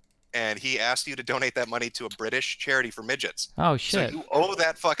you. And he asked you to donate that money to a British charity for midgets. Oh shit! So you owe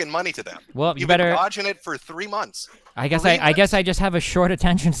that fucking money to them. Well, You've better been dodging it for 3 months. I guess I just have a short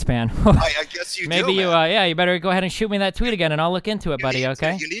attention span. I guess you Maybe do. Yeah, you better go ahead and shoot me that tweet again, and I'll look into it, buddy.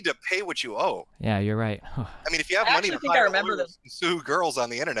 Okay? You need to pay what you owe. Yeah, you're right. I mean, if you have money to hire lawyers and sue girls on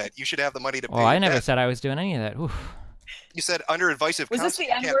the internet, you should have the money to pay. Oh, I never said I was doing any of that. Oof. You said under advice of counsel,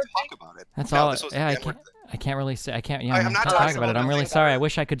 you can't talk about it. That's all. Yeah, I can't really say. I can't. Yeah, I'm not talking about it. I'm really sorry. I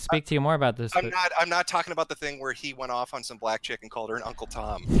wish I could speak to you more about this. I'm not talking about the thing where he went off on some black chick and called her an Uncle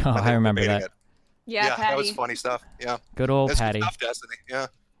Tom. Oh, I remember that. Yeah, that was funny stuff. Yeah. Good old Patty. Good stuff, Destiny. Yeah.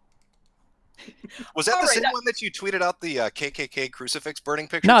 Was that the same one that you tweeted out the KKK crucifix burning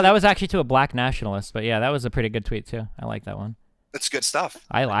picture? No, that was actually to a black nationalist. But yeah, that was a pretty good tweet too. I like that one. That's good stuff.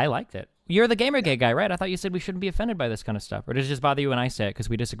 I liked it. You're the Gamergate guy, right? I thought you said we shouldn't be offended by this kind of stuff. Or does it just bother you when I say it because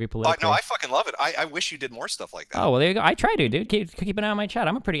we disagree politically? No, I fucking love it. I wish you did more stuff like that. Oh, well, there you go. I try to, dude. Keep an eye on my chat.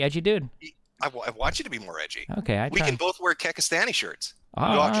 I'm a pretty edgy dude. I want you to be more edgy. Okay, I try. We can both wear Kekistani shirts.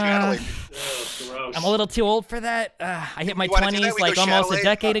 Go channeling. I'm a little too old for that. I hit my You wanna do that? 20s We like go almost a channeling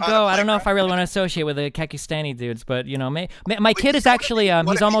decade on a ago. I don't know if I playground? really want to associate with the Kekistani dudes, but you know, my kid is what actually if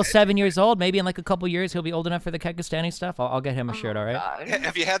he's you almost did? 7 years old. Maybe in like a couple years he'll be old enough for the Kekistani stuff. I'll get him a shirt. All right.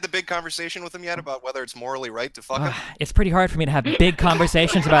 Have you had the big conversation with him yet about whether it's morally right to fuck him? It's pretty hard for me to have big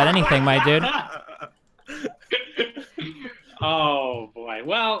conversations about anything, my dude. Oh boy.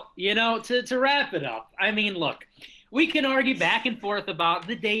 Well, you know, to wrap it up, I mean, look, we can argue back and forth about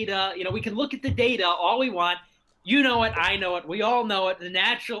the data. You know, we can look at the data all we want. You know it, I know it, we all know it. The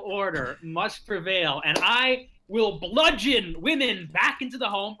natural order must prevail, and I will bludgeon women back into the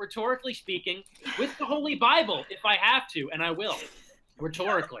home, rhetorically speaking, with the Holy Bible if I have to, and I will,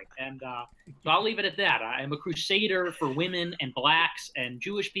 rhetorically. And so I'll leave it at that. I am a crusader for women and blacks and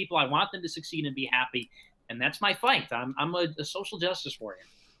Jewish people. I want them to succeed and be happy. And that's my fight. I'm a social justice warrior.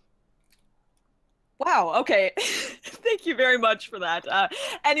 Wow. Okay. Thank you very much for that.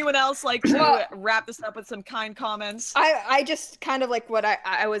 Anyone else like to wrap this up with some kind comments? I just kind of like what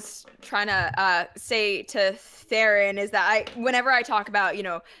I was trying to say to Theron is that whenever I talk about, you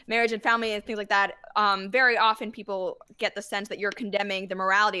know, marriage and family and things like that, very often people get the sense that you're condemning the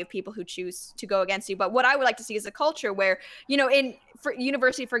morality of people who choose to go against you. But what I would like to see is a culture where, you know, for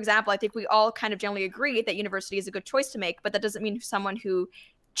university, for example, I think we all kind of generally agree that university is a good choice to make, but that doesn't mean someone who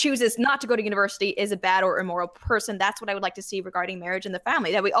chooses not to go to university is a bad or immoral person. That's what I would like to see regarding marriage and the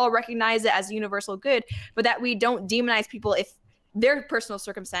family, that we all recognize it as universal good, but that we don't demonize people if their personal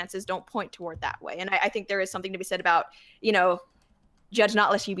circumstances don't point toward that way. And I think there is something to be said about, you know, judge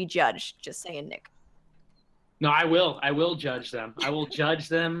not lest you be judged. Just saying, Nick. No, I will judge them. I will judge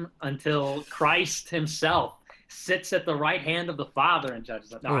them until Christ himself sits at the right hand of the Father and judges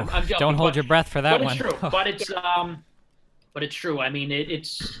them. No, I'm joking. Don't hold your breath for that one. But it's true. But it's true. I mean,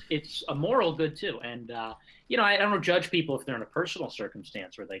 it's a moral good too. And you know, I don't judge people if they're in a personal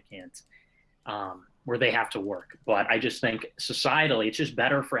circumstance where they can't, where they have to work. But I just think societally, it's just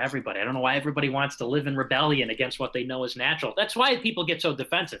better for everybody. I don't know why everybody wants to live in rebellion against what they know is natural. That's why people get so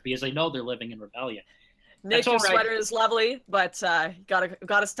defensive, because they know they're living in rebellion. Nick, your sweater is lovely, but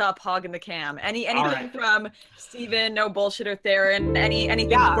gotta stop hogging the cam. Anything from Steven, no bullshit, or Theron? Anything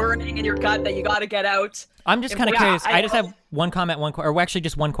burning in your gut that you gotta get out? I'm just kind of curious. I just have one comment, or actually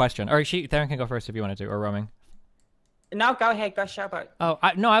just one question. Or Theron can go first if you wanted to, or roaming. No, go ahead. Go Showboat. Oh,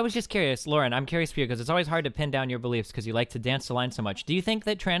 no, I was just curious. Lauren, I'm curious for you because it's always hard to pin down your beliefs because you like to dance the line so much. Do you think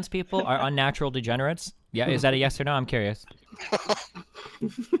that trans people are unnatural degenerates? Yeah, is that a yes or no? I'm curious.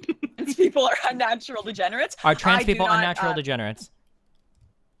 Trans people are unnatural degenerates? Are trans people unnatural degenerates?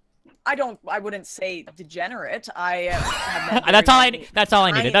 I wouldn't say degenerate. That's all I needed. That's all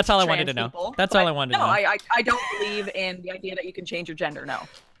I wanted to know. People, that's all I wanted to know. No, I don't believe in the idea that you can change your gender. No.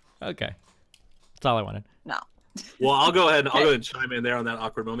 Okay. That's all I wanted. No. Well, I'll go ahead and chime in there on that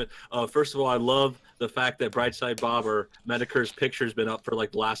awkward moment. First of all, I love the fact that Brightside Bob or Medicare's picture's been up for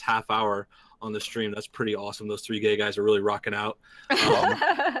like the last half hour on the stream. That's pretty awesome. Those three gay guys are really rocking out.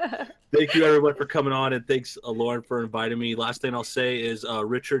 Thank you everyone for coming on, and thanks Lauren for inviting me. Last thing I'll say is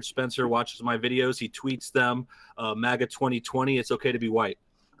Richard Spencer watches my videos. He tweets them. MAGA 2020. It's okay to be white.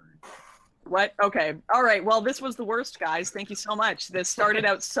 What? Okay. All right. Well, this was the worst, guys. Thank you so much. This started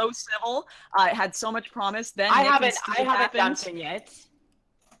out so civil. It had so much promise. Then I haven't done it yet.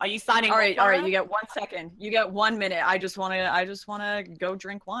 Are you signing? All right. You get 1 second. You get 1 minute. I just wanna go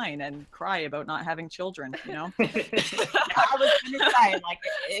drink wine and cry about not having children. You know. I was gonna say, like,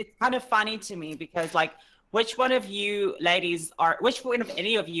 it's kind of funny to me because, like, which one of you ladies which one of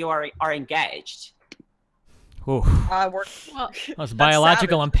any of you are engaged? Those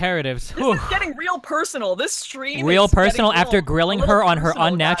biological imperatives. This is getting real personal. This stream real is personal after grilling her on her personal,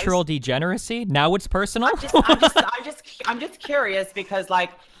 unnatural guys. degeneracy. Now it's personal. I'm just curious because,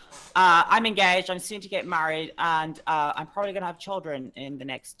 like, I'm engaged. I'm soon to get married, and I'm probably gonna have children in the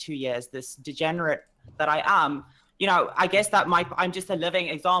next 2 years. This degenerate that I am, you know, I guess that I'm just a living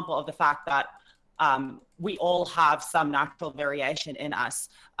example of the fact that we all have some natural variation in us,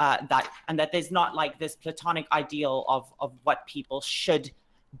 that there's not like this platonic ideal of what people should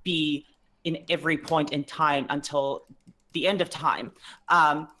be in every point in time until the end of time.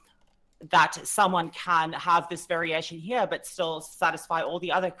 That someone can have this variation here, but still satisfy all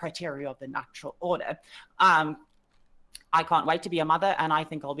the other criteria of the natural order. I can't wait to be a mother, and I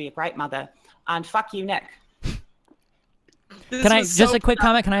think I'll be a great mother. And fuck you, Nick. Can I just a quick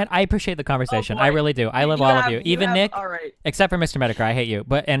comment? Can I appreciate the conversation. I really do. I love all of you. Even Nick, all right. except for Mr. Medicare. I hate you.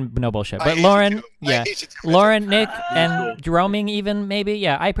 But and no bullshit. I But hate Lauren, you too. I yeah. hate you too, Lauren, Nick, and roaming even maybe.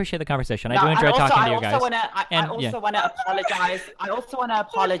 Yeah, I appreciate the conversation. I do enjoy talking to you guys. I also want to apologize. I also want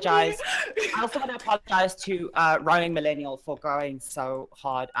to apologize to roaming millennial for going so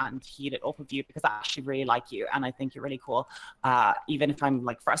hard and heated off of you, because I actually really like you and I think you're really cool. Even if I'm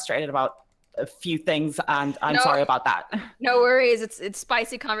like frustrated about a few things, and I'm sorry about that. No worries. It's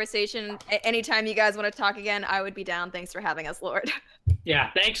spicy conversation. Anytime you guys want to talk again, I would be down. Thanks for having us, Lord. Yeah,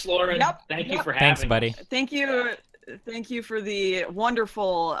 thanks, Lauren. Yep. Thank you for having Thanks, buddy. us. Thank you for the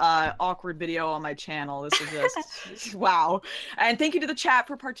wonderful awkward video on my channel. This is just wow. And thank you to the chat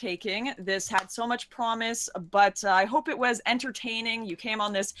for partaking. This had so much promise, but I hope it was entertaining. You came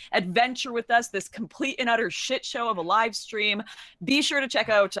on this adventure with us, this complete and utter shit show of a live stream. Be sure to check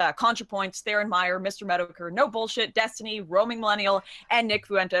out ContraPoints, Theron Meyer, Mr. Medoker, No Bullshit, Destiny, Roaming Millennial, and Nick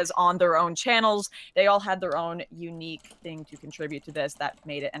Fuentes on their own channels. They all had their own unique thing to contribute to this that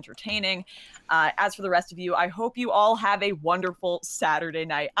made it entertaining. As for the rest of you, I hope you all have a wonderful Saturday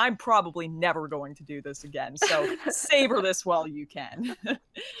night. I'm probably never going to do this again, so savor this while you can.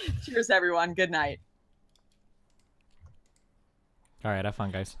 Cheers, everyone. Good night. All right, have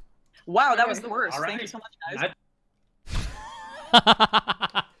fun, guys. Wow, that was the worst. All right. Thank you so much, guys.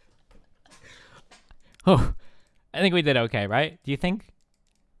 Oh, I think we did okay, right? Do you think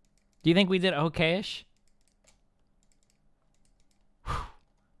we did okay-ish?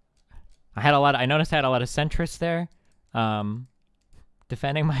 I noticed I had a lot of centrists there,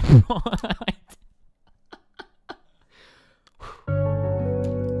 defending my point.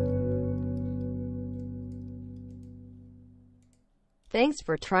 Thanks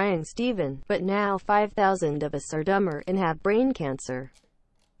for trying, Steven, but now 5,000 of us are dumber and have brain cancer.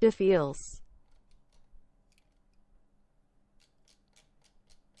 It feels.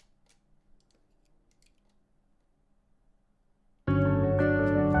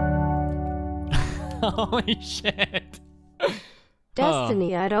 Holy shit.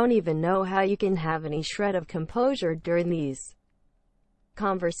 Destiny, I don't even know how you can have any shred of composure during these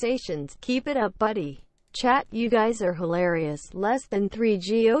conversations. Keep it up, buddy. Chat, you guys are hilarious. Less than 3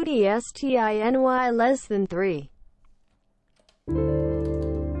 GODSTINY, less than 3.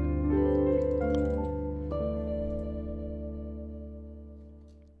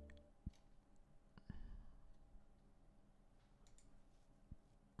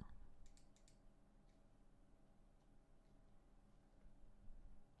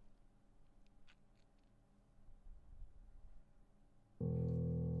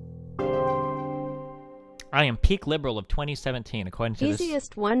 I am peak liberal of 2017, according to this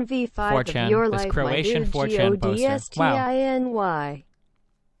Easiest 1v5 4chan, of your this life, Croatian my dude. 4chan poster. Wow. GODSTINY.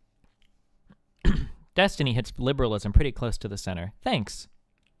 Destiny hits liberalism pretty close to the center. Thanks.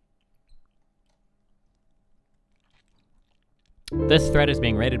 This thread is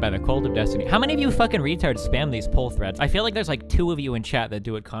being rated by the Cold of Destiny. How many of you fucking retards spam these poll threads? I feel like there's like 2 of you in chat that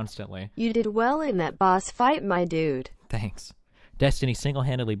do it constantly. You did well in that boss fight, my dude. Thanks. Destiny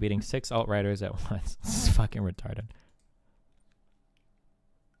single-handedly beating 6 alt-writers at once. This is fucking retarded.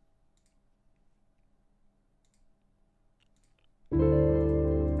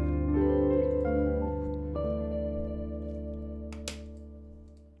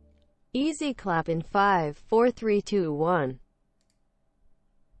 Easy clap in 5, 4, 3, 2, 1.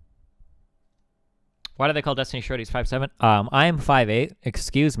 Why do they call Destiny Shorties 5'7"? I'm 5'8".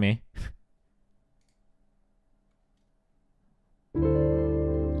 Excuse me.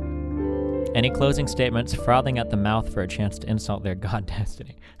 Any closing statements? Frothing at the mouth for a chance to insult their god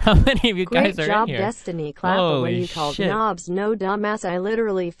Destiny. How many of you guys are job, in here? Destiny. Clap when you called knobs. No, dumbass. I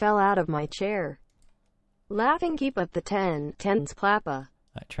literally fell out of my chair. Laughing. Keep up the 10s. Clappa.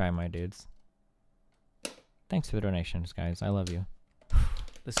 I try, my dudes. Thanks for the donations, guys. I love you.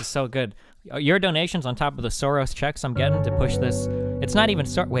 This is so good. Your donations on top of the Soros checks I'm getting to push this. It's not even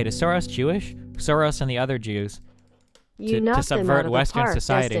wait, is Soros Jewish? Soros and the other Jews to subvert Western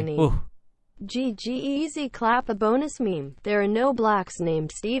society. Ooh. GG, easy clap. A bonus meme. There are no blacks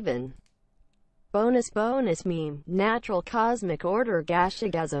named Steven. Bonus meme. Natural cosmic order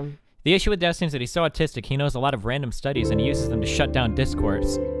gashigasm. The issue with Destiny is that he's so autistic, he knows a lot of random studies and he uses them to shut down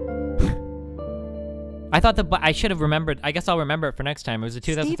discourse. I thought I should have remembered. I guess I'll remember it for next time. It was the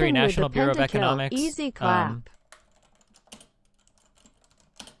 2003 Steven National Bureau of pentakill. Economics. Easy clap.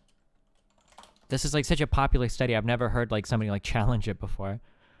 This is like such a popular study. I've never heard like somebody like challenge it before.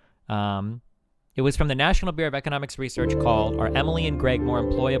 It was from the National Bureau of Economics research called "Are Emily and Greg More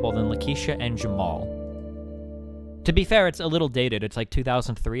Employable Than Lakeisha and Jamal?" To be fair, it's a little dated. It's like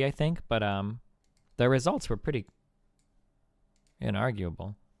 2003, I think, but the results were pretty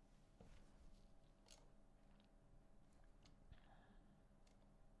inarguable.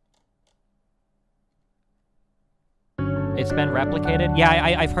 It's been replicated? Yeah,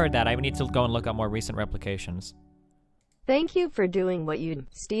 I've heard that. I need to go and look up more recent replications. Thank you for doing what you,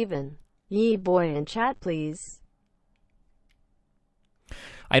 Steven. Ye boy in chat, please.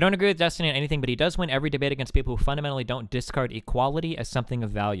 I don't agree with Destiny on anything, but he does win every debate against people who fundamentally don't discard equality as something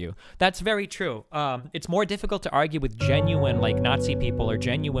of value. That's very true. It's more difficult to argue with genuine, like, Nazi people or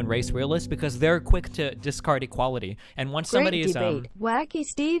genuine race realists because they're quick to discard equality. And once somebody is... Wacky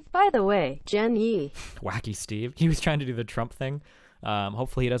Steve, by the way, Jen Yi. Wacky Steve? He was trying to do the Trump thing.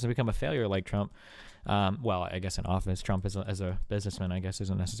 Hopefully he doesn't become a failure like Trump. Well, I guess in office, Trump as a businessman, I guess,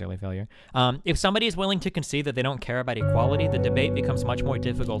 isn't necessarily a failure. If somebody is willing to concede that they don't care about equality, the debate becomes much more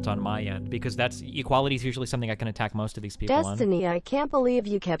difficult on my end, because equality is usually something I can attack most of these people on. Destiny, I can't believe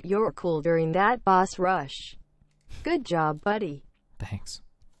you kept your cool during that boss rush. Good job, buddy. Thanks.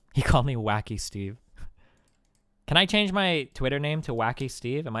 He called me Wacky Steve. Can I change my Twitter name to Wacky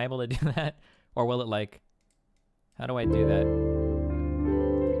Steve? Am I able to do that? Or will it, like... How do I do that?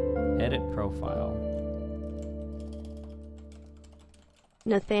 Edit profile.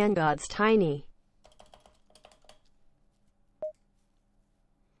 Nathan God's tiny.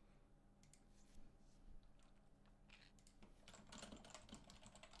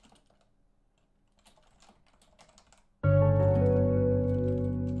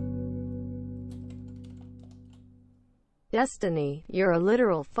 Destiny, you're a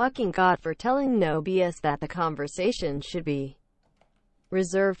literal fucking god for telling NoBS that the conversation should be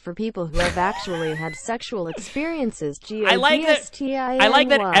reserved for people who have actually had sexual experiences. I like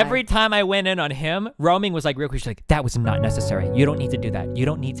that every time I went in on him, Roaming was like real quick, she's like, that was not necessary. You don't need to do that. You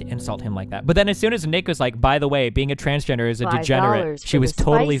don't need to insult him like that. But then as soon as Nick was like, by the way, being a transgender is a degenerate, she was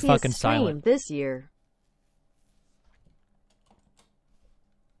totally fucking silent. This year.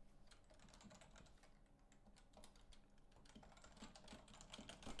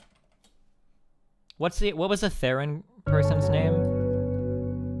 What was the Theron person's name?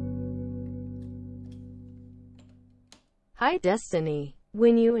 Hi Destiny.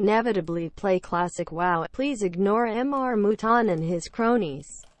 When you inevitably play classic WoW, please ignore MR Mutan and his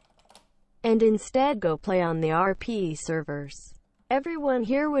cronies, and instead go play on the RP servers. Everyone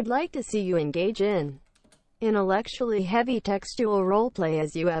here would like to see you engage in intellectually heavy textual roleplay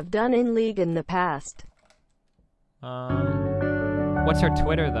as you have done in League in the past. What's her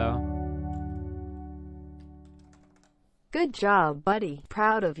Twitter though? Good job, buddy.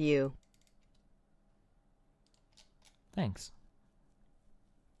 Proud of you. Thanks.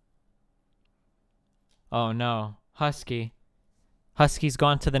 Oh no. Husky. Husky's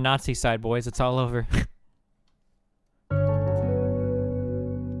gone to the Nazi side, boys. It's all over.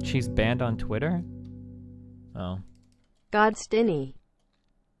 She's banned on Twitter? Oh. Godstiny.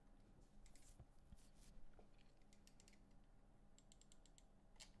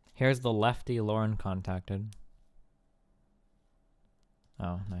 Here's the lefty Lauren contacted.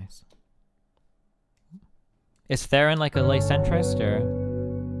 Oh, nice. Is Theron like a lay centrist, or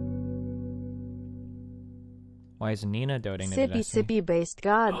why is Nina doting to Sippy Sippy based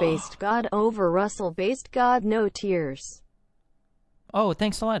God over Russell based God, no tears. Oh,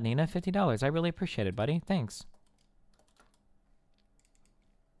 thanks a lot, Nina. $50. I really appreciate it, buddy. Thanks.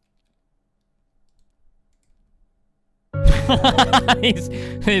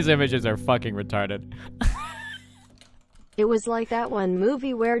 These images are fucking retarded. It was like that one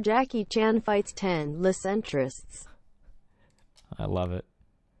movie where Jackie Chan fights 10 centrists. I love it.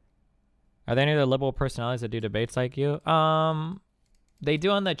 Are there any other liberal personalities that do debates like you? They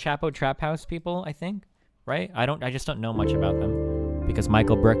do on the Chapo Trap House people, I think. Right? I just don't know much about them because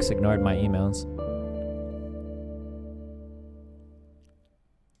Michael Brooks ignored my emails.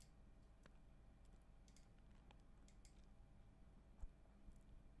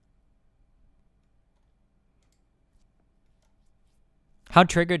 How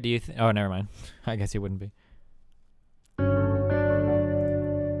triggered do you think? Oh, never mind. I guess he wouldn't be.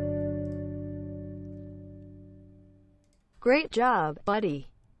 Great job, buddy.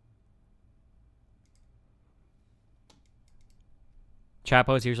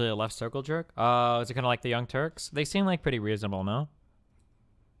 Chapo's usually a left circle jerk. Is it kind of like the Young Turks? They seem like pretty reasonable, no?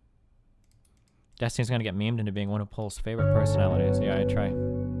 Destiny's gonna get memed into being one of Paul's favorite personalities. Yeah, I try.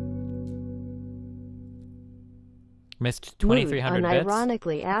 Missed 2,300 bits.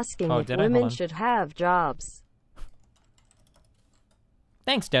 Unironically asking if women should have jobs.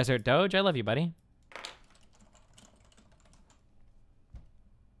 Thanks, Desert Doge. I love you, buddy.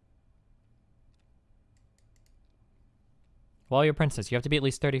 Well, you're princess. You have to be at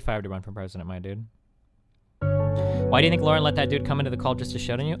least 35 to run for president, my dude. Why do you think Lauren let that dude come into the call just to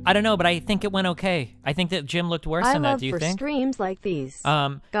shit on you? I don't know, but I think it went okay. I think that Jim looked worse than that. Do you think? Streams like these.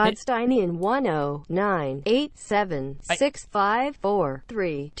 Godsteinian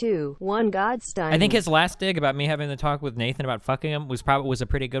 10987654321 Godstein. I think his last dig about me having the talk with Nathan about fucking him was a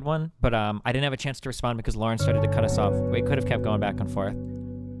pretty good one, but I didn't have a chance to respond because Lauren started to cut us off. We could have kept going back and forth.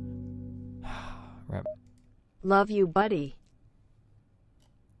 Rip. Love you, buddy.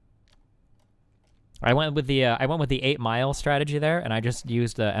 I went with the 8 Mile strategy there, and I just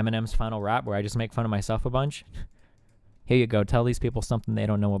used Eminem's final rap where I just make fun of myself a bunch. Here you go. Tell these people something they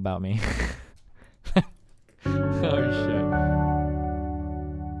don't know about me. Oh shit.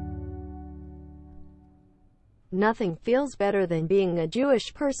 Nothing feels better than being a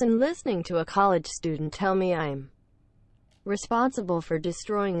Jewish person listening to a college student tell me I'm responsible for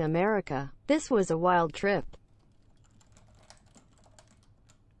destroying America. This was a wild trip.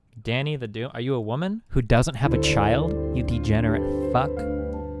 Danny the Doom, are you a woman who doesn't have a child? You degenerate fuck.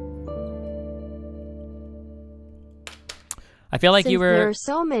 I feel like Since you were... there are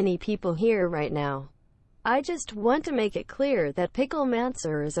so many people here right now, I just want to make it clear that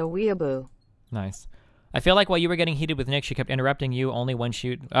Picklemancer is a weeaboo. Nice. I feel like while you were getting heated with Nick, she kept interrupting you only when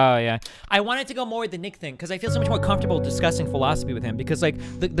she... Oh, yeah. I wanted to go more with the Nick thing, because I feel so much more comfortable discussing philosophy with him, because, like,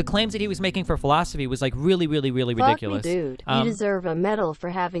 the claims that he was making for philosophy was, like, really, really, really ridiculous. Fuck me, dude. You deserve a medal for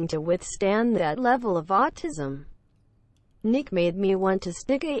having to withstand that level of autism. Nick made me want to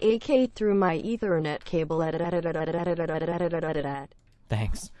stick a AK through my Ethernet cable.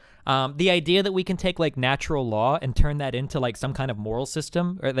 Thanks. The idea that we can take like natural law and turn that into like some kind of moral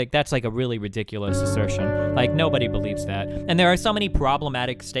system, or like that's like a really ridiculous assertion. Like nobody believes that. And there are so many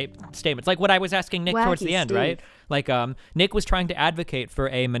problematic statements. Like what I was asking Nick towards the end, right? Like Nick was trying to advocate for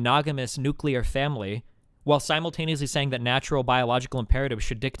a monogamous nuclear family while simultaneously saying that natural biological imperatives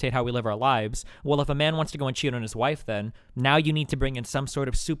should dictate how we live our lives. Well, if a man wants to go and cheat on his wife, then now you need to bring in some sort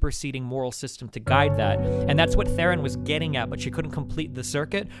of superseding moral system to guide that. And that's what Theron was getting at, but she couldn't complete the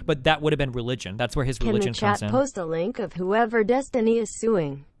circuit. But that would have been religion. That's where his religion comes in. Can the chat post a link of whoever Destiny is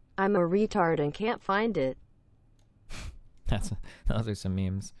suing? I'm a retard and can't find it. Those are some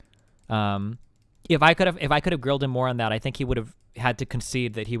memes. If I could have grilled him more on that, I think he would have had to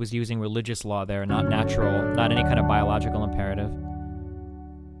concede that he was using religious law there, not natural, not any kind of biological imperative.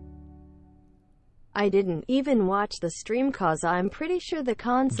 I didn't even watch the stream cause I'm pretty sure the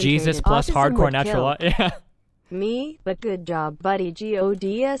concept Jesus plus hardcore natural law. Yeah. Me, but good job, buddy.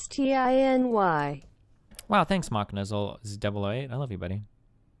 GODSTINY. Wow, thanks, Machnazzle 008. I love you, buddy.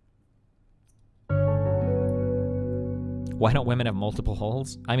 Why don't women have multiple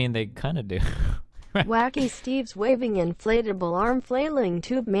holes? I mean, they kind of do. Wacky Steve's waving inflatable arm flailing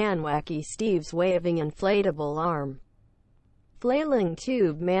tube man. Wacky Steve's waving inflatable arm. Flailing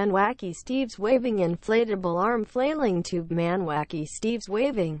tube man. Wacky Steve's waving inflatable arm. Flailing tube man. Wacky Steve's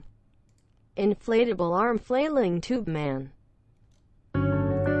waving inflatable arm. Flailing tube man.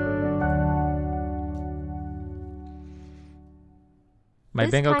 My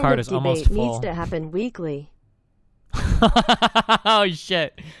bingo card is almost full. Needs to happen weekly. Oh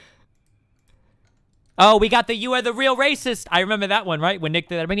shit. Oh, we got the "you are the real racist." I remember that one, right? When Nick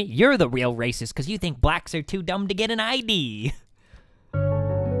did that. I mean, you're the real racist because you think blacks are too dumb to get an ID.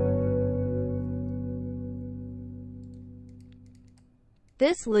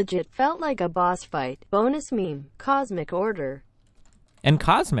 This legit felt like a boss fight. Bonus meme. Cosmic Order. And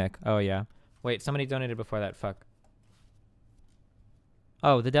Cosmic. Oh, yeah. Wait, somebody donated before that. Fuck.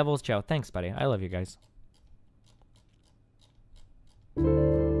 Oh, the Devil's Joe. Thanks, buddy. I love you guys.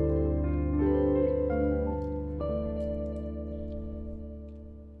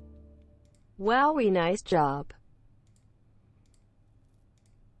 Wowie, nice job.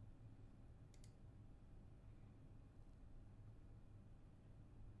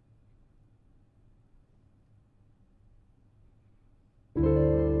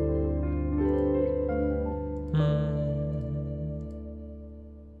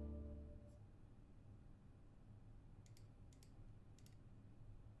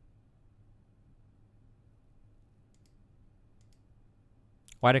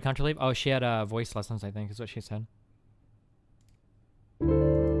 Why did Contra leave? Oh, she had voice lessons, I think, is what she said.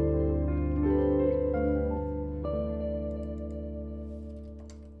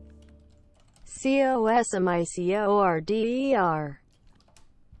 COSMICORDER.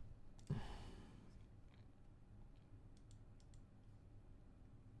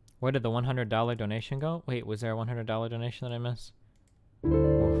 Where did the $100 donation go? Wait, was there a $100 donation that I missed?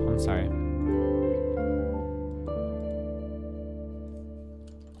 Oh, I'm sorry.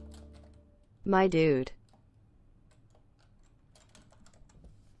 My dude.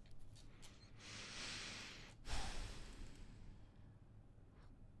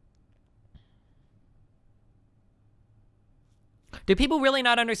 Do people really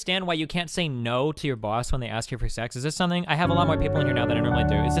not understand why you can't say no to your boss when they ask you for sex? Is this something, I have a lot more people in here now than I normally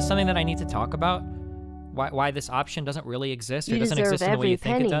do. Is this something that I need to talk about? Why this option doesn't really exist or doesn't exist in the way you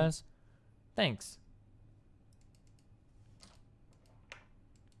think it does? Thanks.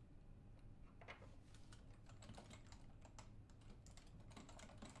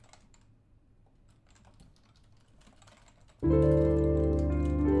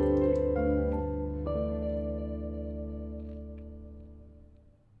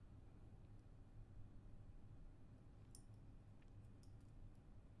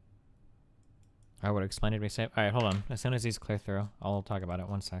 I would explain it to me. Say, all right, hold on. As soon as these clear through, I'll talk about it.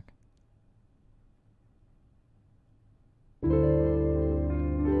 One sec.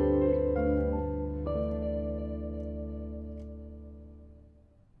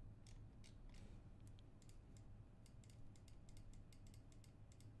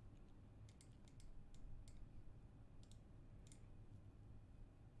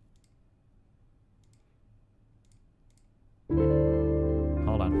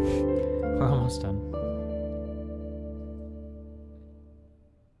 Hold on. We're almost done.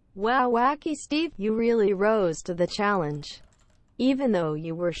 Wow, Wacky Steve, you really rose to the challenge. Even though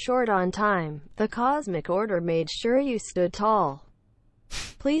you were short on time, the Cosmic Order made sure you stood tall.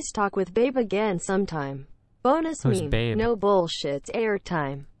 Please talk with Babe again sometime. Bonus Who's meme, Babe? no bullshit,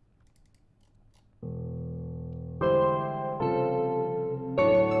 airtime.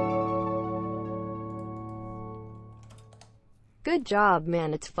 Good job,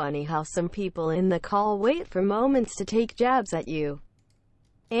 man. It's funny how some people in the call wait for moments to take jabs at you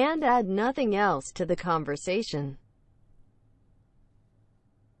and add nothing else to the conversation.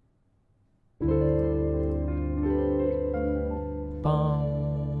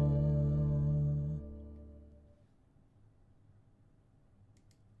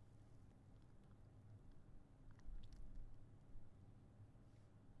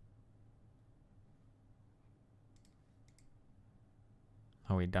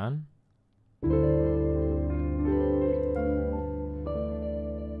 Are we done?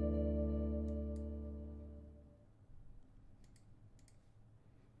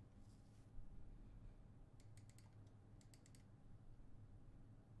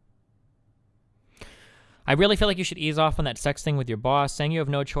 I really feel like you should ease off on that sex thing with your boss. Saying you have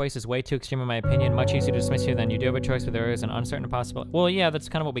no choice is way too extreme in my opinion. Much easier to dismiss you than you do have a choice, but there is an uncertain possibility. Well, yeah, that's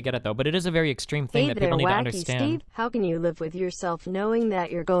kind of what we get at, though. But it is a very extreme thing that people need to understand. Steve, how can you live with yourself knowing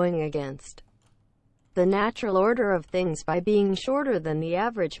that you're going against the natural order of things by being shorter than the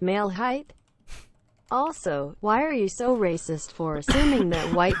average male height? Also, why are you so racist for assuming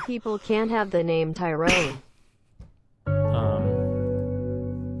that white people can't have the name Tyrone? Oh,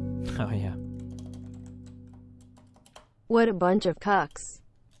 yeah. What a bunch of cucks.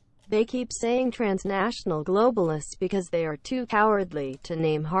 They keep saying transnational globalists because they are too cowardly to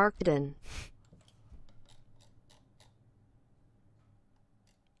name Harkden.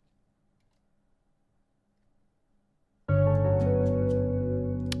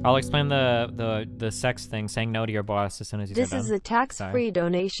 I'll explain the sex thing, saying no to your boss as soon as you This sit down. is a tax-free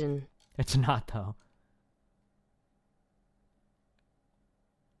donation. It's not, though.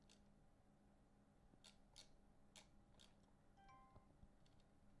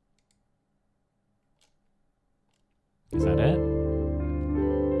 Is that it?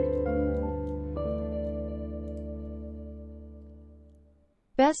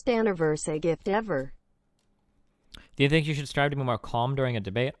 Best anniversary gift ever. Do you think you should strive to be more calm during a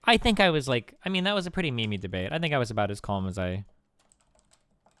debate? I think I was like, I mean, that was a pretty memey debate. I think I was about as calm as I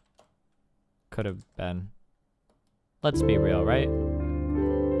could have been. Let's be real, right?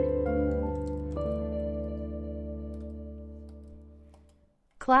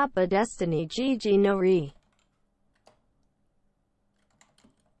 Clap a destiny GG no re.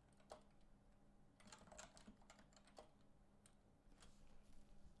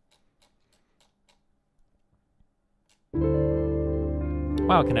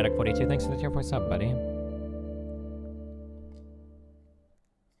 Wow, Kinetic 42, thanks for the tier 4 sub, buddy.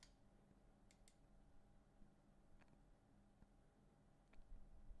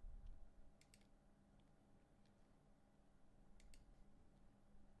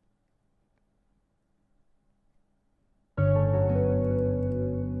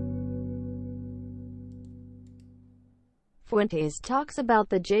 Fuentes talks about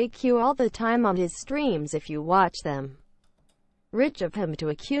the JQ all the time on his streams if you watch them. Rich of him to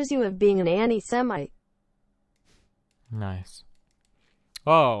accuse you of being an anti-Semite. Nice.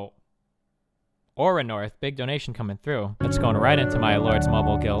 Oh. Aura North, big donation coming through. That's going right into my Lord's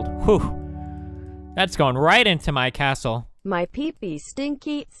Mobile Guild. Whew. That's going right into my castle. My pee-pee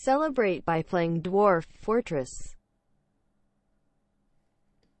stinky. Celebrate by playing Dwarf Fortress.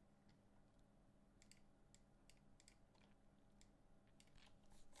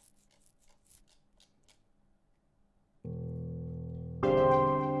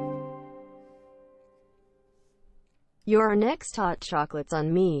 Your next hot chocolate's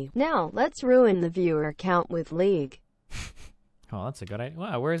on me. Now, let's ruin the viewer count with League. Oh, that's a good idea.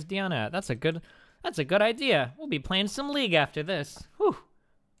 Wow, where's Deanna at? That's a good idea. We'll be playing some League after this. Whew.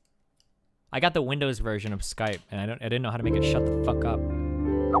 I got the Windows version of Skype, and I didn't know how to make it shut the fuck up.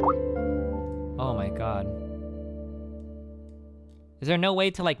 Oh my god. Is there no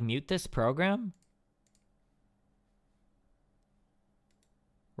way to, like, mute this program?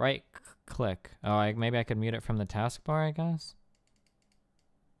 Right click. Oh, maybe I could mute it from the taskbar, I guess?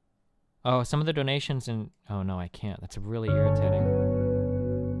 Oh, some of the donations in... Oh, no, I can't. That's really irritating.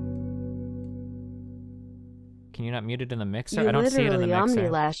 Can you not mute it in the mixer? I don't see it in the mixer. You literally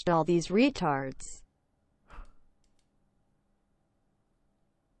omni-lashed all these retards.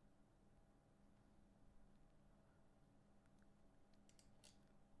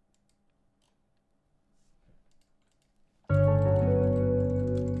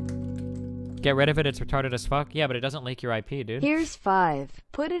 Get rid of it, it's retarded as fuck. Yeah, but it doesn't leak your IP, dude. Here's 5.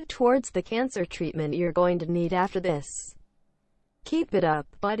 Put it towards the cancer treatment you're going to need after this. Keep it up,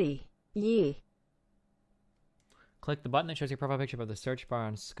 buddy. Yee. Click the button that shows your profile picture above the search bar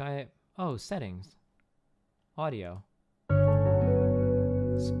on Skype. Oh, settings. Audio.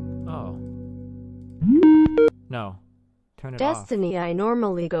 Oh. No. Turn it off. Destiny, I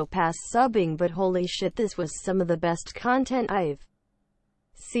normally go past subbing, but holy shit, this was some of the best content I've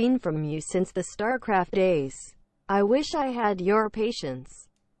seen from you since the StarCraft days. I wish I had your patience.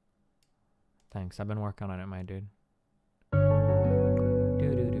 Thanks, I've been working on it, my dude.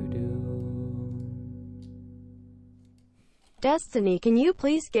 Destiny, can you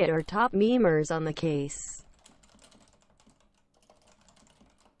please get our top memers on the case?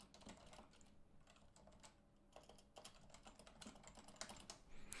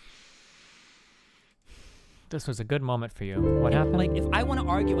 This was a good moment for you. What happened? Like, if I want to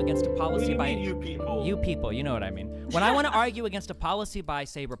argue against a policy by... you people? You people, you know what I mean. When I want to argue against a policy by,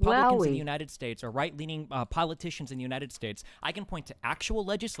 say, Republicans in the Wowie. United States or right-leaning politicians in the United States, I can point to actual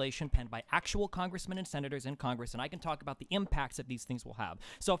legislation penned by actual congressmen and senators in Congress, and I can talk about the impacts that these things will have.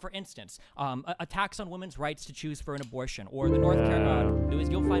 So, for instance, attacks on women's rights to choose for an abortion, or the North Carolina news,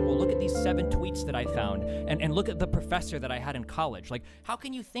 you'll find, well, look at these 7 tweets that I found, and look at the professor that I had in college. Like, how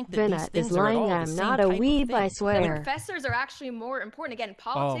can you think that these Venat things is are at all lying. the I'm same not a type of weeb, thing? I swear. Professors are actually more important. Again,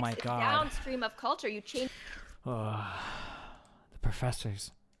 politics my is God. downstream of culture. You change. The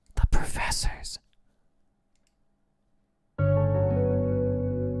professors. The professors.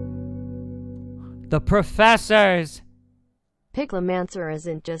 The professors! Picklemancer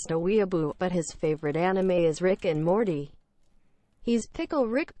isn't just a weeaboo, but his favorite anime is Rick and Morty. He's Pickle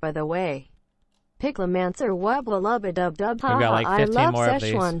Rick, by the way. Picklemancer wubba lubba dub dub. We've got like I 15 love more of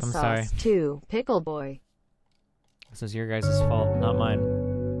these. Szechuan I'm sauce sorry. too. Pickle boy. This is your guys' fault, not mine.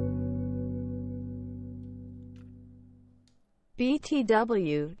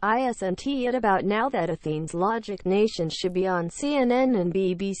 BTW, ISNT it about now that Athene's Logic Nation should be on CNN and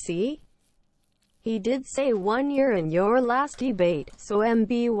BBC? He did say 1 year in your last debate, so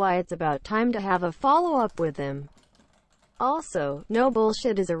MBY it's about time to have a follow-up with him. Also, no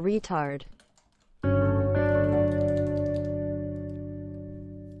bullshit is a retard.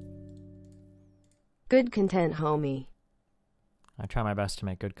 Good content, homie. I try my best to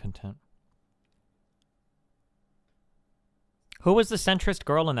make good content. Who was the centrist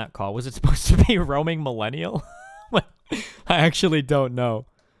girl in that call? Was it supposed to be roaming millennial? I actually don't know.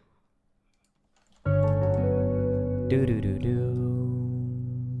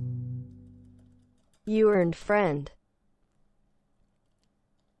 You earned friend.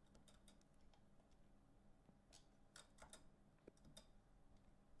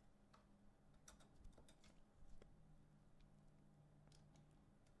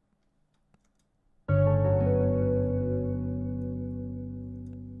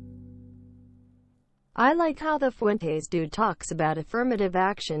 I like how the Fuentes dude talks about affirmative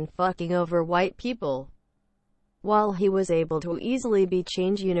action fucking over white people, while he was able to easily be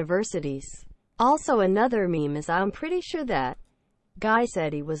change universities. Also, another meme is I'm pretty sure that guy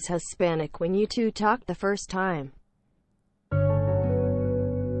said he was Hispanic when you two talked the first time.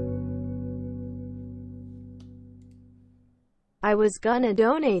 I was gonna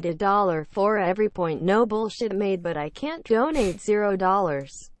donate $1 for every point no bullshit made, but I can't donate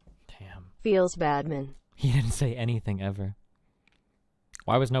 $0. Damn. Feels bad, man. He didn't say anything ever.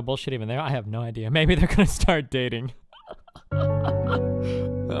 Why was no bullshit even there? I have no idea. Maybe they're gonna start dating.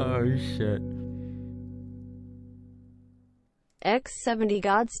 Oh, shit. X70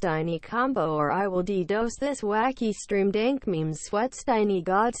 Godsteiny combo, or I will DDoS this wacky stream. Dank memes. Sweatsteiny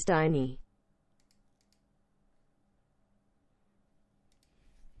Godsteiny.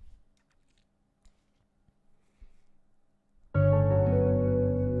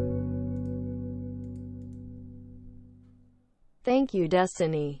 Thank you,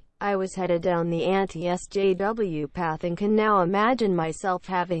 Destiny. I was headed down the anti-SJW path and can now imagine myself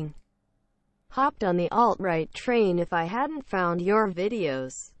having hopped on the alt-right train if I hadn't found your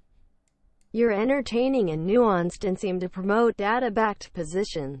videos. You're entertaining and nuanced and seem to promote data-backed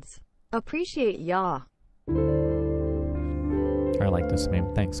positions. Appreciate ya. I like this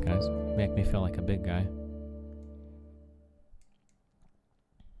meme. Thanks, guys. Make me feel like a big guy.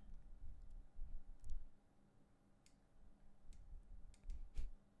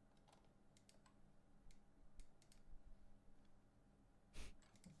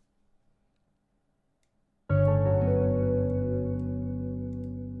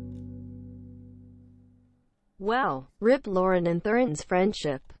 Wow, rip Lauren and Thurin's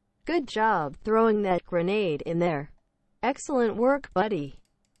friendship. Good job throwing that grenade in there. Excellent work, buddy.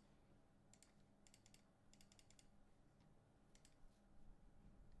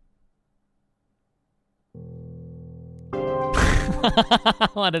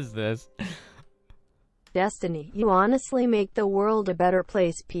 What is this? Destiny, you honestly make the world a better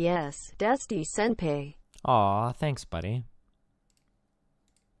place. P.S. Desti Senpai. Aw, thanks, buddy.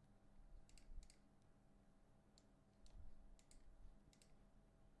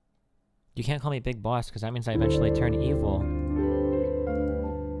 You can't call me Big Boss, because that means I eventually turn evil.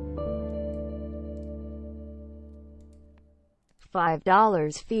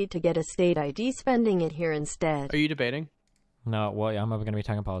 $5 fee to get a state ID, spending it here instead. Are you debating? No, well, I'm going to be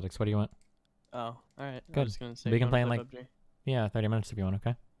talking politics. What do you want? Oh, alright. Good. We can play in like, yeah, 30 minutes if you want,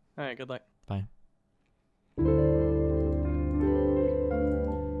 okay? Alright, good luck. Bye.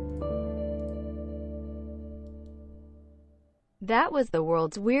 That was the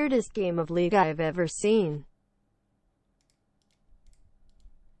world's weirdest game of League I've ever seen.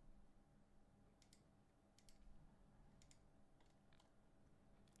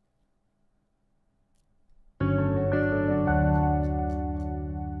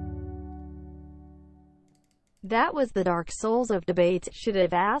 That was the Dark Souls of debates. Should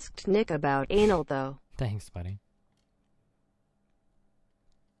have asked Nick about anal though. Thanks, buddy.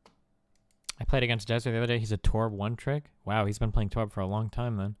 I played against Desert the other day. He's a Torb one trick. Wow, he's been playing Torb for a long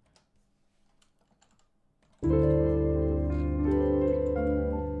time then.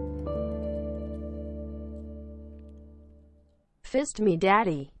 Fist me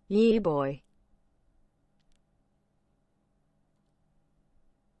daddy, yee boy.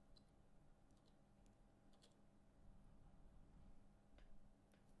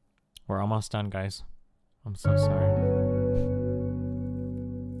 We're almost done, guys. I'm so sorry.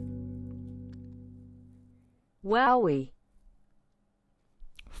 Wowie.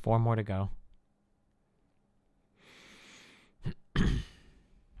 4 more to go.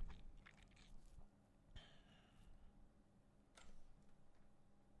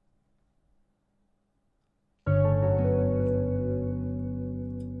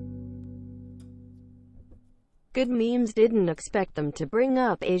 Good memes. Didn't expect them to bring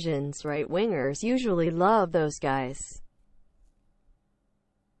up Asians. Right-wingers usually love those guys.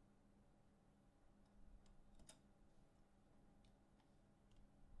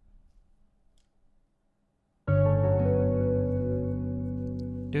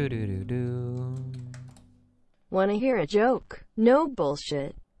 Do do do do. Wanna hear a joke? No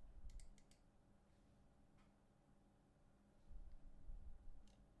bullshit.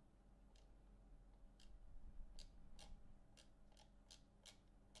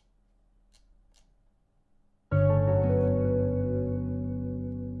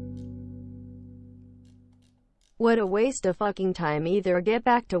 What a waste of fucking time. Either get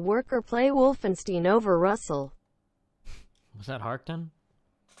back to work or play Wolfenstein over Russell. Was that Harkton?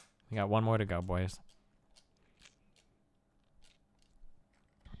 We got 1 more to go, boys.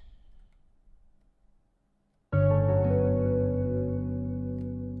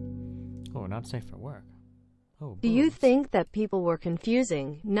 Oh, not safe for work. Oh, Do you boobs. think that people were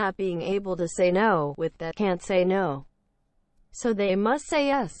confusing not being able to say no with that can't say no? So they must say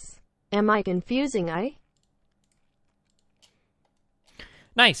yes. Am I confusing?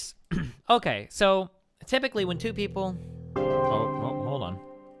 Nice. Okay, so typically when 2 people... Oh, hold on.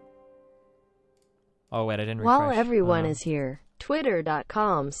 Oh, wait, I didn't refresh. While everyone is here,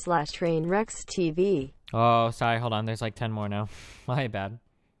 twitter.com/trainwreckstv. Oh, sorry, hold on. There's like 10 more now. My bad.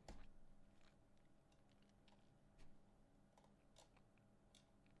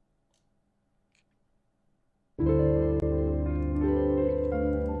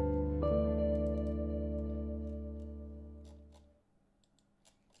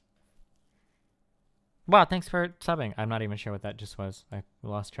 Wow, thanks for subbing. I'm not even sure what that just was. I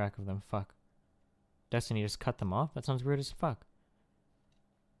lost track of them. Fuck. Destiny just cut them off? That sounds weird as fuck.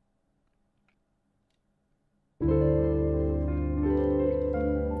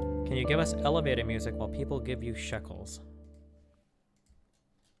 you give us elevator music while people give you shekels?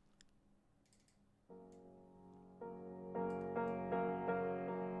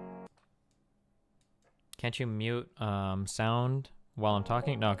 Can't you mute sound while I'm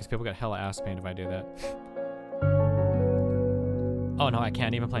talking? No, because people get hella ass pain if I do that. Oh no, I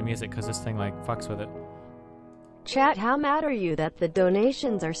can't even play music because this thing like fucks with it. Chat, how mad are you that the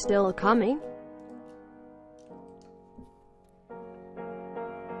donations are still coming?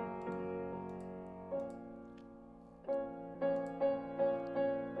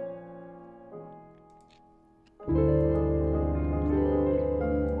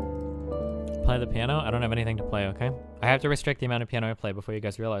 Play the piano? I don't have anything to play, okay? I have to restrict the amount of piano I play before you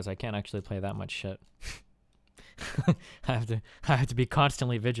guys realize I can't actually play that much shit. I have to be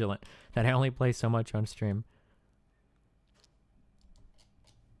constantly vigilant that I only play so much on stream.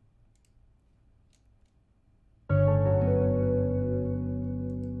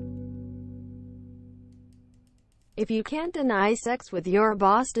 If you can't deny sex with your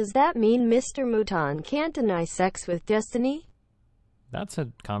boss, does that mean Mr. Mouton can't deny sex with Destiny? That's a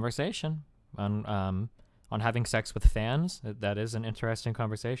conversation on having sex with fans. That is an interesting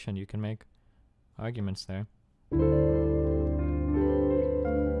conversation. You can make arguments there.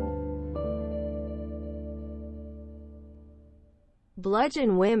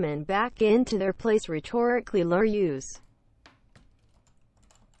 Bludgeon women back into their place, rhetorically lure use.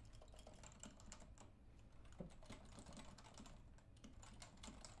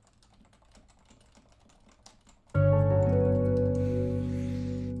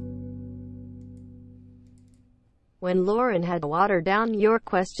 When Lauren had to water down your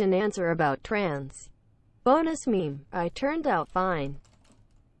question answer about trans. Bonus meme, I turned out fine.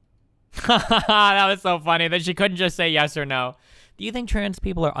 That was so funny that she couldn't just say yes or no. Do you think trans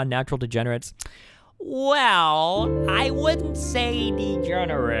people are unnatural degenerates? Well, I wouldn't say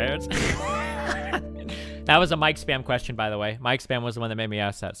degenerates. That was a Mike Spam question, by the way. Mike Spam was the one that made me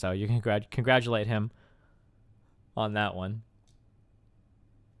ask that, so you can congratulate him on that one.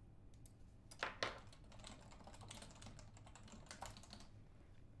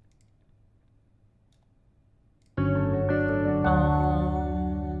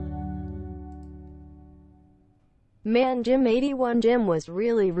 Man, Jim 81 Jim was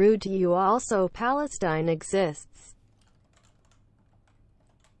really rude to you. Also, Palestine exists.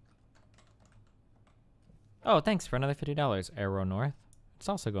 Oh, thanks for another $50, Arrow North. It's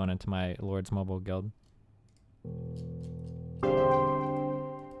also going into my Lord's Mobile Guild.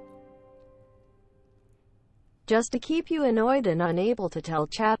 Just to keep you annoyed and unable to tell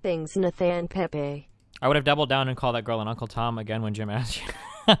chat things, Nathan Pepe. I would have doubled down and called that girl an Uncle Tom again when Jim asked you.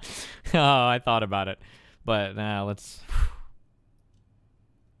 Oh, I thought about it. But let's...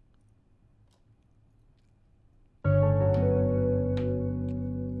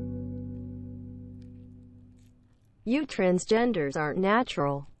 You transgenders aren't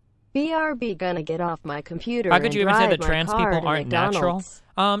natural. BRB gonna get off my computer. How could you even say that trans people aren't natural?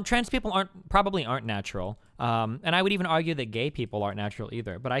 McDonald's. Trans people probably aren't natural. And I would even argue that gay people aren't natural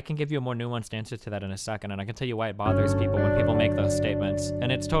either. But I can give you a more nuanced answer to that in a second, and I can tell you why it bothers people when people make those statements.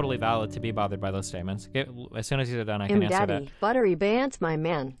 And it's totally valid to be bothered by those statements. As soon as these are done, I can answer Daddy, that. Buttery Bants, my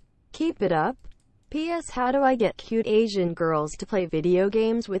man. Keep it up. P.S. How do I get cute Asian girls to play video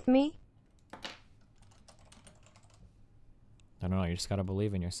games with me? I don't know, you just gotta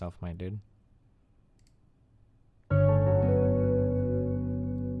believe in yourself, my dude.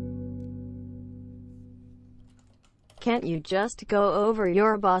 Can't you just go over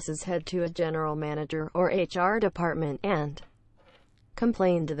your boss's head to a general manager or HR department and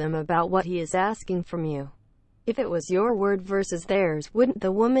complain to them about what he is asking from you? If it was your word versus theirs, wouldn't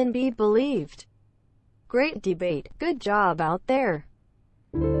the woman be believed? Great debate. Good job out there.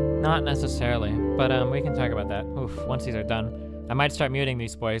 Not necessarily, but we can talk about that. Oof, once these are done. I might start muting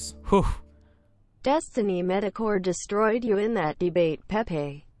these boys. Whew. Destiny Metacore destroyed you in that debate,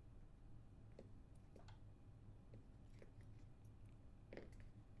 Pepe.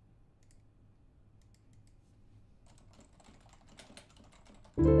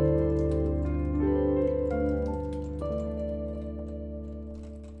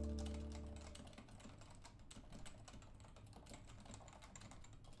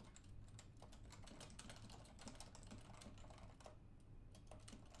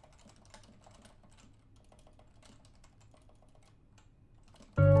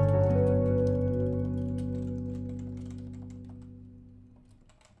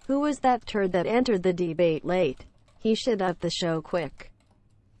 Who was that turd that entered the debate late? He should up the show quick.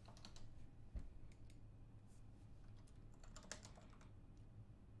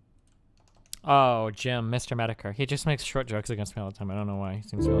 Oh, Jim, Mr. Medicare. He just makes short jokes against me all the time. I don't know why. He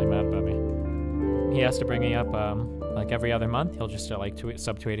seems really mad about me. He has to bring me up, like every other month. He'll just start like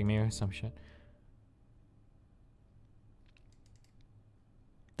subtweeting me or some shit.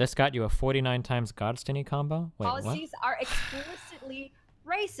 This got you a 49 times Godstinny combo? Wait, Policies are explicitly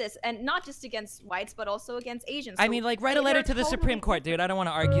racist, and not just against whites, but also against Asians. I mean, like, write a letter to the Supreme Court, dude. I don't want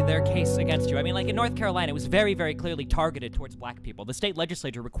to argue their case against you. I mean, like, in North Carolina, it was very, very clearly targeted towards black people. The state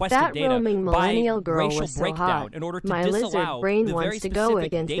legislature requested That data roaming by millennial girl racial was so breakdown hot. in order to My lizard disallow brain the very wants to go specific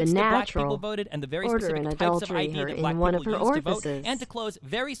against the dates that black people natural voted and the very order specific and types of adultery ID her that in black one people of her used to vote, orifices. and to close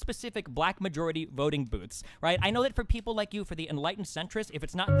very specific black majority voting booths, right? I know that for people like you, for the enlightened centrists, if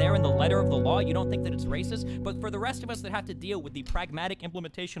it's not there in the letter of the law, you don't think that it's racist, but for the rest of us that have to deal with the pragmatic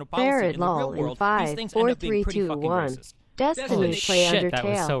implementation of policy in the real world, these things end up being pretty fucking racist. Destiny play Shit, Undertale. that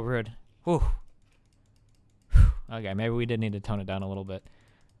was so rude. Whew. Okay, maybe we did need to tone it down a little bit.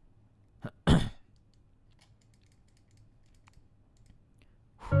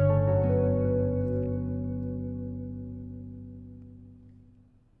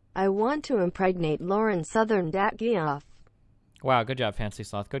 I want to impregnate Lauren Southern Garyukov. Wow, good job, Fancy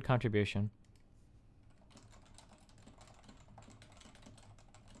Sloth. Good contribution.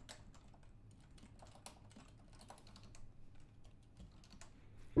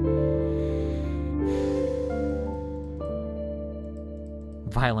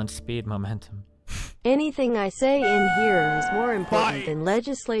 Violence, speed, momentum. Anything I say in here is more important than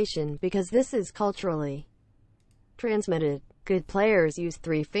legislation because this is culturally transmitted. Good players use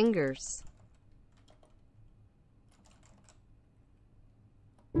 3 fingers.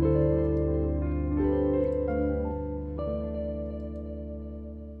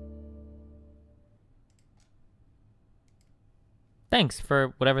 Thanks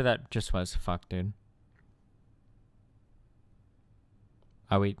for whatever that just was. Fuck, dude.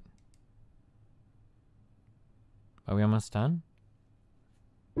 Are we almost done?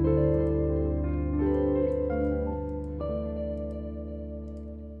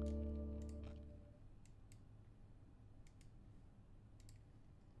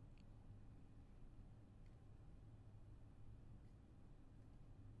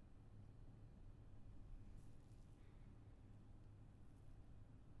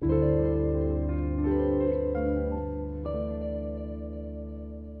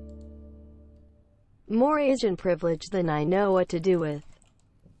 More Asian privilege than I know what to do with.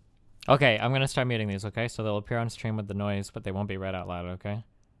 Okay, I'm gonna start muting these, okay? So they'll appear on stream with the noise, but they won't be read out loud, okay?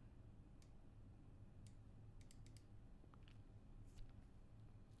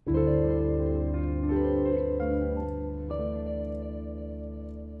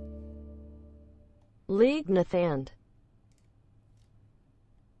 League Nathand.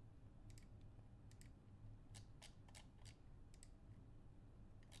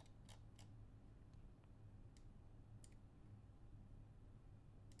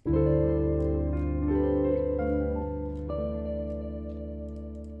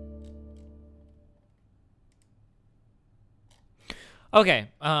 Okay,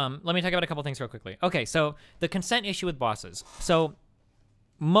 let me talk about a couple things real quickly. Okay, so the consent issue with bosses. So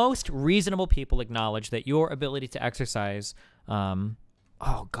most reasonable people acknowledge that your ability to exercise, oh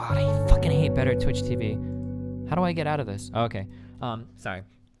God, I fucking hate better Twitch TV. How do I get out of this? Oh, okay, sorry,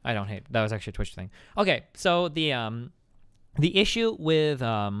 I don't hate, that was actually a Twitch thing. Okay, so the issue with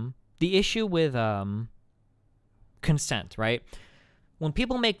consent, right? When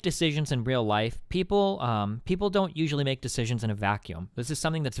people make decisions in real life, people don't usually make decisions in a vacuum. This is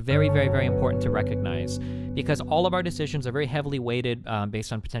something that's very, very, very important to recognize because all of our decisions are very heavily weighted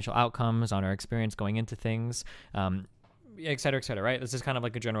based on potential outcomes, on our experience going into things, et cetera, right? This is kind of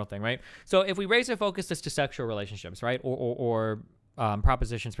like a general thing, right? So if we raise our focus just to sexual relationships, right, or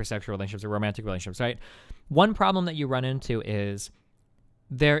propositions for sexual relationships or romantic relationships, right? One problem that you run into is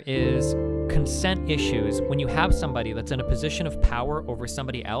there is consent issues when you have somebody that's in a position of power over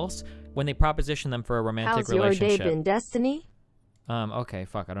somebody else when they proposition them for a romantic relationship. How's your day been, Destiny? Okay,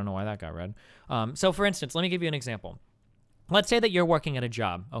 fuck, I don't know why that got read. So for instance, let me give you an example. Let's say that you're working at a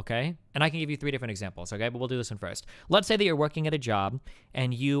job, okay? And I can give you 3 different examples, okay? But we'll do this one first. Let's say that you're working at a job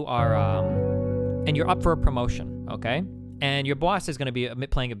and you are, and you're up for a promotion, okay? And your boss is going to be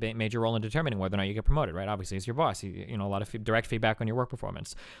playing a major role in determining whether or not you get promoted, right? Obviously, it's your boss. You know, a lot of direct feedback on your work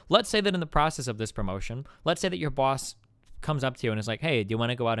performance. Let's say that in the process of this promotion, let's say that your boss comes up to you and is like, hey, do you want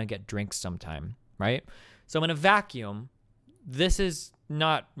to go out and get drinks sometime, right? So in a vacuum, this is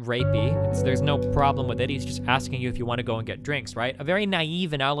not rapey. There's no problem with it. He's just asking you if you want to go and get drinks, right? A very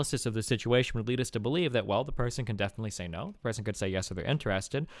naive analysis of the situation would lead us to believe that, well, the person can definitely say no. The person could say yes if they're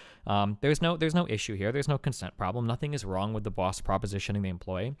interested. There's no issue here. There's no consent problem. Nothing is wrong with the boss propositioning the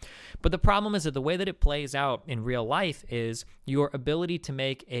employee. But the problem is that the way that it plays out in real life is your ability to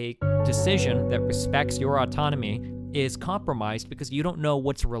make a decision that respects your autonomy is compromised because you don't know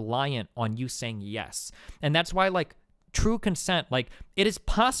what's reliant on you saying yes. And that's why, like, true consent, like, it is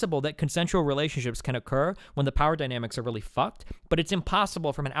possible that consensual relationships can occur when the power dynamics are really fucked, but it's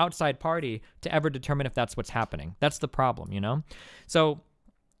impossible from an outside party to ever determine if that's what's happening. That's the problem, you know? So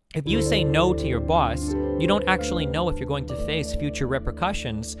if you say no to your boss, you don't actually know if you're going to face future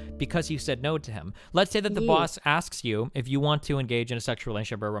repercussions because you said no to him. Let's say that the boss asks you if you want to engage in a sexual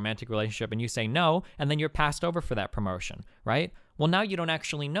relationship or a romantic relationship and you say no, and then you're passed over for that promotion, right? Well, now you don't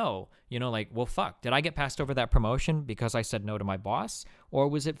actually know, you know, like, well, fuck, did I get passed over that promotion because I said no to my boss? Or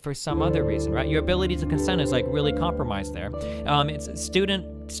was it for some other reason, right? Your ability to consent is, like, really compromised there. It's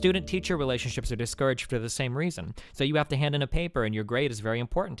student-teacher relationships are discouraged for the same reason. So you have to hand in a paper and your grade is very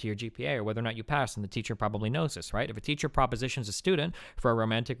important to your GPA or whether or not you pass, and the teacher probably knows this, right? If a teacher propositions a student for a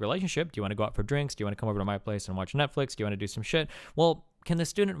romantic relationship, do you want to go out for drinks? Do you want to come over to my place and watch Netflix? Do you want to do some shit? Well, can the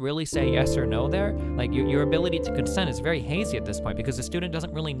student really say yes or no there? Like, your ability to consent is very hazy at this point because the student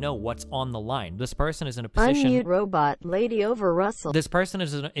doesn't really know what's on the line. This person is in a position... Unmute robot, lady over Russell. This person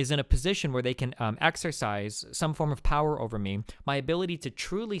is in a position where they can exercise some form of power over me. My ability to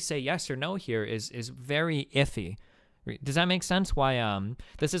truly say yes or no here is very iffy. Does that make sense? Why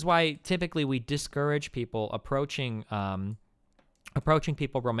this is why typically we discourage people approaching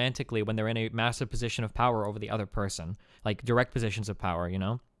people romantically when they're in a massive position of power over the other person, like direct positions of power, you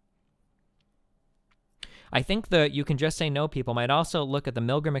know? I think that you can just say no people might also look at the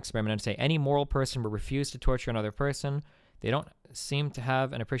Milgram experiment and say any moral person will refuse to torture another person. They don't seem to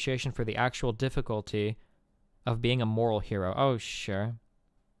have an appreciation for the actual difficulty of being a moral hero. Oh, sure.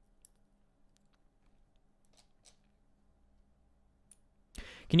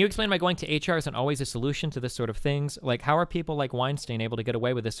 Can you explain why going to HR isn't always a solution to this sort of things? Like, how are people like Weinstein able to get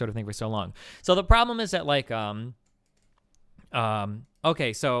away with this sort of thing for so long? So the problem is that, like,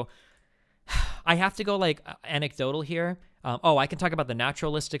 okay, so I have to go, like, anecdotal here. I can talk about the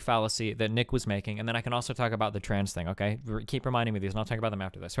naturalistic fallacy that Nick was making, and then I can also talk about the trans thing, okay? Keep reminding me of these, and I'll talk about them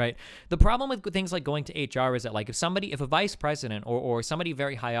after this, right? The problem with things like going to HR is that, like, if a vice president or somebody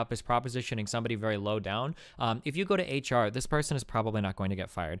very high up is propositioning somebody very low down, if you go to HR, this person is probably not going to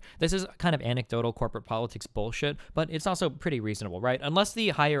get fired. This is kind of anecdotal corporate politics bullshit, but it's also pretty reasonable, right? Unless the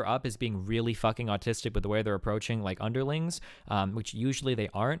higher up is being really fucking autistic with the way they're approaching, like, underlings, which usually they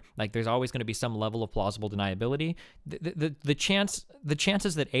aren't, like, there's always going to be some level of plausible deniability. The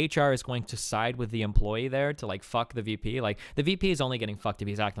chances that HR is going to side with the employee there to, like, fuck the VP, like, the VP is only getting fucked if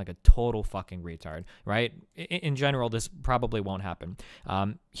he's acting like a total fucking retard, right? In general, this probably won't happen.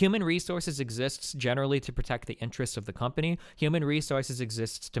 Human resources exists generally to protect the interests of the company. Human resources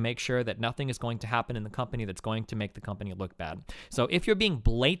exists to make sure that nothing is going to happen in the company that's going to make the company look bad. So if you're being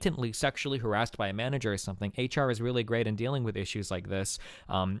blatantly sexually harassed by a manager or something, HR is really great in dealing with issues like this,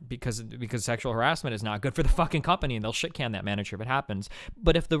 because sexual harassment is not good for the fucking company, and they'll shit can that manager if it happens.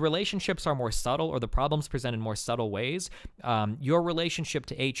 But if the relationships are more subtle or the problems present in more subtle ways, your relationship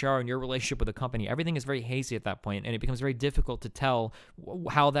to HR and your relationship with the company, everything is very hazy at that point, and it becomes very difficult to tell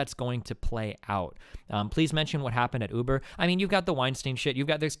how that's going to play out. Please mention what happened at Uber. I mean, you've got the Weinstein shit.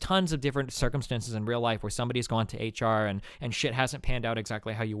 There's tons of different circumstances in real life where somebody's gone to HR and shit hasn't panned out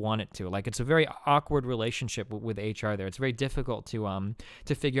exactly how you want it to. Like, it's a very awkward relationship with HR there. It's very difficult to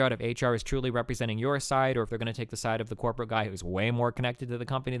figure out if HR is truly representing your side or if they're going to take the side of the corporate guy who's way more connected to the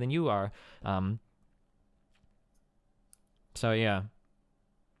company than you are. So yeah,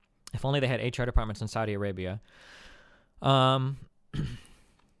 if only they had HR departments in Saudi Arabia.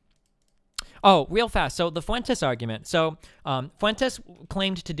 Oh, real fast. So the Fuentes argument. So Fuentes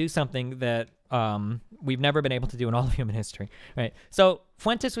claimed to do something that we've never been able to do in all of human history, right? So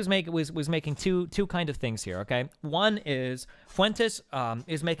Fuentes was making two kind of things here, okay? One is Fuentes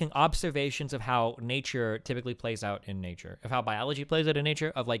is making observations of how nature typically plays out in nature, of how biology plays out in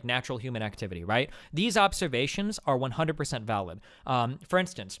nature, of, like, natural human activity, right? These observations are 100% valid. For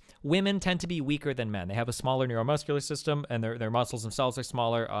instance, women tend to be weaker than men. They have a smaller neuromuscular system, and their muscles themselves are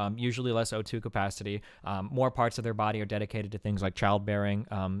smaller, usually less O2 capacity. More parts of their body are dedicated to things like childbearing.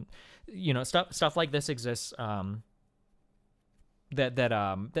 You know, stuff like this exists.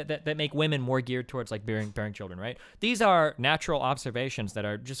 That make women more geared towards, like, bearing children, right? These are natural observations that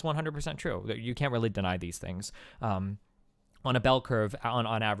are just 100% true. You can't really deny these things. on a bell curve,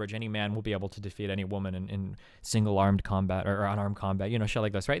 on average, any man will be able to defeat any woman in single-armed combat or unarmed combat, you know, shit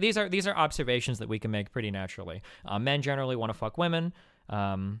like this, right? These are observations that we can make pretty naturally. Men generally want to fuck women.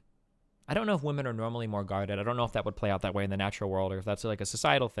 I don't know if women are normally more guarded. I don't know if that would play out that way in the natural world or if that's like a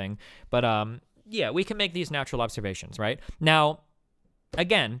societal thing. But yeah, we can make these natural observations, right? Now,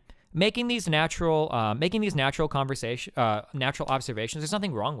 again, making these natural observations, there's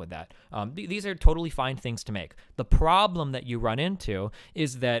nothing wrong with that. These are totally fine things to make. The problem that you run into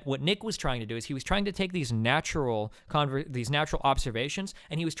is that what Nick was trying to do is he was trying to take these natural observations,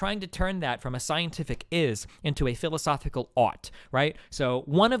 and he was trying to turn that from a scientific is into a philosophical ought, right? So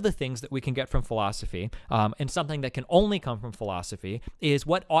one of the things that we can get from philosophy, and something that can only come from philosophy, is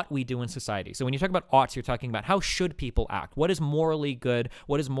what ought we do in society. So when you talk about oughts, you're talking about how should people act? What is morally good?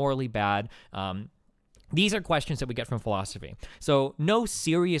 What is morally bad? These are questions that we get from philosophy. So no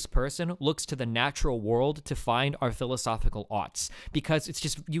serious person looks to the natural world to find our philosophical oughts, because it's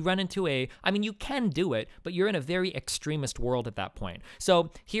just, you run into you can do it, but you're in a very extremist world at that point.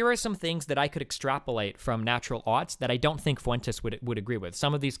 So here are some things that I could extrapolate from natural oughts that I don't think Fuentes would agree with.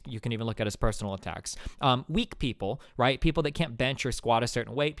 Some of these you can even look at as personal attacks. Weak people, right? People that can't bench or squat a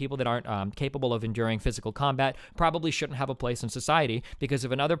certain weight, people that aren't capable of enduring physical combat, probably shouldn't have a place in society, because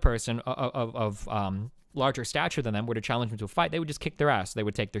if another person of larger stature than them were to challenge them to a fight, they would just kick their ass. They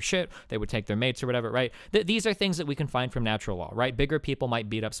would take their shit. They would take their mates or whatever, right? These are things that we can find from natural law, right? Bigger people might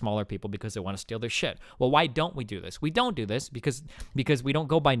beat up smaller people because they want to steal their shit. Well, why don't we do this? We don't do this because we don't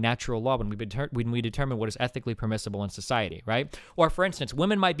go by natural law when we determine what is ethically permissible in society, right? Or for instance,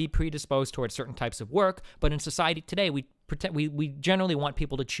 women might be predisposed towards certain types of work, but in society today, we generally want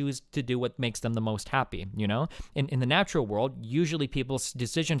people to choose to do what makes them the most happy, you know? In the natural world, usually people's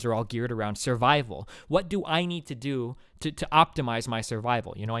decisions are all geared around survival. What do I need to do to optimize my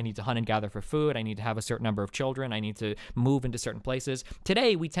survival? You know, I need to hunt and gather for food. I need to have a certain number of children. I need to move into certain places.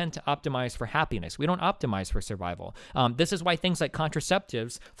 Today, we tend to optimize for happiness. We don't optimize for survival. This is why things like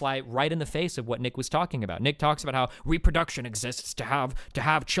contraceptives fly right in the face of what Nick was talking about. Nick talks about how reproduction exists to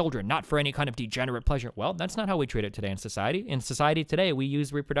have children, not for any kind of degenerate pleasure. Well, that's not how we treat it today in society. In society today, we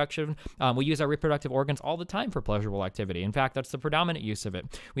use we use our reproductive organs all the time for pleasurable activity. In fact, that's the predominant use of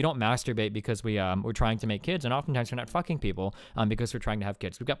it. We don't masturbate because we're trying to make kids, and oftentimes we're not fucking people because we're trying to have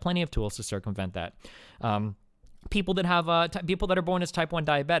kids. We've got plenty of tools to circumvent that. People that are born as type 1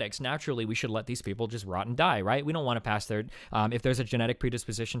 diabetics, naturally, we should let these people just rot and die, right? We don't want to pass their, if there's a genetic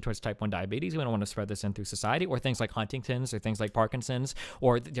predisposition towards type 1 diabetes, we don't want to spread this in through society, or things like Huntington's, or things like Parkinson's,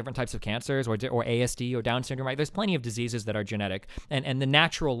 or different types of cancers, or ASD, or Down syndrome, right? There's plenty of diseases that are genetic, and the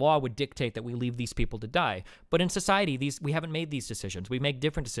natural law would dictate that we leave these people to die. But in society, we haven't made these decisions. We make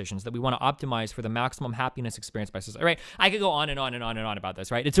different decisions that we want to optimize for the maximum happiness experienced by society, right? I could go on and on and on and on about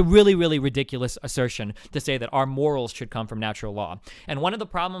this, right? It's a really, really ridiculous assertion to say that our morals should come from natural law. And one of the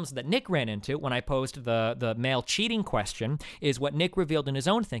problems that Nick ran into when I posed the male cheating question is what Nick revealed in his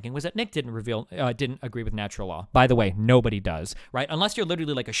own thinking was that Nick didn't agree with natural law. By the way, nobody does, right? Unless you're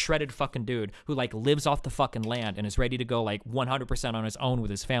literally like a shredded fucking dude who like lives off the fucking land and is ready to go like 100% on his own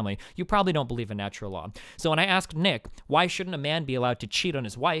with his family, you probably don't believe in natural law. So when I asked Nick, why shouldn't a man be allowed to cheat on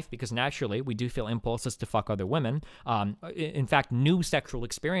his wife? Because naturally, we do feel impulses to fuck other women. In fact, new sexual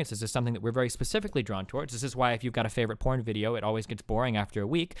experiences is something that we're very specifically drawn towards. This is why if you've got a favorite porn video, it always gets boring after a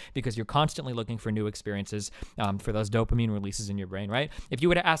week because you're constantly looking for new experiences for those dopamine releases in your brain, right? If you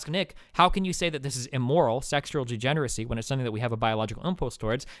were to ask Nick, how can you say that this is immoral, sexual degeneracy, when it's something that we have a biological impulse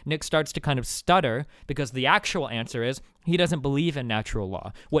towards, Nick starts to kind of stutter because the actual answer is he doesn't believe in natural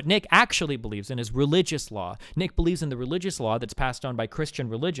law. What Nick actually believes in is religious law. Nick believes in the religious law that's passed on by Christian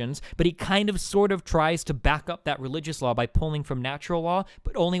religions, but he kind of sort of tries to back up that religious law by pulling from natural law,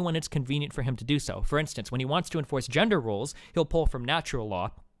 but only when it's convenient for him to do so. For instance, when he wants to enforce gender roles, he'll pull from natural law.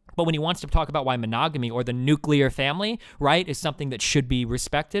 But when he wants to talk about why monogamy or the nuclear family, right, is something that should be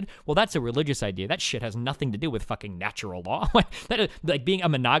respected, well, that's a religious idea. That shit has nothing to do with fucking natural law. Like being a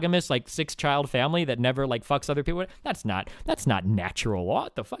monogamous, like 6-child family that never like fucks other people, that's not natural law.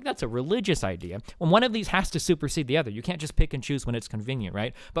 What the fuck? That's a religious idea. When one of these has to supersede the other, you can't just pick and choose when it's convenient,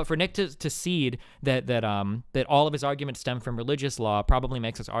 right? But for Nick to cede that all of his arguments stem from religious law probably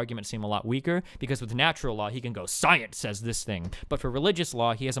makes his argument seem a lot weaker, because with natural law, he can go, science says this thing. But for religious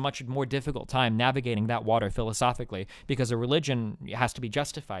law, he has a much more difficult time navigating that water philosophically, because a religion has to be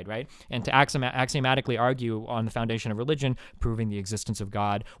justified, right? And to axiomatically argue on the foundation of religion, proving the existence of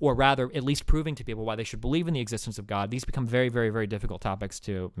God, or rather at least proving to people why they should believe in the existence of God, these become very, very, very difficult topics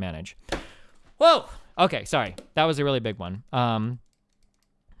to manage. Whoa! Okay, sorry. That was a really big one.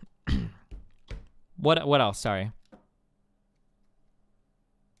 What else? Sorry.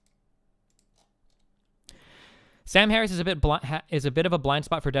 Sam Harris is a bit of a blind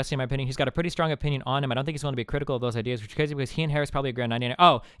spot for Destiny, in my opinion. He's got a pretty strong opinion on him. I don't think he's going to be critical of those ideas, which is crazy because he and Harris probably agree on 99.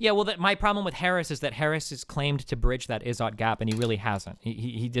 Oh, yeah, well, my problem with Harris is that Harris has claimed to bridge that Izot gap, and he really hasn't.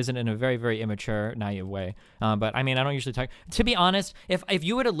 He does it in a very, very immature, naive way. But, I mean, I don't usually talk... To be honest, if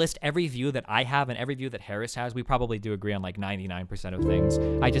you were to list every view that I have and every view that Harris has, we probably do agree on, like, 99% of things.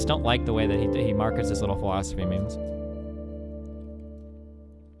 I just don't like the way that he markets his little philosophy memes.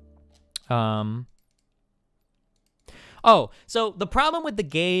 Oh, so the problem with the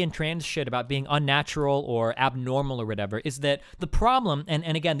gay and trans shit about being unnatural or abnormal or whatever is that the problem,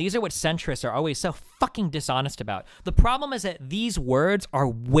 and again, these are what centrists are always so fucking dishonest about. The problem is that these words are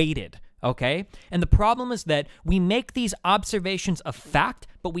weighted, okay? And the problem is that we make these observations a fact,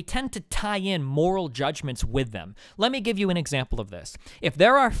 but we tend to tie in moral judgments with them. Let me give you an example of this. If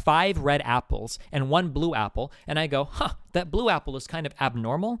there are 5 red apples and 1 blue apple, and I go, that blue apple is kind of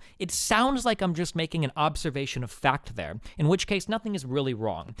abnormal, it sounds like I'm just making an observation of fact there, in which case nothing is really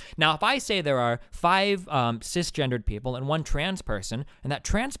wrong. Now, if I say there are 5 cisgendered people and 1 trans person, and that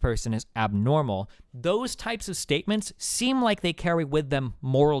trans person is abnormal, those types of statements seem like they carry with them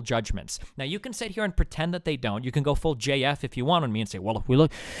moral judgments. Now, you can sit here and pretend that they don't. You can go full JF if you want on me and say, well,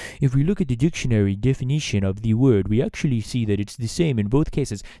 if we look at the dictionary definition of the word, we actually see that it's the same in both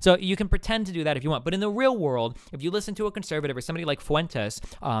cases. So you can pretend to do that if you want. But in the real world, if you listen to a conservative or somebody like Fuentes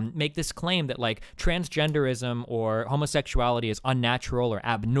make this claim that like transgenderism or homosexuality is unnatural or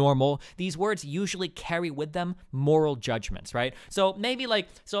abnormal, these words usually carry with them moral judgments, right? So maybe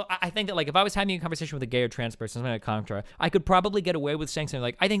I think that like if I was having a conversation with a gay or trans person, something like Contra, I could probably get away with saying something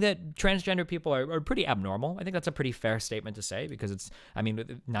like, I think that transgender people are pretty abnormal. I think that's a pretty fair statement to say because it's, I mean,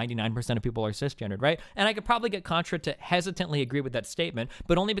 99% of people are cisgendered, right? And I could probably get Contra to hesitantly agree with that statement,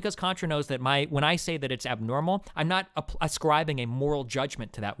 but only because Contra knows that when I say that it's abnormal, I'm not ascribing a moral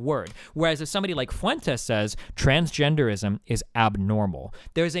judgment to that word. Whereas if somebody like Fuentes says transgenderism is abnormal,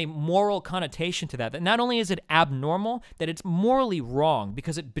 there's a moral connotation to that not only is it abnormal, that it's morally wrong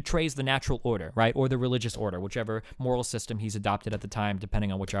because it betrays the natural order, right? Or the religious order, whichever moral system he's adopted at the time,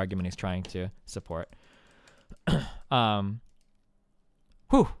 depending on which argument he's trying to support.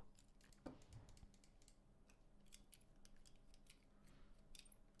 Whew.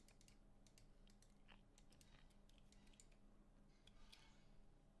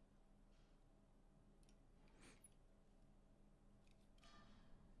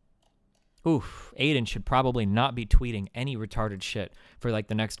 Oof, Aiden should probably not be tweeting any retarded shit for like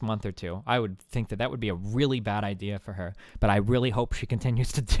the next month or 2. I would think that would be a really bad idea for her, but I really hope she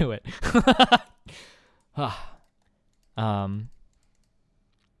continues to do it.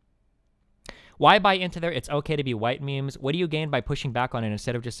 Why buy into their it's okay to be white memes? What do you gain by pushing back on it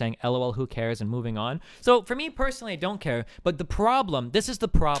instead of just saying LOL who cares and moving on? So for me personally, I don't care, but the problem, this is the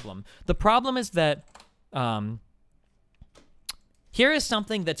problem. The problem is that here is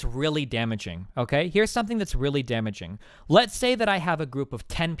something that's really damaging, okay? Here's something that's really damaging. Let's say that I have a group of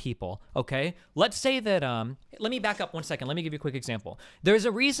 10 people, okay? Let's say that, let me back up 1 second. Let me give you a quick example. There's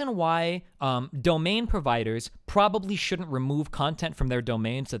a reason why domain providers probably shouldn't remove content from their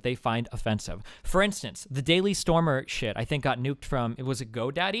domains that they find offensive. For instance, the Daily Stormer shit, I think got nuked from, was it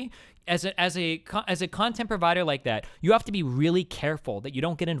GoDaddy? As a content provider like that, you have to be really careful that you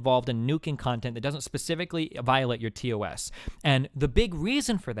don't get involved in nuking content that doesn't specifically violate your TOS. And the big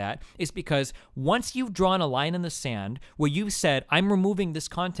reason for that is because once you've drawn a line in the sand where you've said, I'm removing this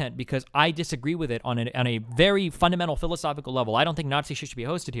content because I disagree with it on a very fundamental philosophical level, I don't think Nazi shit should be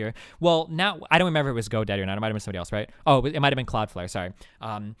hosted here. Well, now, I don't remember if it was GoDaddy or not. It might have been somebody else, right? Oh, it might have been Cloudflare, sorry.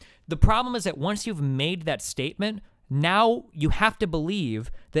 The problem is that once you've made that statement, now you have to believe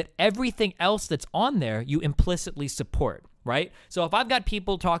that everything else that's on there you implicitly support, right? So if I've got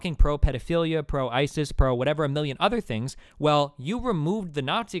people talking pro-pedophilia, pro-ISIS, pro-whatever, a million other things, well, you removed the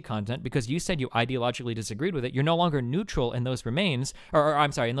Nazi content because you said you ideologically disagreed with it. You're no longer neutral in those remains, or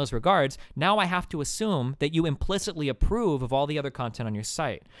I'm sorry, in those regards. Now I have to assume that you implicitly approve of all the other content on your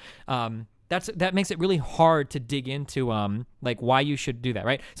site. That makes it really hard to dig into like why you should do that,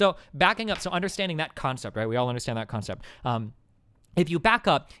 right? So backing up, so understanding that concept, right? We all understand that concept. If you back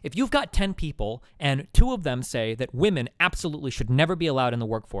up, if you've got 10 people and 2 of them say that women absolutely should never be allowed in the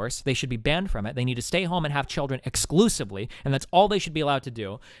workforce, they should be banned from it, they need to stay home and have children exclusively, and that's all they should be allowed to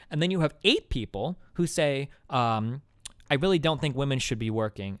do. And then you have 8 people who say, I really don't think women should be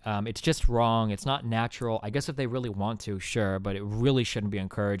working. It's just wrong. It's not natural. I guess if they really want to, sure, but it really shouldn't be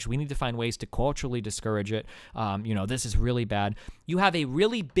encouraged. We need to find ways to culturally discourage it. This is really bad. You have a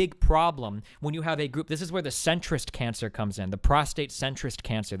really big problem when you have a group. This is where the centrist cancer comes in, the prostate centrist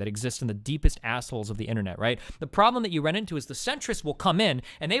cancer that exists in the deepest assholes of the internet, right? The problem that you run into is the centrists will come in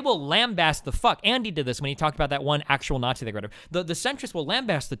and they will lambast the fuck. Andy did this when he talked about that one actual Nazi they got rid of. The centrists will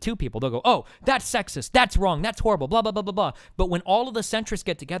lambast the two people. They'll go, oh, that's sexist, that's wrong, that's horrible, blah, blah, blah, blah, blah. But when all of the centrists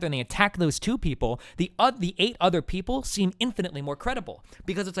get together and they attack those two people, the 8 other people seem infinitely more credible.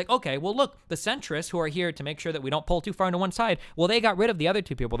 Because it's like, okay, well, look, the centrists who are here to make sure that we don't pull too far into one side, well, they got rid of the other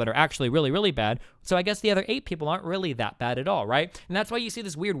 2 people that are actually really, really bad. So I guess the other 8 people aren't really that bad at all, right? And that's why you see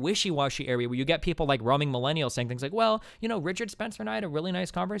this weird wishy-washy area where you get people like roaming millennials saying things like, well, Richard Spencer and I had a really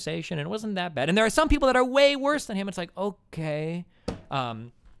nice conversation and it wasn't that bad. And there are some people that are way worse than him. It's like, okay.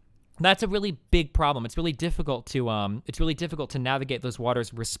 That's a really big problem. It's really difficult to navigate those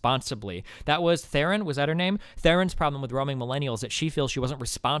waters responsibly. That was Theron, was that her name? Theron's problem with roaming millennials, that she feels she wasn't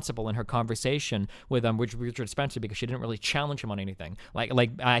responsible in her conversation with Richard Spencer because she didn't really challenge him on anything.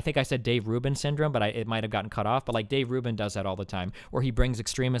 Like I think I said Dave Rubin syndrome, but it might have gotten cut off. But like Dave Rubin does that all the time, where he brings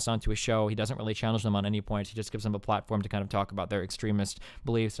extremists onto a show. He doesn't really challenge them on any points. He just gives them a platform to kind of talk about their extremist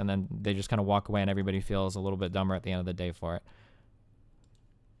beliefs, and then they just kind of walk away, and everybody feels a little bit dumber at the end of the day for it.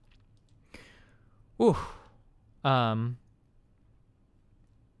 Ooh.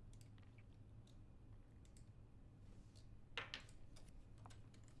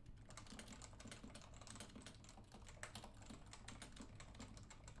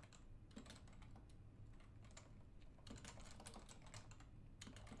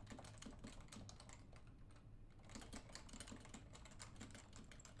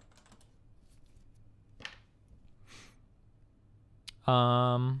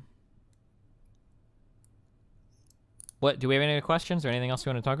 What, do we have any other questions or anything else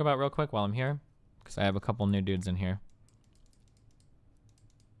you want to talk about real quick while I'm here? Because I have a couple new dudes in here.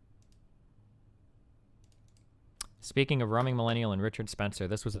 Speaking of roaming millennial and Richard Spencer,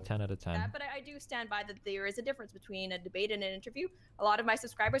 this was a 10 out of 10. But I do stand by that there is a difference between a debate and an interview. A lot of my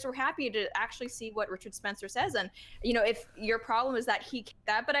subscribers were happy to actually see what Richard Spencer says. And, if your problem is that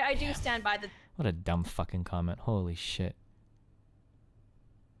but I do stand by that. What a dumb fucking comment. Holy shit.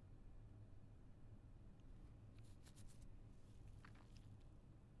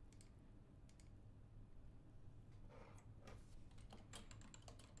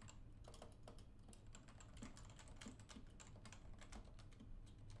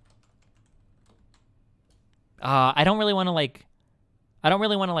 I don't really want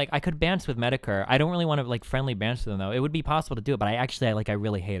to I could bounce with Medicare. I don't really want to friendly bounce with him though. It would be possible to do it, but I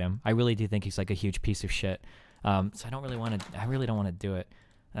really hate him. I really do think he's a huge piece of shit. So I really don't want to do it.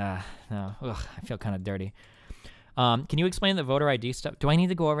 No. Ugh, I feel kind of dirty. Can you explain the voter ID stuff? Do I need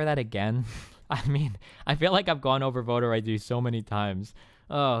to go over that again? I mean, I feel like I've gone over voter ID so many times.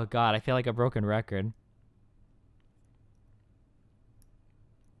 Oh God, I feel like a broken record.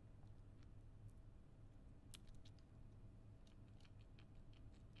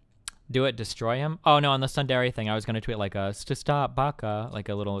 Do it, destroy him? Oh, no, on the Sundari thing, I was going to tweet to stop Baka, like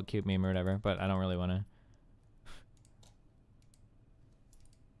a little cute meme or whatever, but I don't really want to.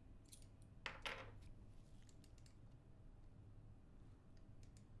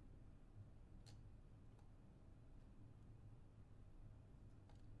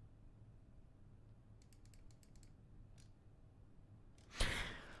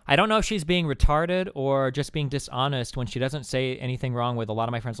 I don't know if she's being retarded or just being dishonest when she doesn't say anything wrong with a lot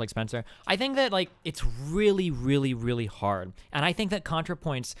of my friends like Spencer. I think that it's really, really, really hard. And I think that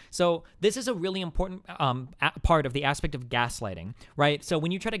ContraPoints, so this is a really important part of the aspect of gaslighting, right? So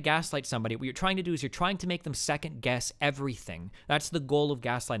when you try to gaslight somebody, what you're trying to do is you're trying to make them second guess everything. That's the goal of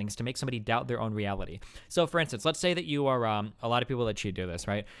gaslighting, is to make somebody doubt their own reality. So for instance, let's say that you are, a lot of people that cheat do this,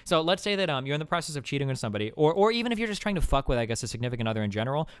 right? So let's say that you're in the process of cheating on somebody, or even if you're just trying to fuck with, I guess, a significant other in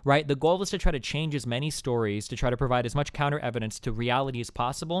general, right? The goal is to try to change as many stories, to try to provide as much counter evidence to reality as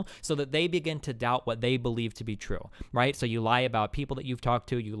possible so that they begin to doubt what they believe to be true, right? So you lie about people that you've talked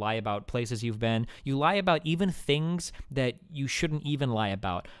to, you lie about places you've been, you lie about even things that you shouldn't even lie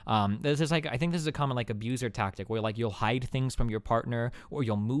about. This is I think this is a common abuser tactic where you'll hide things from your partner, or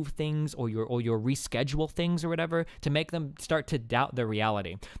you'll move things, or you'll reschedule things or whatever to make them start to doubt their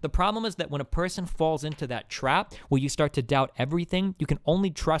reality. The problem is that when a person falls into that trap where you start to doubt everything, you can only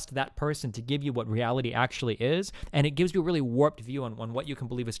trust that person to give you what reality actually is, and it gives you a really warped view on what you can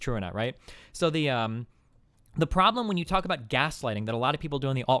believe is true or not, right? So the problem when you talk about gaslighting that a lot of people do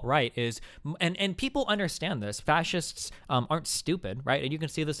on the alt-right is, and people understand this, fascists aren't stupid, right? And you can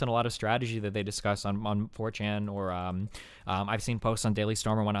see this in a lot of strategy that they discuss on 4chan, or I've seen posts on Daily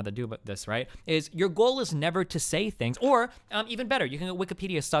Storm or whatnot that do this, right? Is your goal is never to say things, or even better, you can go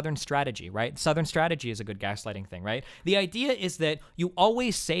Wikipedia Southern Strategy, right? Southern Strategy is a good gaslighting thing, right? The idea is that you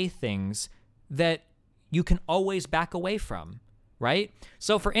always say things that you can always back away from, right?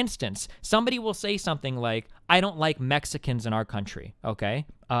 So for instance, somebody will say something like, I don't like Mexicans in our country, okay?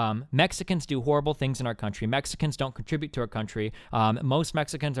 Mexicans do horrible things in our country. Mexicans don't contribute to our country. Most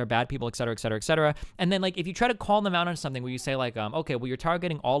Mexicans are bad people, et cetera, et cetera, et cetera. And then, like, if you try to call them out on something where you say, like, okay, well, you're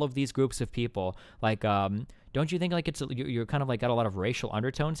targeting all of these groups of people, like, don't you think, like, you're kind of, like, got a lot of racial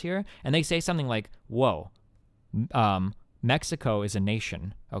undertones here? And they say something like, whoa, Mexico is a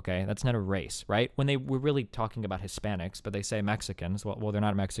nation, okay? That's not a race, right? When they were really talking about Hispanics, but they say Mexicans. Well, they're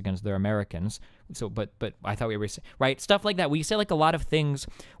not Mexicans, they're Americans. So, but I thought we were, right? Stuff like that. We say, like, a lot of things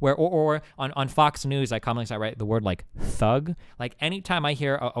where, or on Fox News, I commonly say, right, the word, like, thug. Like, anytime I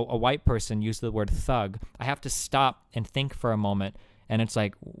hear a white person use the word thug, I have to stop and think for a moment, and it's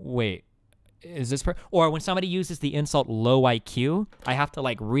like, wait, is this or when somebody uses the insult low IQ, I have to,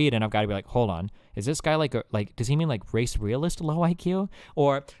 like, read, and I've got to be like, hold on, is this guy like does he mean like race realist low IQ?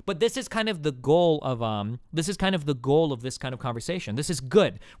 Or, but this is kind of the goal of this kind of conversation. This is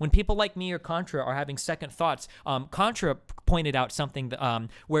good when people like me or Contra are having second thoughts. Contra pointed out something that,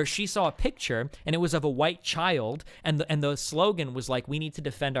 where she saw a picture and it was of a white child, and the slogan was like, we need to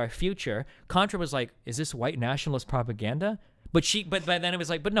defend our future. Contra was like, is this white nationalist propaganda? But then it was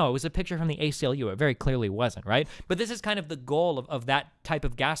like, but no, it was a picture from the ACLU. It very clearly wasn't, right? But this is kind of the goal of that type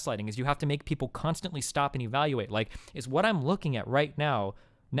of gaslighting, is you have to make people constantly stop and evaluate. Like, is what I'm looking at right now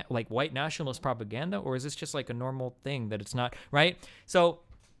like white nationalist propaganda, or is this just like a normal thing that it's not, right? So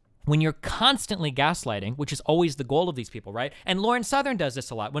when you're constantly gaslighting, which is always the goal of these people, right? And Lauren Southern does this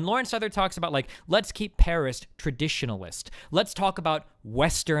a lot. When Lauren Southern talks about, like, let's keep Paris traditionalist. Let's talk about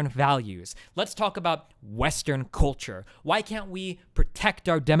Western values. Let's talk about Western culture. Why can't we protect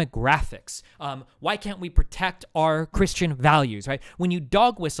our demographics? Why can't we protect our Christian values, right? When you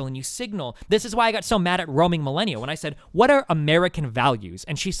dog whistle and you signal, this is why I got so mad at Roaming Millennial when I said, what are American values?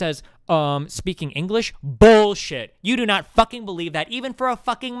 And she says, speaking English? Bullshit. You do not fucking believe that, even for a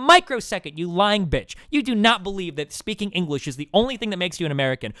fucking microsecond, you lying bitch. You do not believe that speaking English is the only thing that makes you an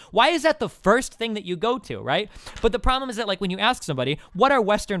American. Why is that the first thing that you go to, right? But the problem is that, like, when you ask somebody, what are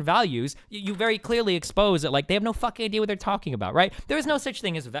Western values, you very clearly expose that, like, they have no fucking idea what they're talking about, right? There is no such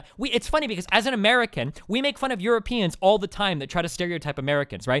thing as it's funny because as an American, we make fun of Europeans all the time that try to stereotype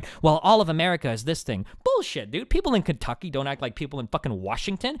Americans, right? Well, all of America is this thing. Bullshit, dude. People in Kentucky don't act like people in fucking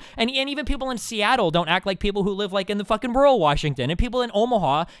Washington, and even people in Seattle don't act like people who live, like, in the fucking rural Washington, and people in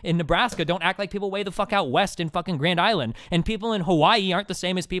Omaha in Nebraska don't act like people way the fuck out west in fucking Grand Island, and people in Hawaii aren't the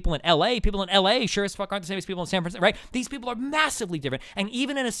same as people in LA. People in LA sure as fuck aren't the same as people in San Francisco, right? These people are massively different, and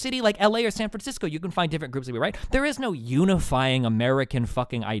even in a city like LA or San Francisco, you can find different groups of people, right? There is no unifying American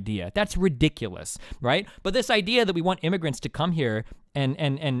fucking idea. That's ridiculous, right? But this idea that we want immigrants to come here and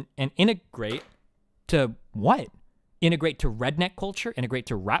integrate to what? Integrate to redneck culture, integrate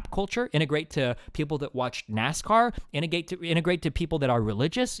to rap culture, integrate to people that watch NASCAR, integrate to people that are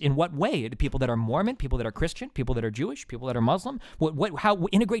religious. In what way? To people that are Mormon, people that are Christian, people that are Jewish, people that are Muslim. How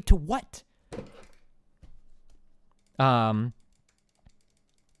integrate to what? The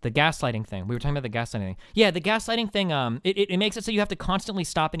gaslighting thing. We were talking about the gaslighting thing. Yeah, the gaslighting thing, it makes it so you have to constantly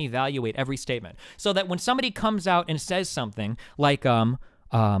stop and evaluate every statement. So that when somebody comes out and says something like,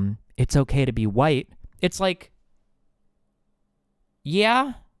 it's okay to be white, it's like,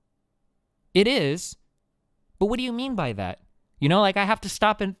 yeah, it is. But what do you mean by that? You know, like, I have to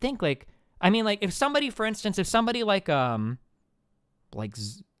stop and think, like, I mean, like, if somebody, for instance, if somebody like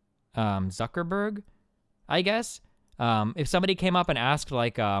Zuckerberg, I guess, if somebody came up and asked,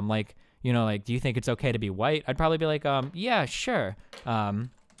 like, you know, like, do you think it's okay to be white? I'd probably be like, yeah, sure.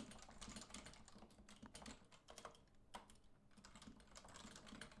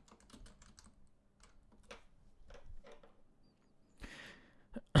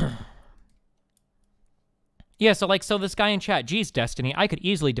 Yeah, so this guy in chat, geez, Destiny, I could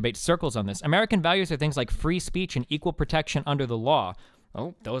easily debate circles on this. American values are things like free speech and equal protection under the law.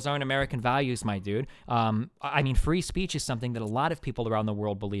 Oh, those aren't American values, my dude. I mean, free speech is something that a lot of people around the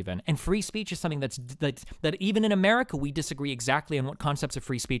world believe in. And free speech is something that even in America, we disagree exactly on what concepts of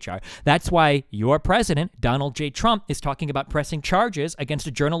free speech are. That's why your president, Donald J. Trump, is talking about pressing charges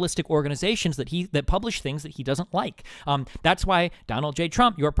against journalistic organizations that publish things that he doesn't like. That's why Donald J.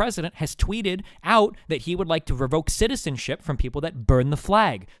 Trump, your president, has tweeted out that he would like to revoke citizenship from people that burn the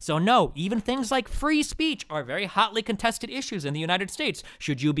flag. So no, even things like free speech are very hotly contested issues in the United States.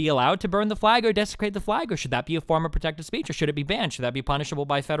 Should you be allowed to burn the flag or desecrate the flag, or should that be a form of protected speech, or should it be banned? Should that be punishable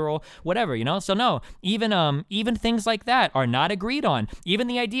by federal whatever, you know? So no, even things like that are not agreed on. Even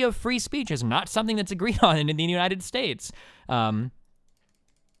the idea of free speech is not something that's agreed on in the United States.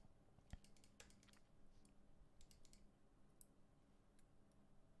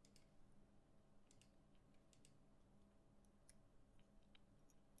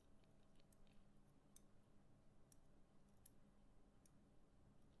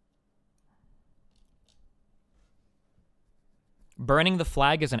 Burning the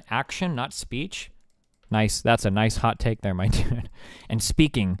flag is an action, not speech. Nice. That's a nice hot take there, my dude. And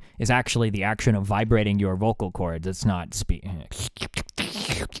speaking is actually the action of vibrating your vocal cords. It's not speak.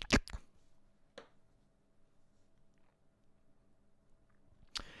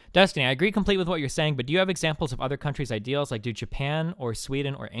 Destiny, I agree completely with what you're saying, but do you have examples of other countries' ideals? Like, do Japan or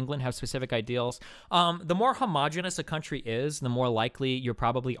Sweden or England have specific ideals? The more homogenous a country is, the more likely you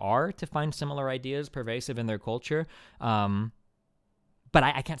probably are to find similar ideas pervasive in their culture. But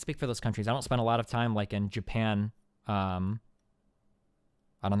I can't speak for those countries. I don't spend a lot of time, like, in Japan. I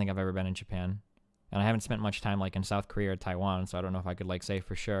don't think I've ever been in Japan. And I haven't spent much time, like, in South Korea or Taiwan, so I don't know if I could, like, say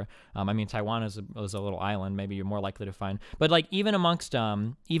for sure. I mean, Taiwan is a little island. Maybe you're more likely to find. But, like, even amongst,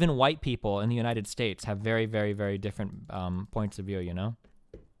 even white people in the United States have very, very, very different points of view, you know?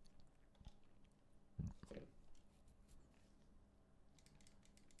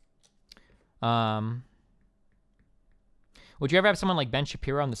 Would you ever have someone like Ben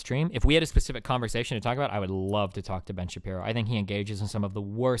Shapiro on the stream? If we had a specific conversation to talk about, I would love to talk to Ben Shapiro. I think he engages in some of the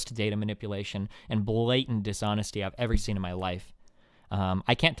worst data manipulation and blatant dishonesty I've ever seen in my life.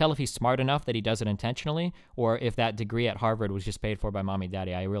 I can't tell if he's smart enough that he does it intentionally, or if that degree at Harvard was just paid for by mommy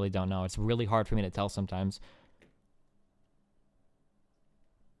daddy. I really don't know. It's really hard for me to tell sometimes.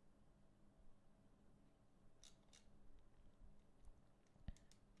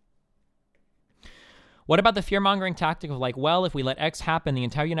 What about the fear-mongering tactic of like, well, if we let X happen, the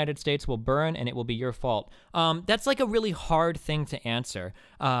entire United States will burn and it will be your fault? That's like a really hard thing to answer.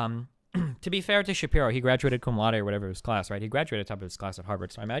 To be fair to Shapiro, he graduated cum laude or whatever his class, right? He graduated top of his class at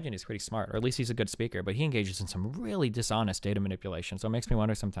Harvard, so I imagine he's pretty smart, or at least he's a good speaker, but he engages in some really dishonest data manipulation, so it makes me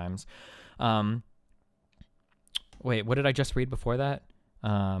wonder sometimes. Wait, what did I just read before that?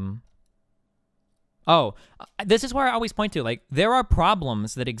 Oh, this is where I always point to, like, there are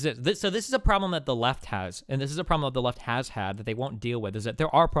problems that exist. So this is a problem that the left has, and this is a problem that the left has had that they won't deal with, is that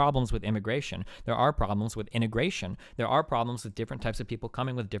there are problems with immigration. There are problems with integration. There are problems with different types of people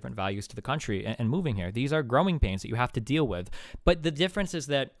coming with different values to the country and moving here. These are growing pains that you have to deal with. But the difference is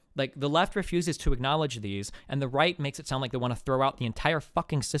that, like, the left refuses to acknowledge these, and the right makes it sound like they want to throw out the entire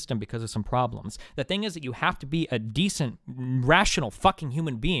fucking system because of some problems. The thing is that you have to be a decent, rational fucking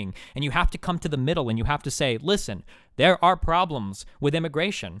human being, and you have to come to the middle, and you have to say, listen, there are problems with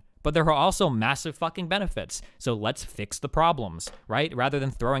immigration, but there are also massive fucking benefits. So let's fix the problems, right? Rather than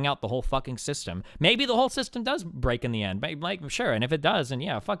throwing out the whole fucking system. Maybe the whole system does break in the end. Like, sure, and if it does, then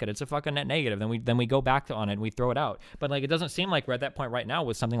yeah, fuck it. It's a fucking net negative. Then we go back on it and we throw it out. But like, it doesn't seem like we're at that point right now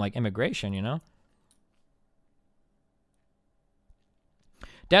with something like immigration, you know?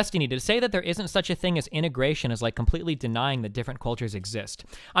 Destiny, to say that there isn't such a thing as integration is like completely denying that different cultures exist.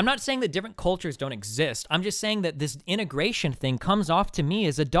 I'm not saying that different cultures don't exist. I'm just saying that this integration thing comes off to me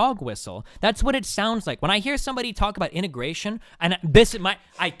as a dog whistle. That's what it sounds like. When I hear somebody talk about integration, and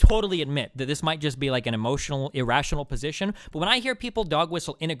I totally admit that this might just be like an emotional, irrational position, but when I hear people dog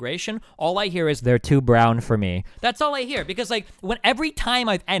whistle integration, all I hear is they're too brown for me. That's all I hear, because like every time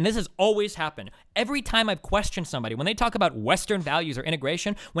and this has always happened, every time I've questioned somebody, when they talk about Western values or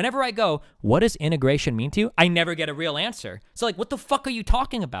integration, whenever I go, what does integration mean to you? I never get a real answer. So like, what the fuck are you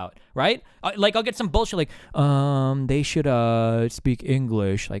talking about, right? Like, I'll get some bullshit like, they should speak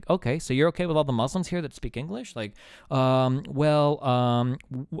English. Like, okay, so you're okay with all the Muslims here that speak English? Like,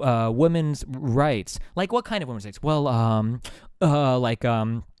 women's rights. Like, what kind of women's rights? Well,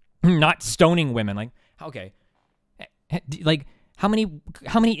 not stoning women. Like, okay, like, how many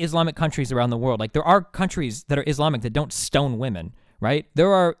Islamic countries around the world? Like, there are countries that are Islamic that don't stone women, right?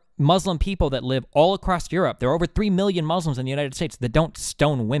 There are Muslim people that live all across Europe. There are over 3 million Muslims in the United States that don't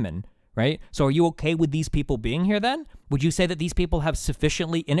stone women, right? So are you okay with these people being here then? Would you say that these people have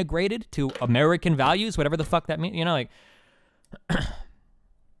sufficiently integrated to American values, whatever the fuck that means? You know, like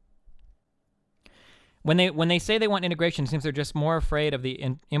when they say they want integration, it seems they're just more afraid of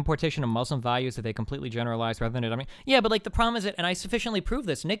the importation of Muslim values that they completely generalize rather than it. I mean, yeah, but like the problem is that, and I sufficiently proved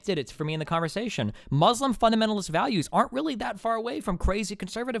this, Nick did it for me in the conversation, Muslim fundamentalist values aren't really that far away from crazy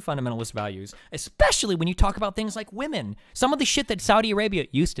conservative fundamentalist values, especially when you talk about things like women. Some of the shit that Saudi Arabia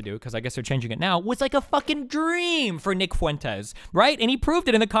used to do, because I guess they're changing it now, was like a fucking dream for Nick Fuentes, right? And he proved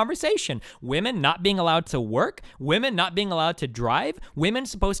it in the conversation. Women not being allowed to work, women not being allowed to drive, women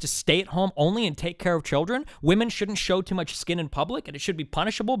supposed to stay at home only and take care of children, women shouldn't show too much skin in public, and it should be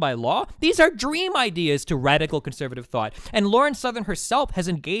punishable by law. These are dream ideas to radical conservative thought. And Lauren Southern herself has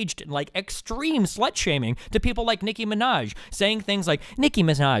engaged in like extreme slut shaming to people like Nicki Minaj, saying things like, Nicki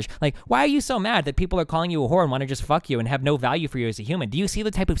Minaj, like, why are you so mad that people are calling you a whore and want to just fuck you and have no value for you as a human? Do you see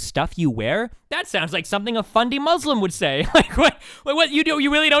the type of stuff you wear? That sounds like something a fundy Muslim would say. Like, what you do?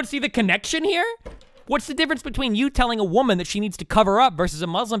 You really don't see the connection here? What's the difference between you telling a woman that she needs to cover up versus a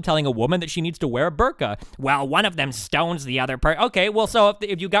Muslim telling a woman that she needs to wear a burqa? Well, one of them stones the other person. Okay, well, so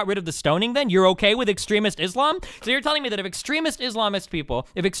if you got rid of the stoning, then you're okay with extremist Islam? So you're telling me that if extremist Islamist people,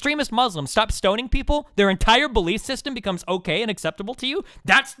 if extremist Muslims stop stoning people, their entire belief system becomes okay and acceptable to you?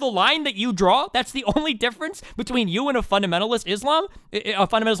 That's the line that you draw? That's the only difference between you and a fundamentalist Islam? A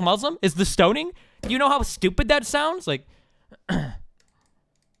fundamentalist Muslim? Is the stoning? Do you know how stupid that sounds? Like...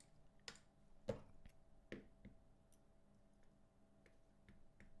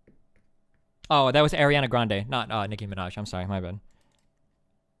 Oh, that was Ariana Grande, not Nicki Minaj. I'm sorry, my bad.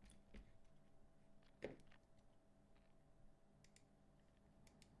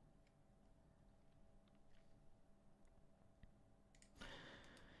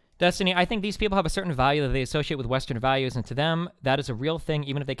 Destiny, I think these people have a certain value that they associate with Western values, and to them, that is a real thing,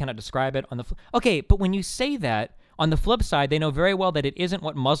 even if they cannot describe it. Okay, but when you say that, on the flip side, they know very well that it isn't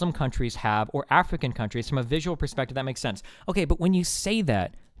what Muslim countries have or African countries. From a visual perspective, that makes sense. Okay, but when you say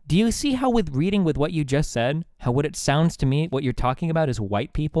that, do you see how with reading with what you just said, how what it sounds to me, what you're talking about is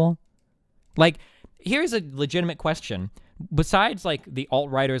white people? Like, here's a legitimate question. Besides, like, the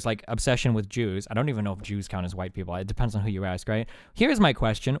alt-righters, like, obsession with Jews, I don't even know if Jews count as white people. It depends on who you ask, right? Here's my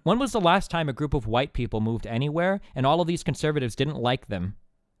question. When was the last time a group of white people moved anywhere and all of these conservatives didn't like them?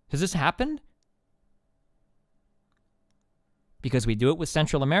 Has this happened? Because we do it with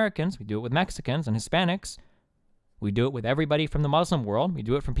Central Americans, we do it with Mexicans and Hispanics. We do it with everybody from the Muslim world. We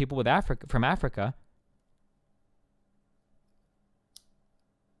do it from people with from Africa.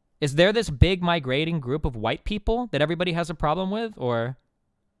 Is there this big migrating group of white people that everybody has a problem with, or?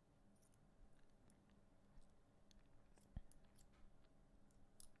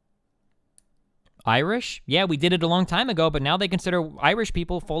 Irish? Yeah, we did it a long time ago, but now they consider Irish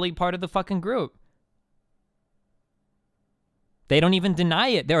people fully part of the fucking group. They don't even deny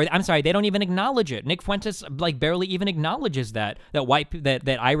it. I'm sorry, they don't even acknowledge it. Nick Fuentes like barely even acknowledges that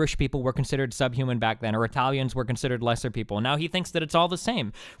Irish people were considered subhuman back then, or Italians were considered lesser people. Now he thinks that it's all the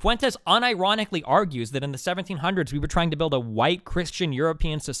same. Fuentes unironically argues that in the 1700s we were trying to build a white Christian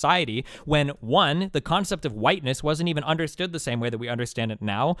European society when, one, the concept of whiteness wasn't even understood the same way that we understand it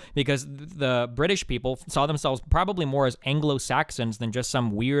now, because the British people saw themselves probably more as Anglo-Saxons than just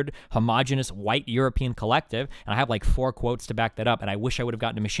some weird homogenous white European collective. And I have like 4 quotes to back that up, and I wish I would have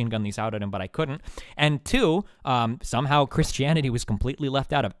gotten to machine gun these out at him, but I couldn't. And 2, somehow Christianity was completely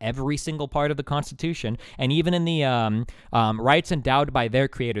left out of every single part of the Constitution, and even in the rights endowed by their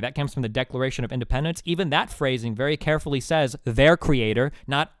creator, that comes from the Declaration of Independence, even that phrasing very carefully says their creator,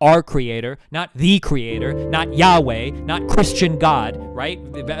 not our creator, not the creator, not Yahweh, not Christian God, right?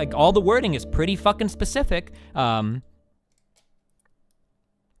 All the wording is pretty fucking specific.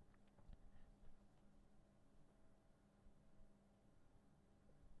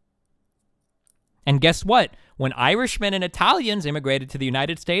 And guess what? When Irishmen and Italians immigrated to the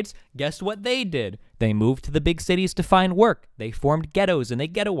United States, guess what they did? They moved to the big cities to find work. They formed ghettos and they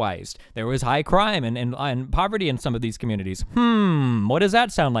ghettoized. There was high crime and poverty in some of these communities. What does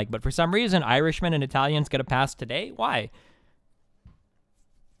that sound like? But for some reason, Irishmen and Italians get a pass today? Why?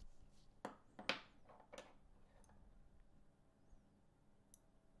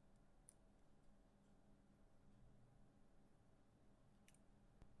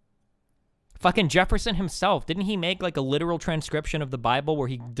 Fucking Jefferson himself, didn't he make like a literal transcription of the Bible where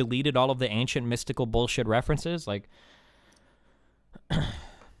he deleted all of the ancient mystical bullshit references? Like, I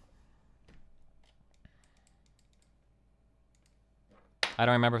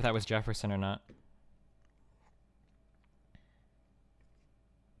don't remember if that was Jefferson or not.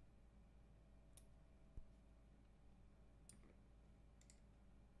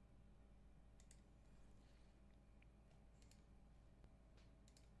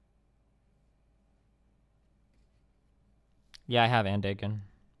 Yeah, I have Andakin.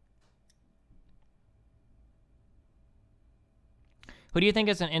 Who do you think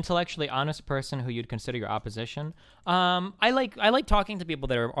is an intellectually honest person who you'd consider your opposition? I like talking to people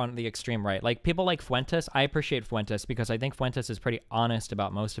that are on the extreme right. Like people like Fuentes. I appreciate Fuentes because I think Fuentes is pretty honest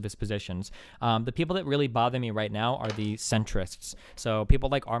about most of his positions. The people that really bother me right now are the centrists. So people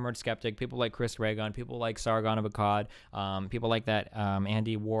like Armored Skeptic, people like Chris Reagan, people like Sargon of Akkad, people like that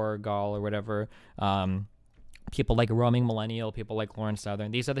Andy Wargol or whatever. People like Roaming Millennial, people like Lawrence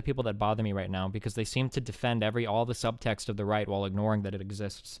Southern. These are the people that bother me right now because they seem to defend all the subtext of the right while ignoring that it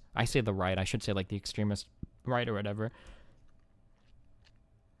exists. I say the right. I should say like the extremist right or whatever.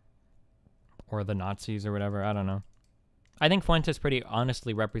 Or the Nazis or whatever. I don't know. I think Fuentes pretty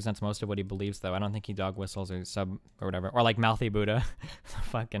honestly represents most of what he believes, though. I don't think he dog whistles or or whatever. Or like Mouthy Buddha.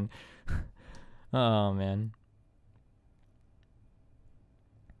 Fucking... Oh, man.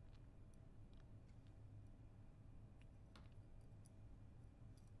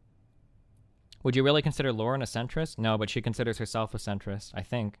 Would you really consider Lauren a centrist? No, but she considers herself a centrist, I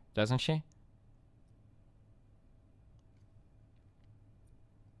think. Doesn't she?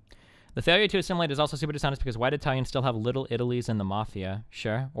 The failure to assimilate is also super dishonest because white Italians still have little Italies in the mafia.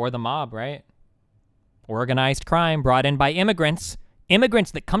 Sure. Or the mob, right? Organized crime brought in by immigrants. Immigrants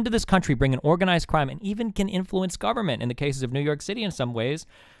that come to this country bring an organized crime and even can influence government in the cases of New York City in some ways.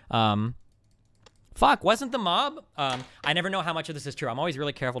 Fuck, wasn't the mob? I never know how much of this is true. I'm always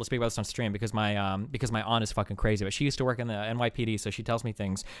really careful to speak about this on stream because my aunt is fucking crazy. But she used to work in the NYPD, so she tells me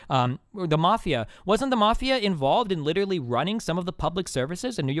things. The mafia, wasn't the mafia involved in literally running some of the public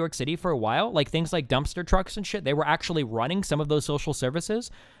services in New York City for a while? Like things like dumpster trucks and shit. They were actually running some of those social services.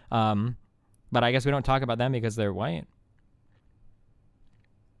 But I guess we don't talk about them because they're white.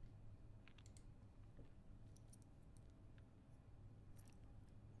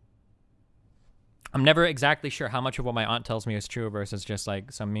 I'm never exactly sure how much of what my aunt tells me is true versus just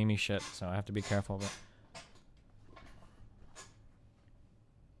like some meme shit, so I have to be careful of it.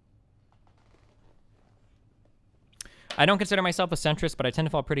 I don't consider myself a centrist, but I tend to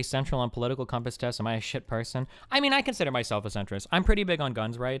fall pretty central on political compass tests. Am I a shit person? I mean, I consider myself a centrist. I'm pretty big on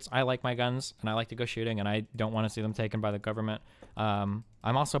guns rights. I like my guns, and I like to go shooting, and I don't want to see them taken by the government. I'm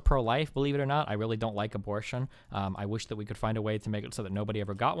also pro-life, believe it or not. I really don't like abortion. I wish that we could find a way to make it so that nobody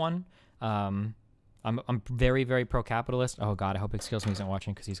ever got one. I'm very, very pro-capitalist. Oh God, I hope Excuse Me isn't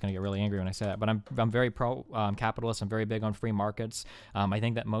watching because he's gonna get really angry when I say that. But I'm very pro-capitalist. I'm very big on free markets. I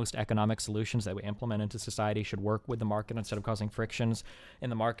think that most economic solutions that we implement into society should work with the market instead of causing frictions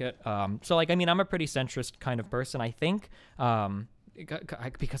in the market. So like, I mean, I'm a pretty centrist kind of person, I think.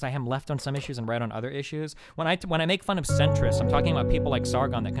 Because I am left on some issues and right on other issues. When I make fun of centrists, I'm talking about people like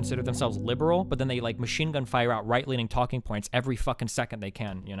Sargon that consider themselves liberal, but then they like machine gun fire out right-leaning talking points every fucking second they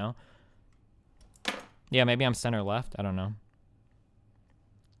can, you know? Yeah, maybe I'm center left. I don't know.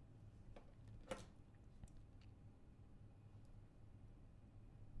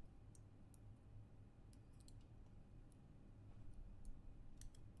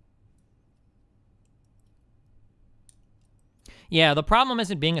 Yeah, the problem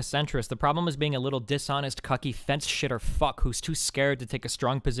isn't being a centrist. The problem is being a little dishonest, cucky, fence-shitter fuck who's too scared to take a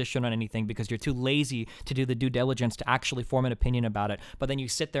strong position on anything because you're too lazy to do the due diligence to actually form an opinion about it. But then you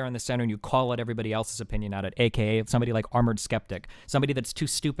sit there in the center and you call out everybody else's opinion at it, aka somebody like Armored Skeptic, somebody that's too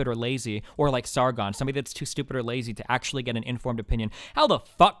stupid or lazy, or like Sargon, somebody that's too stupid or lazy to actually get an informed opinion. How the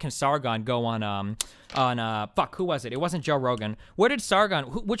fuck can Sargon go on fuck, who was it? It wasn't Joe Rogan. Where did Sargon,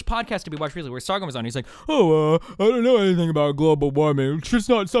 which podcast did we watch recently where Sargon was on? He's like, I don't know anything about global warming. It's just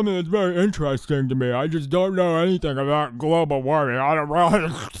not something that's very interesting to me. I just don't know anything about global warming. I don't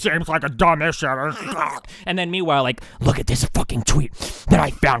know. It seems like a dumb issue. And then meanwhile, like, look at this fucking tweet that I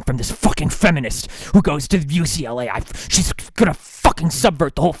found from this fucking feminist who goes to UCLA. She's gonna fucking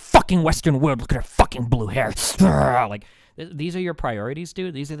subvert the whole fucking Western world. Look at her fucking blue hair. Like, these are your priorities,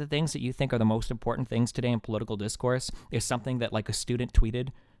 dude. These are the things that you think are the most important things today in political discourse. Is something that like a student tweeted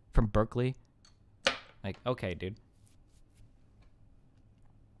from Berkeley. Like, okay, dude.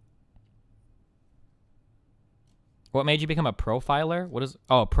 What made you become a profiler? What is...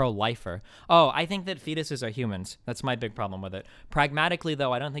 Oh, pro-lifer. Oh, I think that fetuses are humans. That's my big problem with it. Pragmatically,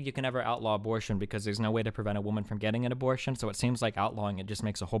 though, I don't think you can ever outlaw abortion because there's no way to prevent a woman from getting an abortion, so it seems like outlawing it just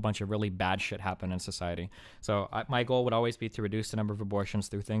makes a whole bunch of really bad shit happen in society. So my goal would always be to reduce the number of abortions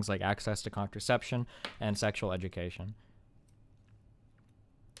through things like access to contraception and sexual education.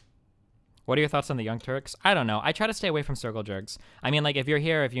 What are your thoughts on the Young Turks? I don't know. I try to stay away from circle jerks. I mean, like, if you're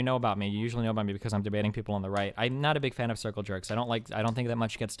here, if you know about me, you usually know about me because I'm debating people on the right. I'm not a big fan of circle jerks. I don't think that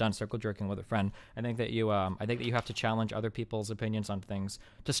much gets done circle jerking with a friend. I think that you have to challenge other people's opinions on things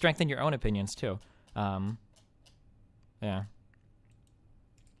to strengthen your own opinions too. Yeah.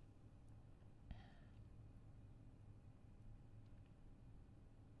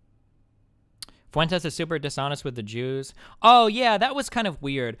 Fuentes is super dishonest with the Jews. Oh, yeah, that was kind of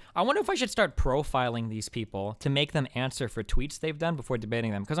weird. I wonder if I should start profiling these people to make them answer for tweets they've done before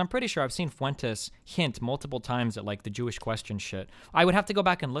debating them. Because I'm pretty sure I've seen Fuentes hint multiple times at, like, the Jewish question shit. I would have to go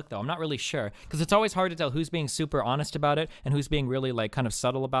back and look, though. I'm not really sure. Because it's always hard to tell who's being super honest about it and who's being really, like, kind of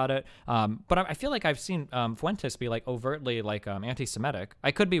subtle about it. But I feel like I've seen Fuentes be, like, overtly, like, anti-Semitic.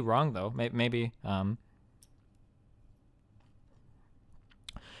 I could be wrong, though. Maybe.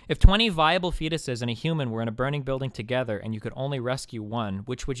 If 20 viable fetuses and a human were in a burning building together and you could only rescue one,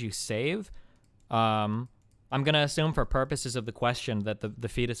 which would you save? I'm going to assume for purposes of the question that the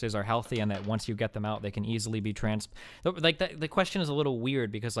fetuses are healthy and that once you get them out, they can easily be Like, the question is a little weird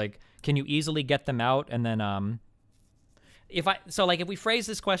because, like, can you easily get them out and then, if we phrase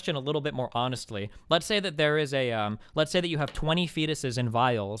this question a little bit more honestly, let's say that there is let's say that you have 20 fetuses in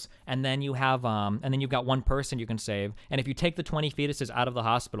vials, and then you have, and then you've got one person you can save, and if you take the 20 fetuses out of the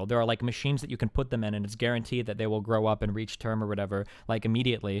hospital, there are, like, machines that you can put them in, and it's guaranteed that they will grow up and reach term or whatever, like,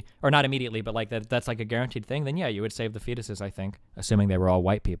 immediately, or not immediately, but, like, that's, like, a guaranteed thing, then yeah, you would save the fetuses, I think, assuming they were all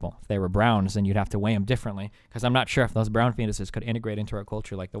white people. If they were browns, then you'd have to weigh them differently, because I'm not sure if those brown fetuses could integrate into our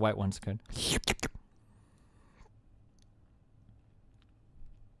culture like the white ones could.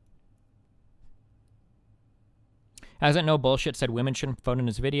 Hasn't No Bullshit said women shouldn't vote in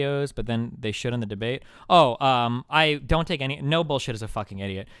his videos, but then they should in the debate? Oh, I don't take any... No Bullshit is a fucking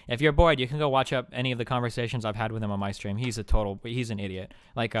idiot. If you're bored, you can go watch up any of the conversations I've had with him on my stream. He's an idiot.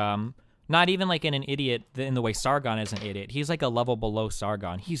 Like, not even like in the way Sargon is an idiot. He's like a level below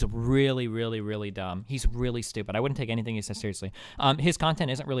Sargon. He's really, really, really dumb. He's really stupid. I wouldn't take anything he says seriously. His content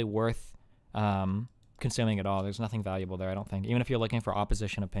isn't really worth... consuming at all. There's nothing valuable there, I don't think. Even if you're looking for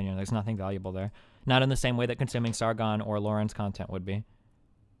opposition opinion, there's nothing valuable there. Not in the same way that consuming Sargon or Lauren's content would be.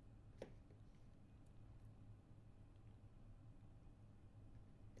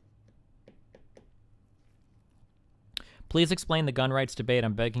 Please explain the gun rights debate.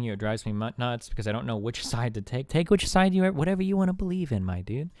 I'm begging you. It drives me nuts because I don't know which side to take. Take which side whatever you want to believe in, my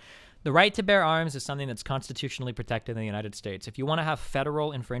dude. The right to bear arms is something that's constitutionally protected in the United States. If you want to have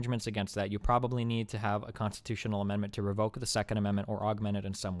federal infringements against that, you probably need to have a constitutional amendment to revoke the Second Amendment or augment it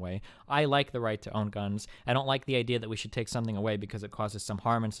in some way. I like the right to own guns. I don't like the idea that we should take something away because it causes some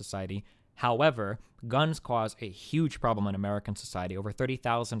harm in society. However, guns cause a huge problem in American society. Over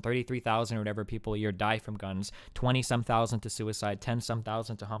 30,000, 33,000 or whatever people a year die from guns, 20-some thousand to suicide, 10-some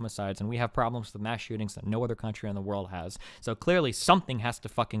thousand to homicides, and we have problems with mass shootings that no other country in the world has. So clearly something has to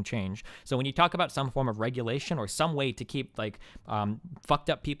fucking change. So when you talk about some form of regulation or some way to keep, like, fucked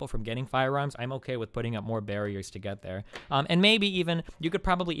up people from getting firearms, I'm okay with putting up more barriers to get there. And maybe even, you could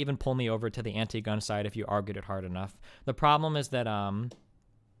probably even pull me over to the anti-gun side if you argued it hard enough. The problem is that,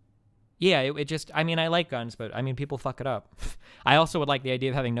 yeah, it just, I mean, I like guns, but I mean, people fuck it up. I also would like the idea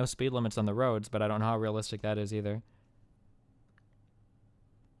of having no speed limits on the roads, but I don't know how realistic that is either.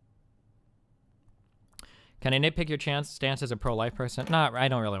 Can I nitpick your stance as a pro-life person? No, I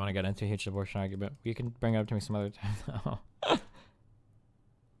don't really want to get into a huge abortion argument. You can bring it up to me some other time.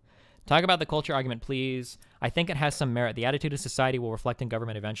 Talk about the culture argument, please. I think it has some merit. The attitude of society will reflect in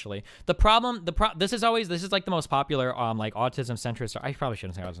government eventually. The problem, this is like the most popular, like, autism centrist. I probably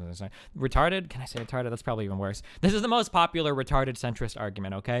shouldn't say autism centrist. Retarded? Can I say retarded? That's probably even worse. This is the most popular retarded centrist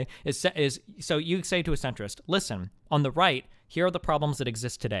argument, okay? So you say to a centrist, listen, on the right, here are the problems that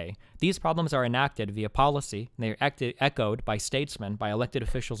exist today. These problems are enacted via policy, and they are echoed by statesmen, by elected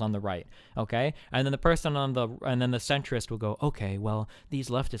officials on the right, okay? And then the centrist will go, okay, well, these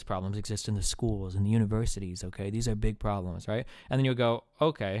leftist problems exist in the schools and the universities, okay? These are big problems, right? And then you'll go,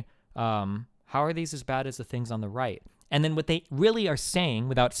 okay, how are these as bad as the things on the right? And then what they really are saying,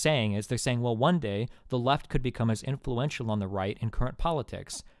 without saying, is they're saying, well, one day the left could become as influential on the right in current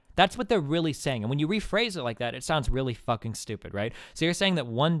politics. That's what they're really saying. And when you rephrase it like that, it sounds really fucking stupid, right? So you're saying that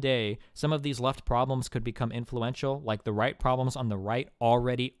one day some of these left problems could become influential, like the right problems on the right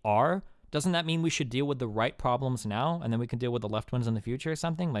already are? Doesn't that mean we should deal with the right problems now, and then we can deal with the left ones in the future or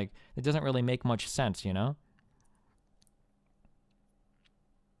something? Like, it doesn't really make much sense, you know?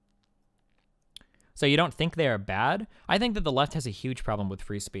 So you don't think they are bad? I think that the left has a huge problem with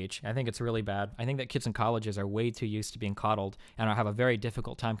free speech. I think it's really bad. I think that kids in colleges are way too used to being coddled and have a very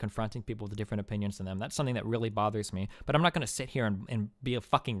difficult time confronting people with different opinions than them. That's something that really bothers me. But I'm not going to sit here and be a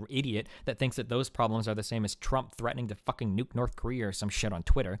fucking idiot that thinks that those problems are the same as Trump threatening to fucking nuke North Korea or some shit on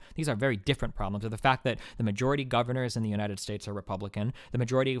Twitter. These are very different problems. Or the fact that the majority governors in the United States are Republican, the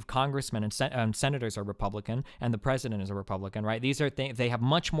majority of congressmen and senators are Republican, and the president is a Republican, right? These are things, they have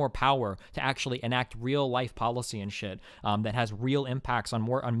much more power to actually enact enact real life policy and shit that has real impacts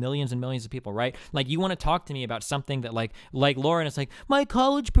on millions and millions of people, right? Like, you want to talk to me about something that like Lauren is like, my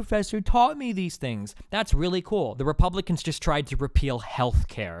college professor taught me these things. That's really cool. The Republicans just tried to repeal health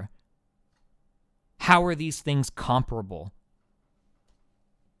care. How are these things comparable?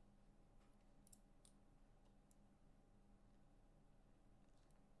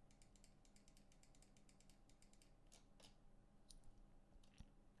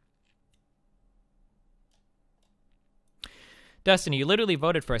 Destiny, you literally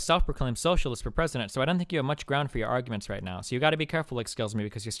voted for a self-proclaimed socialist for president, so I don't think you have much ground for your arguments right now. So you got to be careful, excuse me,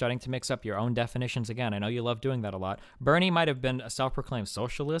 because you're starting to mix up your own definitions again. I know you love doing that a lot. Bernie might have been a self-proclaimed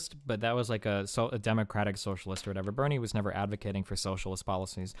socialist, but that was like a democratic socialist or whatever. Bernie was never advocating for socialist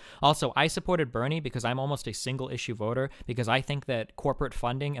policies. Also, I supported Bernie because I'm almost a single-issue voter, because I think that corporate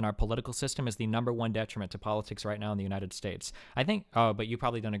funding in our political system is the #1 detriment to politics right now in the United States. I think, oh, but you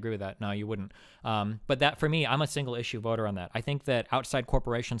probably don't agree with that. No, you wouldn't. But that, for me, I'm a single-issue voter on that. I think that outside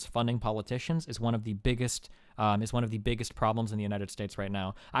corporations funding politicians is one of the biggest problems in the United States right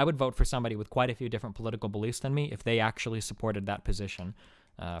now. I would vote for somebody with quite a few different political beliefs than me if they actually supported that position,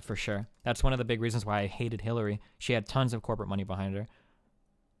 for sure. That's one of the big reasons why I hated Hillary. She had tons of corporate money behind her.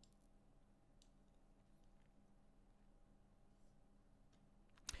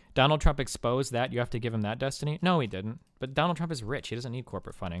 Donald Trump exposed that. You have to give him that, Destiny? No, he didn't. But Donald Trump is rich. He doesn't need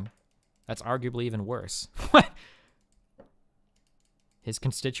corporate funding. That's arguably even worse. What? His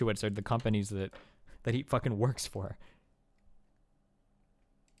constituents are the companies that he fucking works for.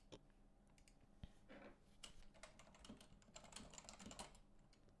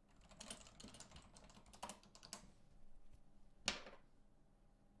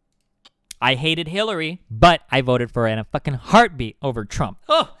 I hated Hillary, but I voted for her in a fucking heartbeat over Trump.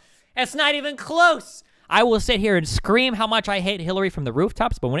 Oh, it's not even close. I will sit here and scream how much I hate Hillary from the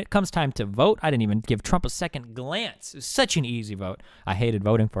rooftops, but when it comes time to vote, I didn't even give Trump a second glance. It was such an easy vote. I hated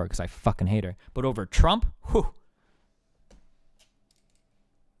voting for her because I fucking hate her. But over Trump, whew.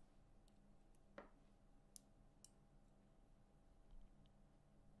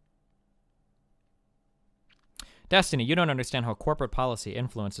 Destiny, you don't understand how corporate policy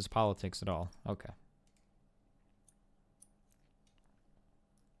influences politics at all. Okay.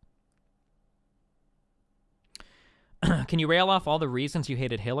 Can you rail off all the reasons you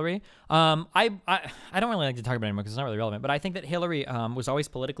hated Hillary? I don't really like to talk about it anymore because it's not really relevant, but I think that Hillary was always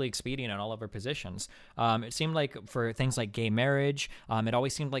politically expedient in all of her positions. It seemed like for things like gay marriage, it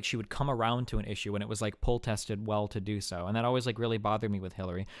always seemed like she would come around to an issue when it was like pull tested well to do so. And that always like really bothered me with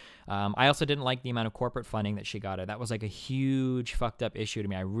Hillary. I also didn't like the amount of corporate funding that she got her. That was like a huge fucked up issue to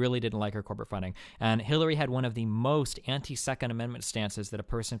me. I really didn't like her corporate funding. And Hillary had one of the most anti-Second Amendment stances that a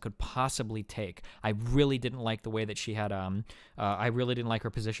person could possibly take. I really didn't like the way that she had, I really didn't like her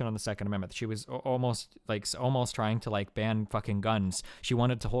position on the Second Amendment. She was almost trying to like ban fucking guns. She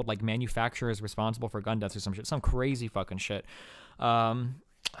wanted to hold like manufacturers responsible for gun deaths or some shit, some crazy fucking shit.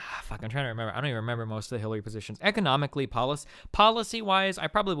 Fuck, I'm trying to remember. I don't even remember most of the Hillary positions. Economically, policy-wise, I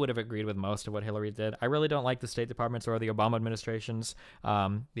probably would have agreed with most of what Hillary did. I really don't like the State Department's or the Obama administration's, the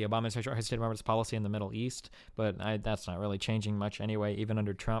Obama administration or his State Department's policy in the Middle East, but that's not really changing much anyway, even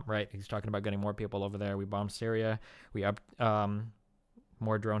under Trump, right? He's talking about getting more people over there. We bombed Syria. We upped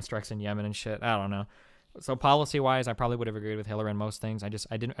more drone strikes in Yemen and shit. I don't know. So policy-wise, I probably would have agreed with Hillary on most things.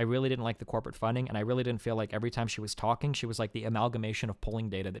 I really didn't like the corporate funding, and I really didn't feel like every time she was talking, she was like the amalgamation of polling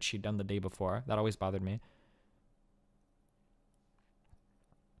data that she'd done the day before. That always bothered me.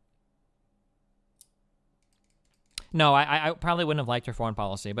 No, I probably wouldn't have liked her foreign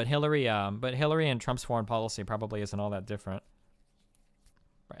policy, but Hillary and Trump's foreign policy probably isn't all that different.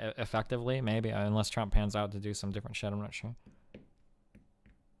 Effectively, maybe, unless Trump pans out to do some different shit. I'm not sure.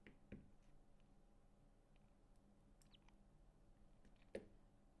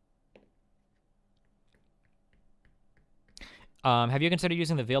 Have you considered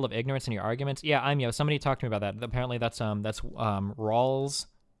using the veil of ignorance in your arguments? Yeah, somebody talked to me about that. Apparently that's Rawls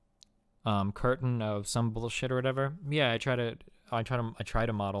curtain of some bullshit or whatever. Yeah, I try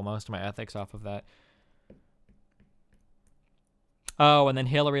to model most of my ethics off of that. Oh, and then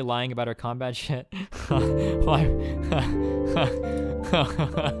Hillary lying about her combat shit. Can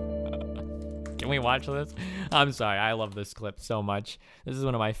we watch this? I'm sorry, I love this clip so much. This is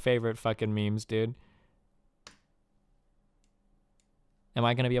one of my favorite fucking memes, dude. Am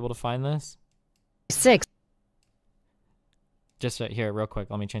I going to be able to find this? 6. Just here, real quick.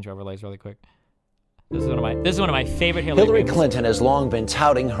 Let me change overlays really quick. This is one of my favorite Hillary memes. Clinton has long been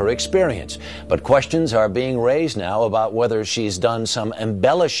touting her experience, but questions are being raised now about whether she's done some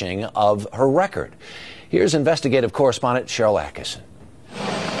embellishing of her record. Here's investigative correspondent Cheryl Atkinson.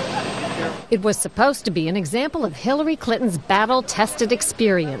 It was supposed to be an example of Hillary Clinton's battle-tested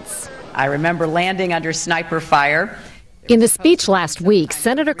experience. I remember landing under sniper fire. In the speech last week,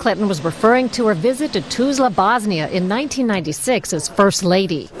 Senator Clinton was referring to her visit to Tuzla, Bosnia in 1996 as First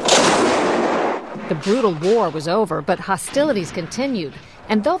Lady. The brutal war was over, but hostilities continued.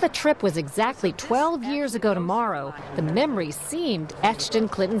 And though the trip was exactly 12 years ago tomorrow, the memories seemed etched in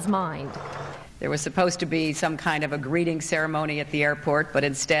Clinton's mind. There was supposed to be some kind of a greeting ceremony at the airport, but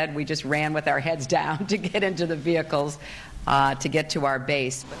instead we just ran with our heads down to get into the vehicles to get to our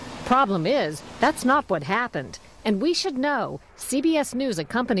base. Problem is, that's not what happened. And we should know, CBS News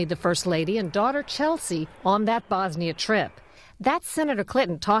accompanied the First Lady and daughter Chelsea on that Bosnia trip. That's Senator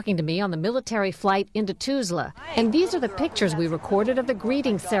Clinton talking to me on the military flight into Tuzla. And these are the pictures we recorded of the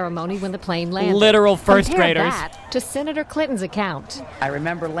greeting ceremony when the plane landed. Literal first Compare graders. that to Senator Clinton's account. I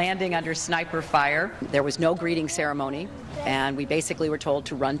remember landing under sniper fire. There was no greeting ceremony, and we basically were told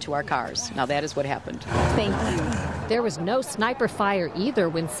to run to our cars. Now that is what happened. Thank you. There was no sniper fire either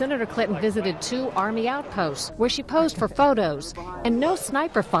when Senator Clinton visited 2 Army outposts where she posed for photos, and no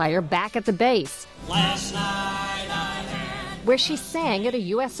sniper fire back at the base, where she sang at a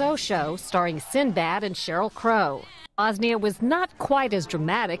USO show starring Sinbad and Sheryl Crow. Bosnia was not quite as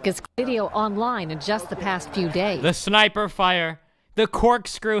dramatic as video online in just the past few days. The sniper fire. The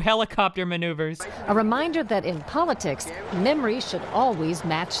corkscrew helicopter maneuvers. A reminder that in politics, memory should always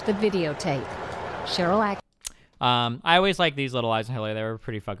match the videotape. Cheryl I always like these little lies on Hillary. They were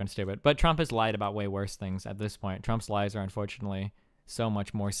pretty fucking stupid. But Trump has lied about way worse things at this point. Trump's lies are unfortunately so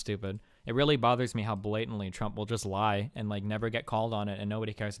much more stupid. It really bothers me how blatantly Trump will just lie and like never get called on it and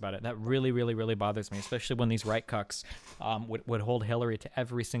nobody cares about it. That really, really, really bothers me, especially when these right cucks would hold Hillary to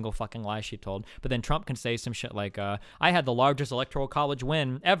every single fucking lie she told. But then Trump can say some shit like, I had the largest electoral college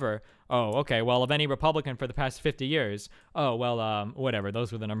win ever. Oh, okay, well, of any Republican for the past 50 years. Oh, well, whatever.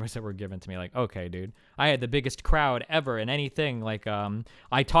 Those were the numbers that were given to me. Like, okay, dude. I had the biggest crowd ever in anything. Like,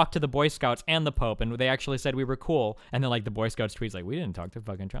 I talked to the Boy Scouts and the Pope, and they actually said we were cool. And then, like, the Boy Scouts tweets, like, we didn't talk to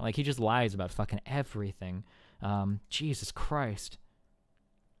fucking Trump. Like, he just lies about fucking everything. Jesus Christ.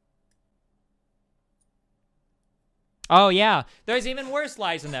 Oh, yeah. There's even worse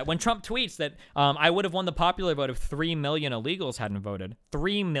lies than that. When Trump tweets that I would have won the popular vote if 3 million illegals hadn't voted.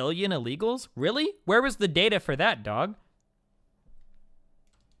 3 million illegals? Really? Where was the data for that, dog?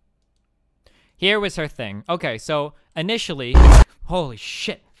 Here was her thing. Okay, so initially... Holy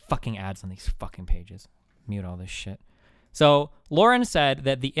shit. Fucking ads on these fucking pages. Mute all this shit. So Lauren said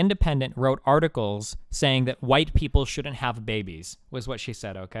that The Independent wrote articles saying that white people shouldn't have babies, was what she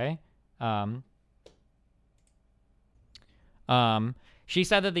said, okay? She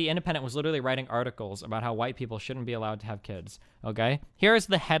said that The Independent was literally writing articles about how white people shouldn't be allowed to have kids, okay? Here is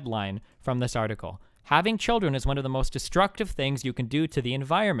the headline from this article. Having children is one of the most destructive things you can do to the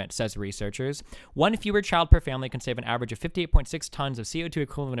environment, says researchers. One fewer child per family can save an average of 58.6 tons of CO2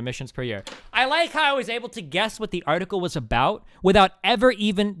 equivalent emissions per year. I like how I was able to guess what the article was about without ever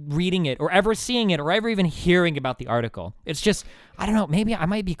even reading it or ever seeing it or ever even hearing about the article. It's just, I don't know, maybe I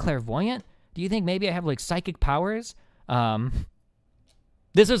might be clairvoyant. Do you think maybe I have like psychic powers?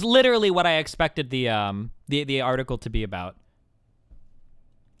 This is literally what I expected the article to be about.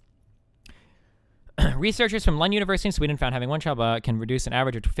 Researchers from Lund University in Sweden found having one child can reduce an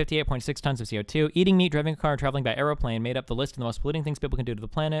average of 58.6 tons of CO2. Eating meat, driving a car, and traveling by aeroplane made up the list of the most polluting things people can do to the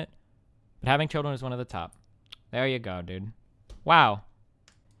planet. But having children is one of the top. There you go, dude. Wow.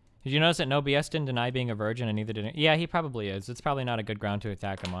 Did you notice that NoBS didn't deny being a virgin and neither did... Yeah, he probably is. It's probably not a good ground to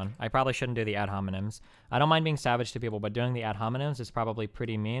attack him on. I probably shouldn't do the ad hominems. I don't mind being savage to people, but doing the ad hominems is probably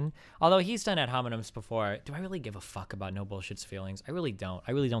pretty mean. Although he's done ad hominems before. Do I really give a fuck about No Bullshit's feelings? I really don't.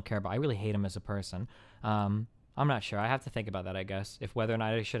 I really don't care about... I really hate him as a person. I'm not sure. I have to think about that, I guess. If whether or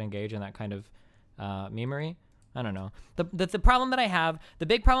not I should engage in that kind of memery. I don't know. The problem that I have, the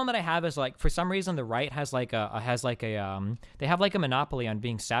big problem that I have is like for some reason the right has like they have like a monopoly on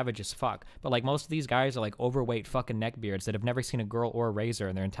being savage as fuck. But like most of these guys are like overweight fucking neckbeards that have never seen a girl or a razor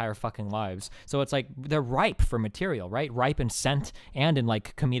in their entire fucking lives. So it's like they're ripe for material, right? Ripe in scent and in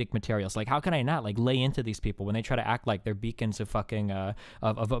like comedic materials. Like how can I not like lay into these people when they try to act like they're beacons of fucking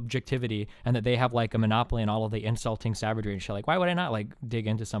of objectivity and that they have like a monopoly on all of the insulting savagery and shit? Like why would I not like dig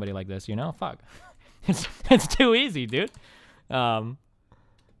into somebody like this? You know, fuck. It's too easy, dude. Yeah,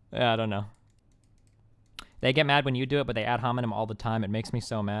 I don't know. They get mad when you do it, but they ad hominem all the time. It makes me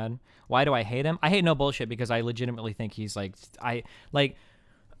so mad. Why do I hate him? I hate No Bullshit because I legitimately think he's like... I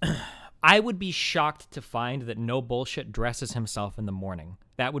would be shocked to find that No Bullshit dresses himself in the morning.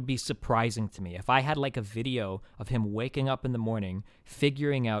 That would be surprising to me. If I had like a video of him waking up in the morning,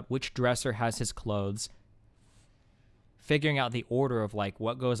 figuring out which dresser has his clothes, figuring out the order of like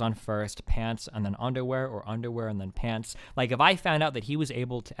what goes on first, pants and then underwear, or underwear and then pants. Like if I found out that he was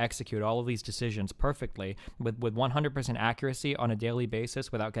able to execute all of these decisions perfectly with 100% accuracy on a daily basis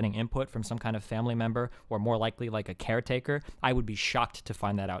without getting input from some kind of family member, or more likely like a caretaker, I would be shocked to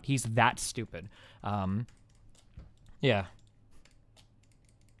find that out. He's that stupid. Yeah.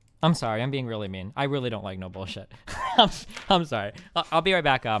 I'm sorry, I'm being really mean. I really don't like no bullshit. I'm sorry. I'll be right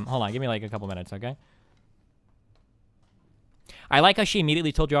back. Hold on, give me like a couple minutes, okay? I like how she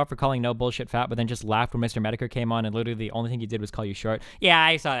immediately told you off for calling no bullshit fat, but then just laughed when Mr. Medicare came on and literally the only thing he did was call you short. Yeah,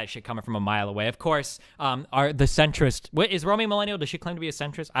 I saw that shit coming from a mile away. Of course, are the centrist... What, is Romy Millennial, does she claim to be a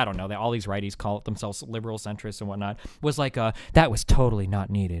centrist? I don't know. All these righties call themselves liberal centrists and whatnot. Was like, that was totally not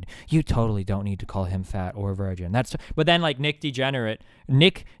needed. You totally don't need to call him fat or a virgin. But then like Nick Degenerate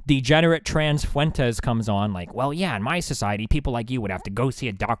Trans Fuentes comes on like, well, yeah, in my society, people like you would have to go see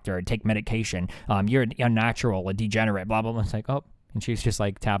a doctor and take medication. You're unnatural, a degenerate, blah, blah, blah. It's like, oh. And she's just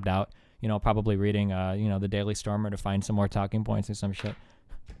like tabbed out, you know, probably reading, you know, the Daily Stormer to find some more talking points or some shit.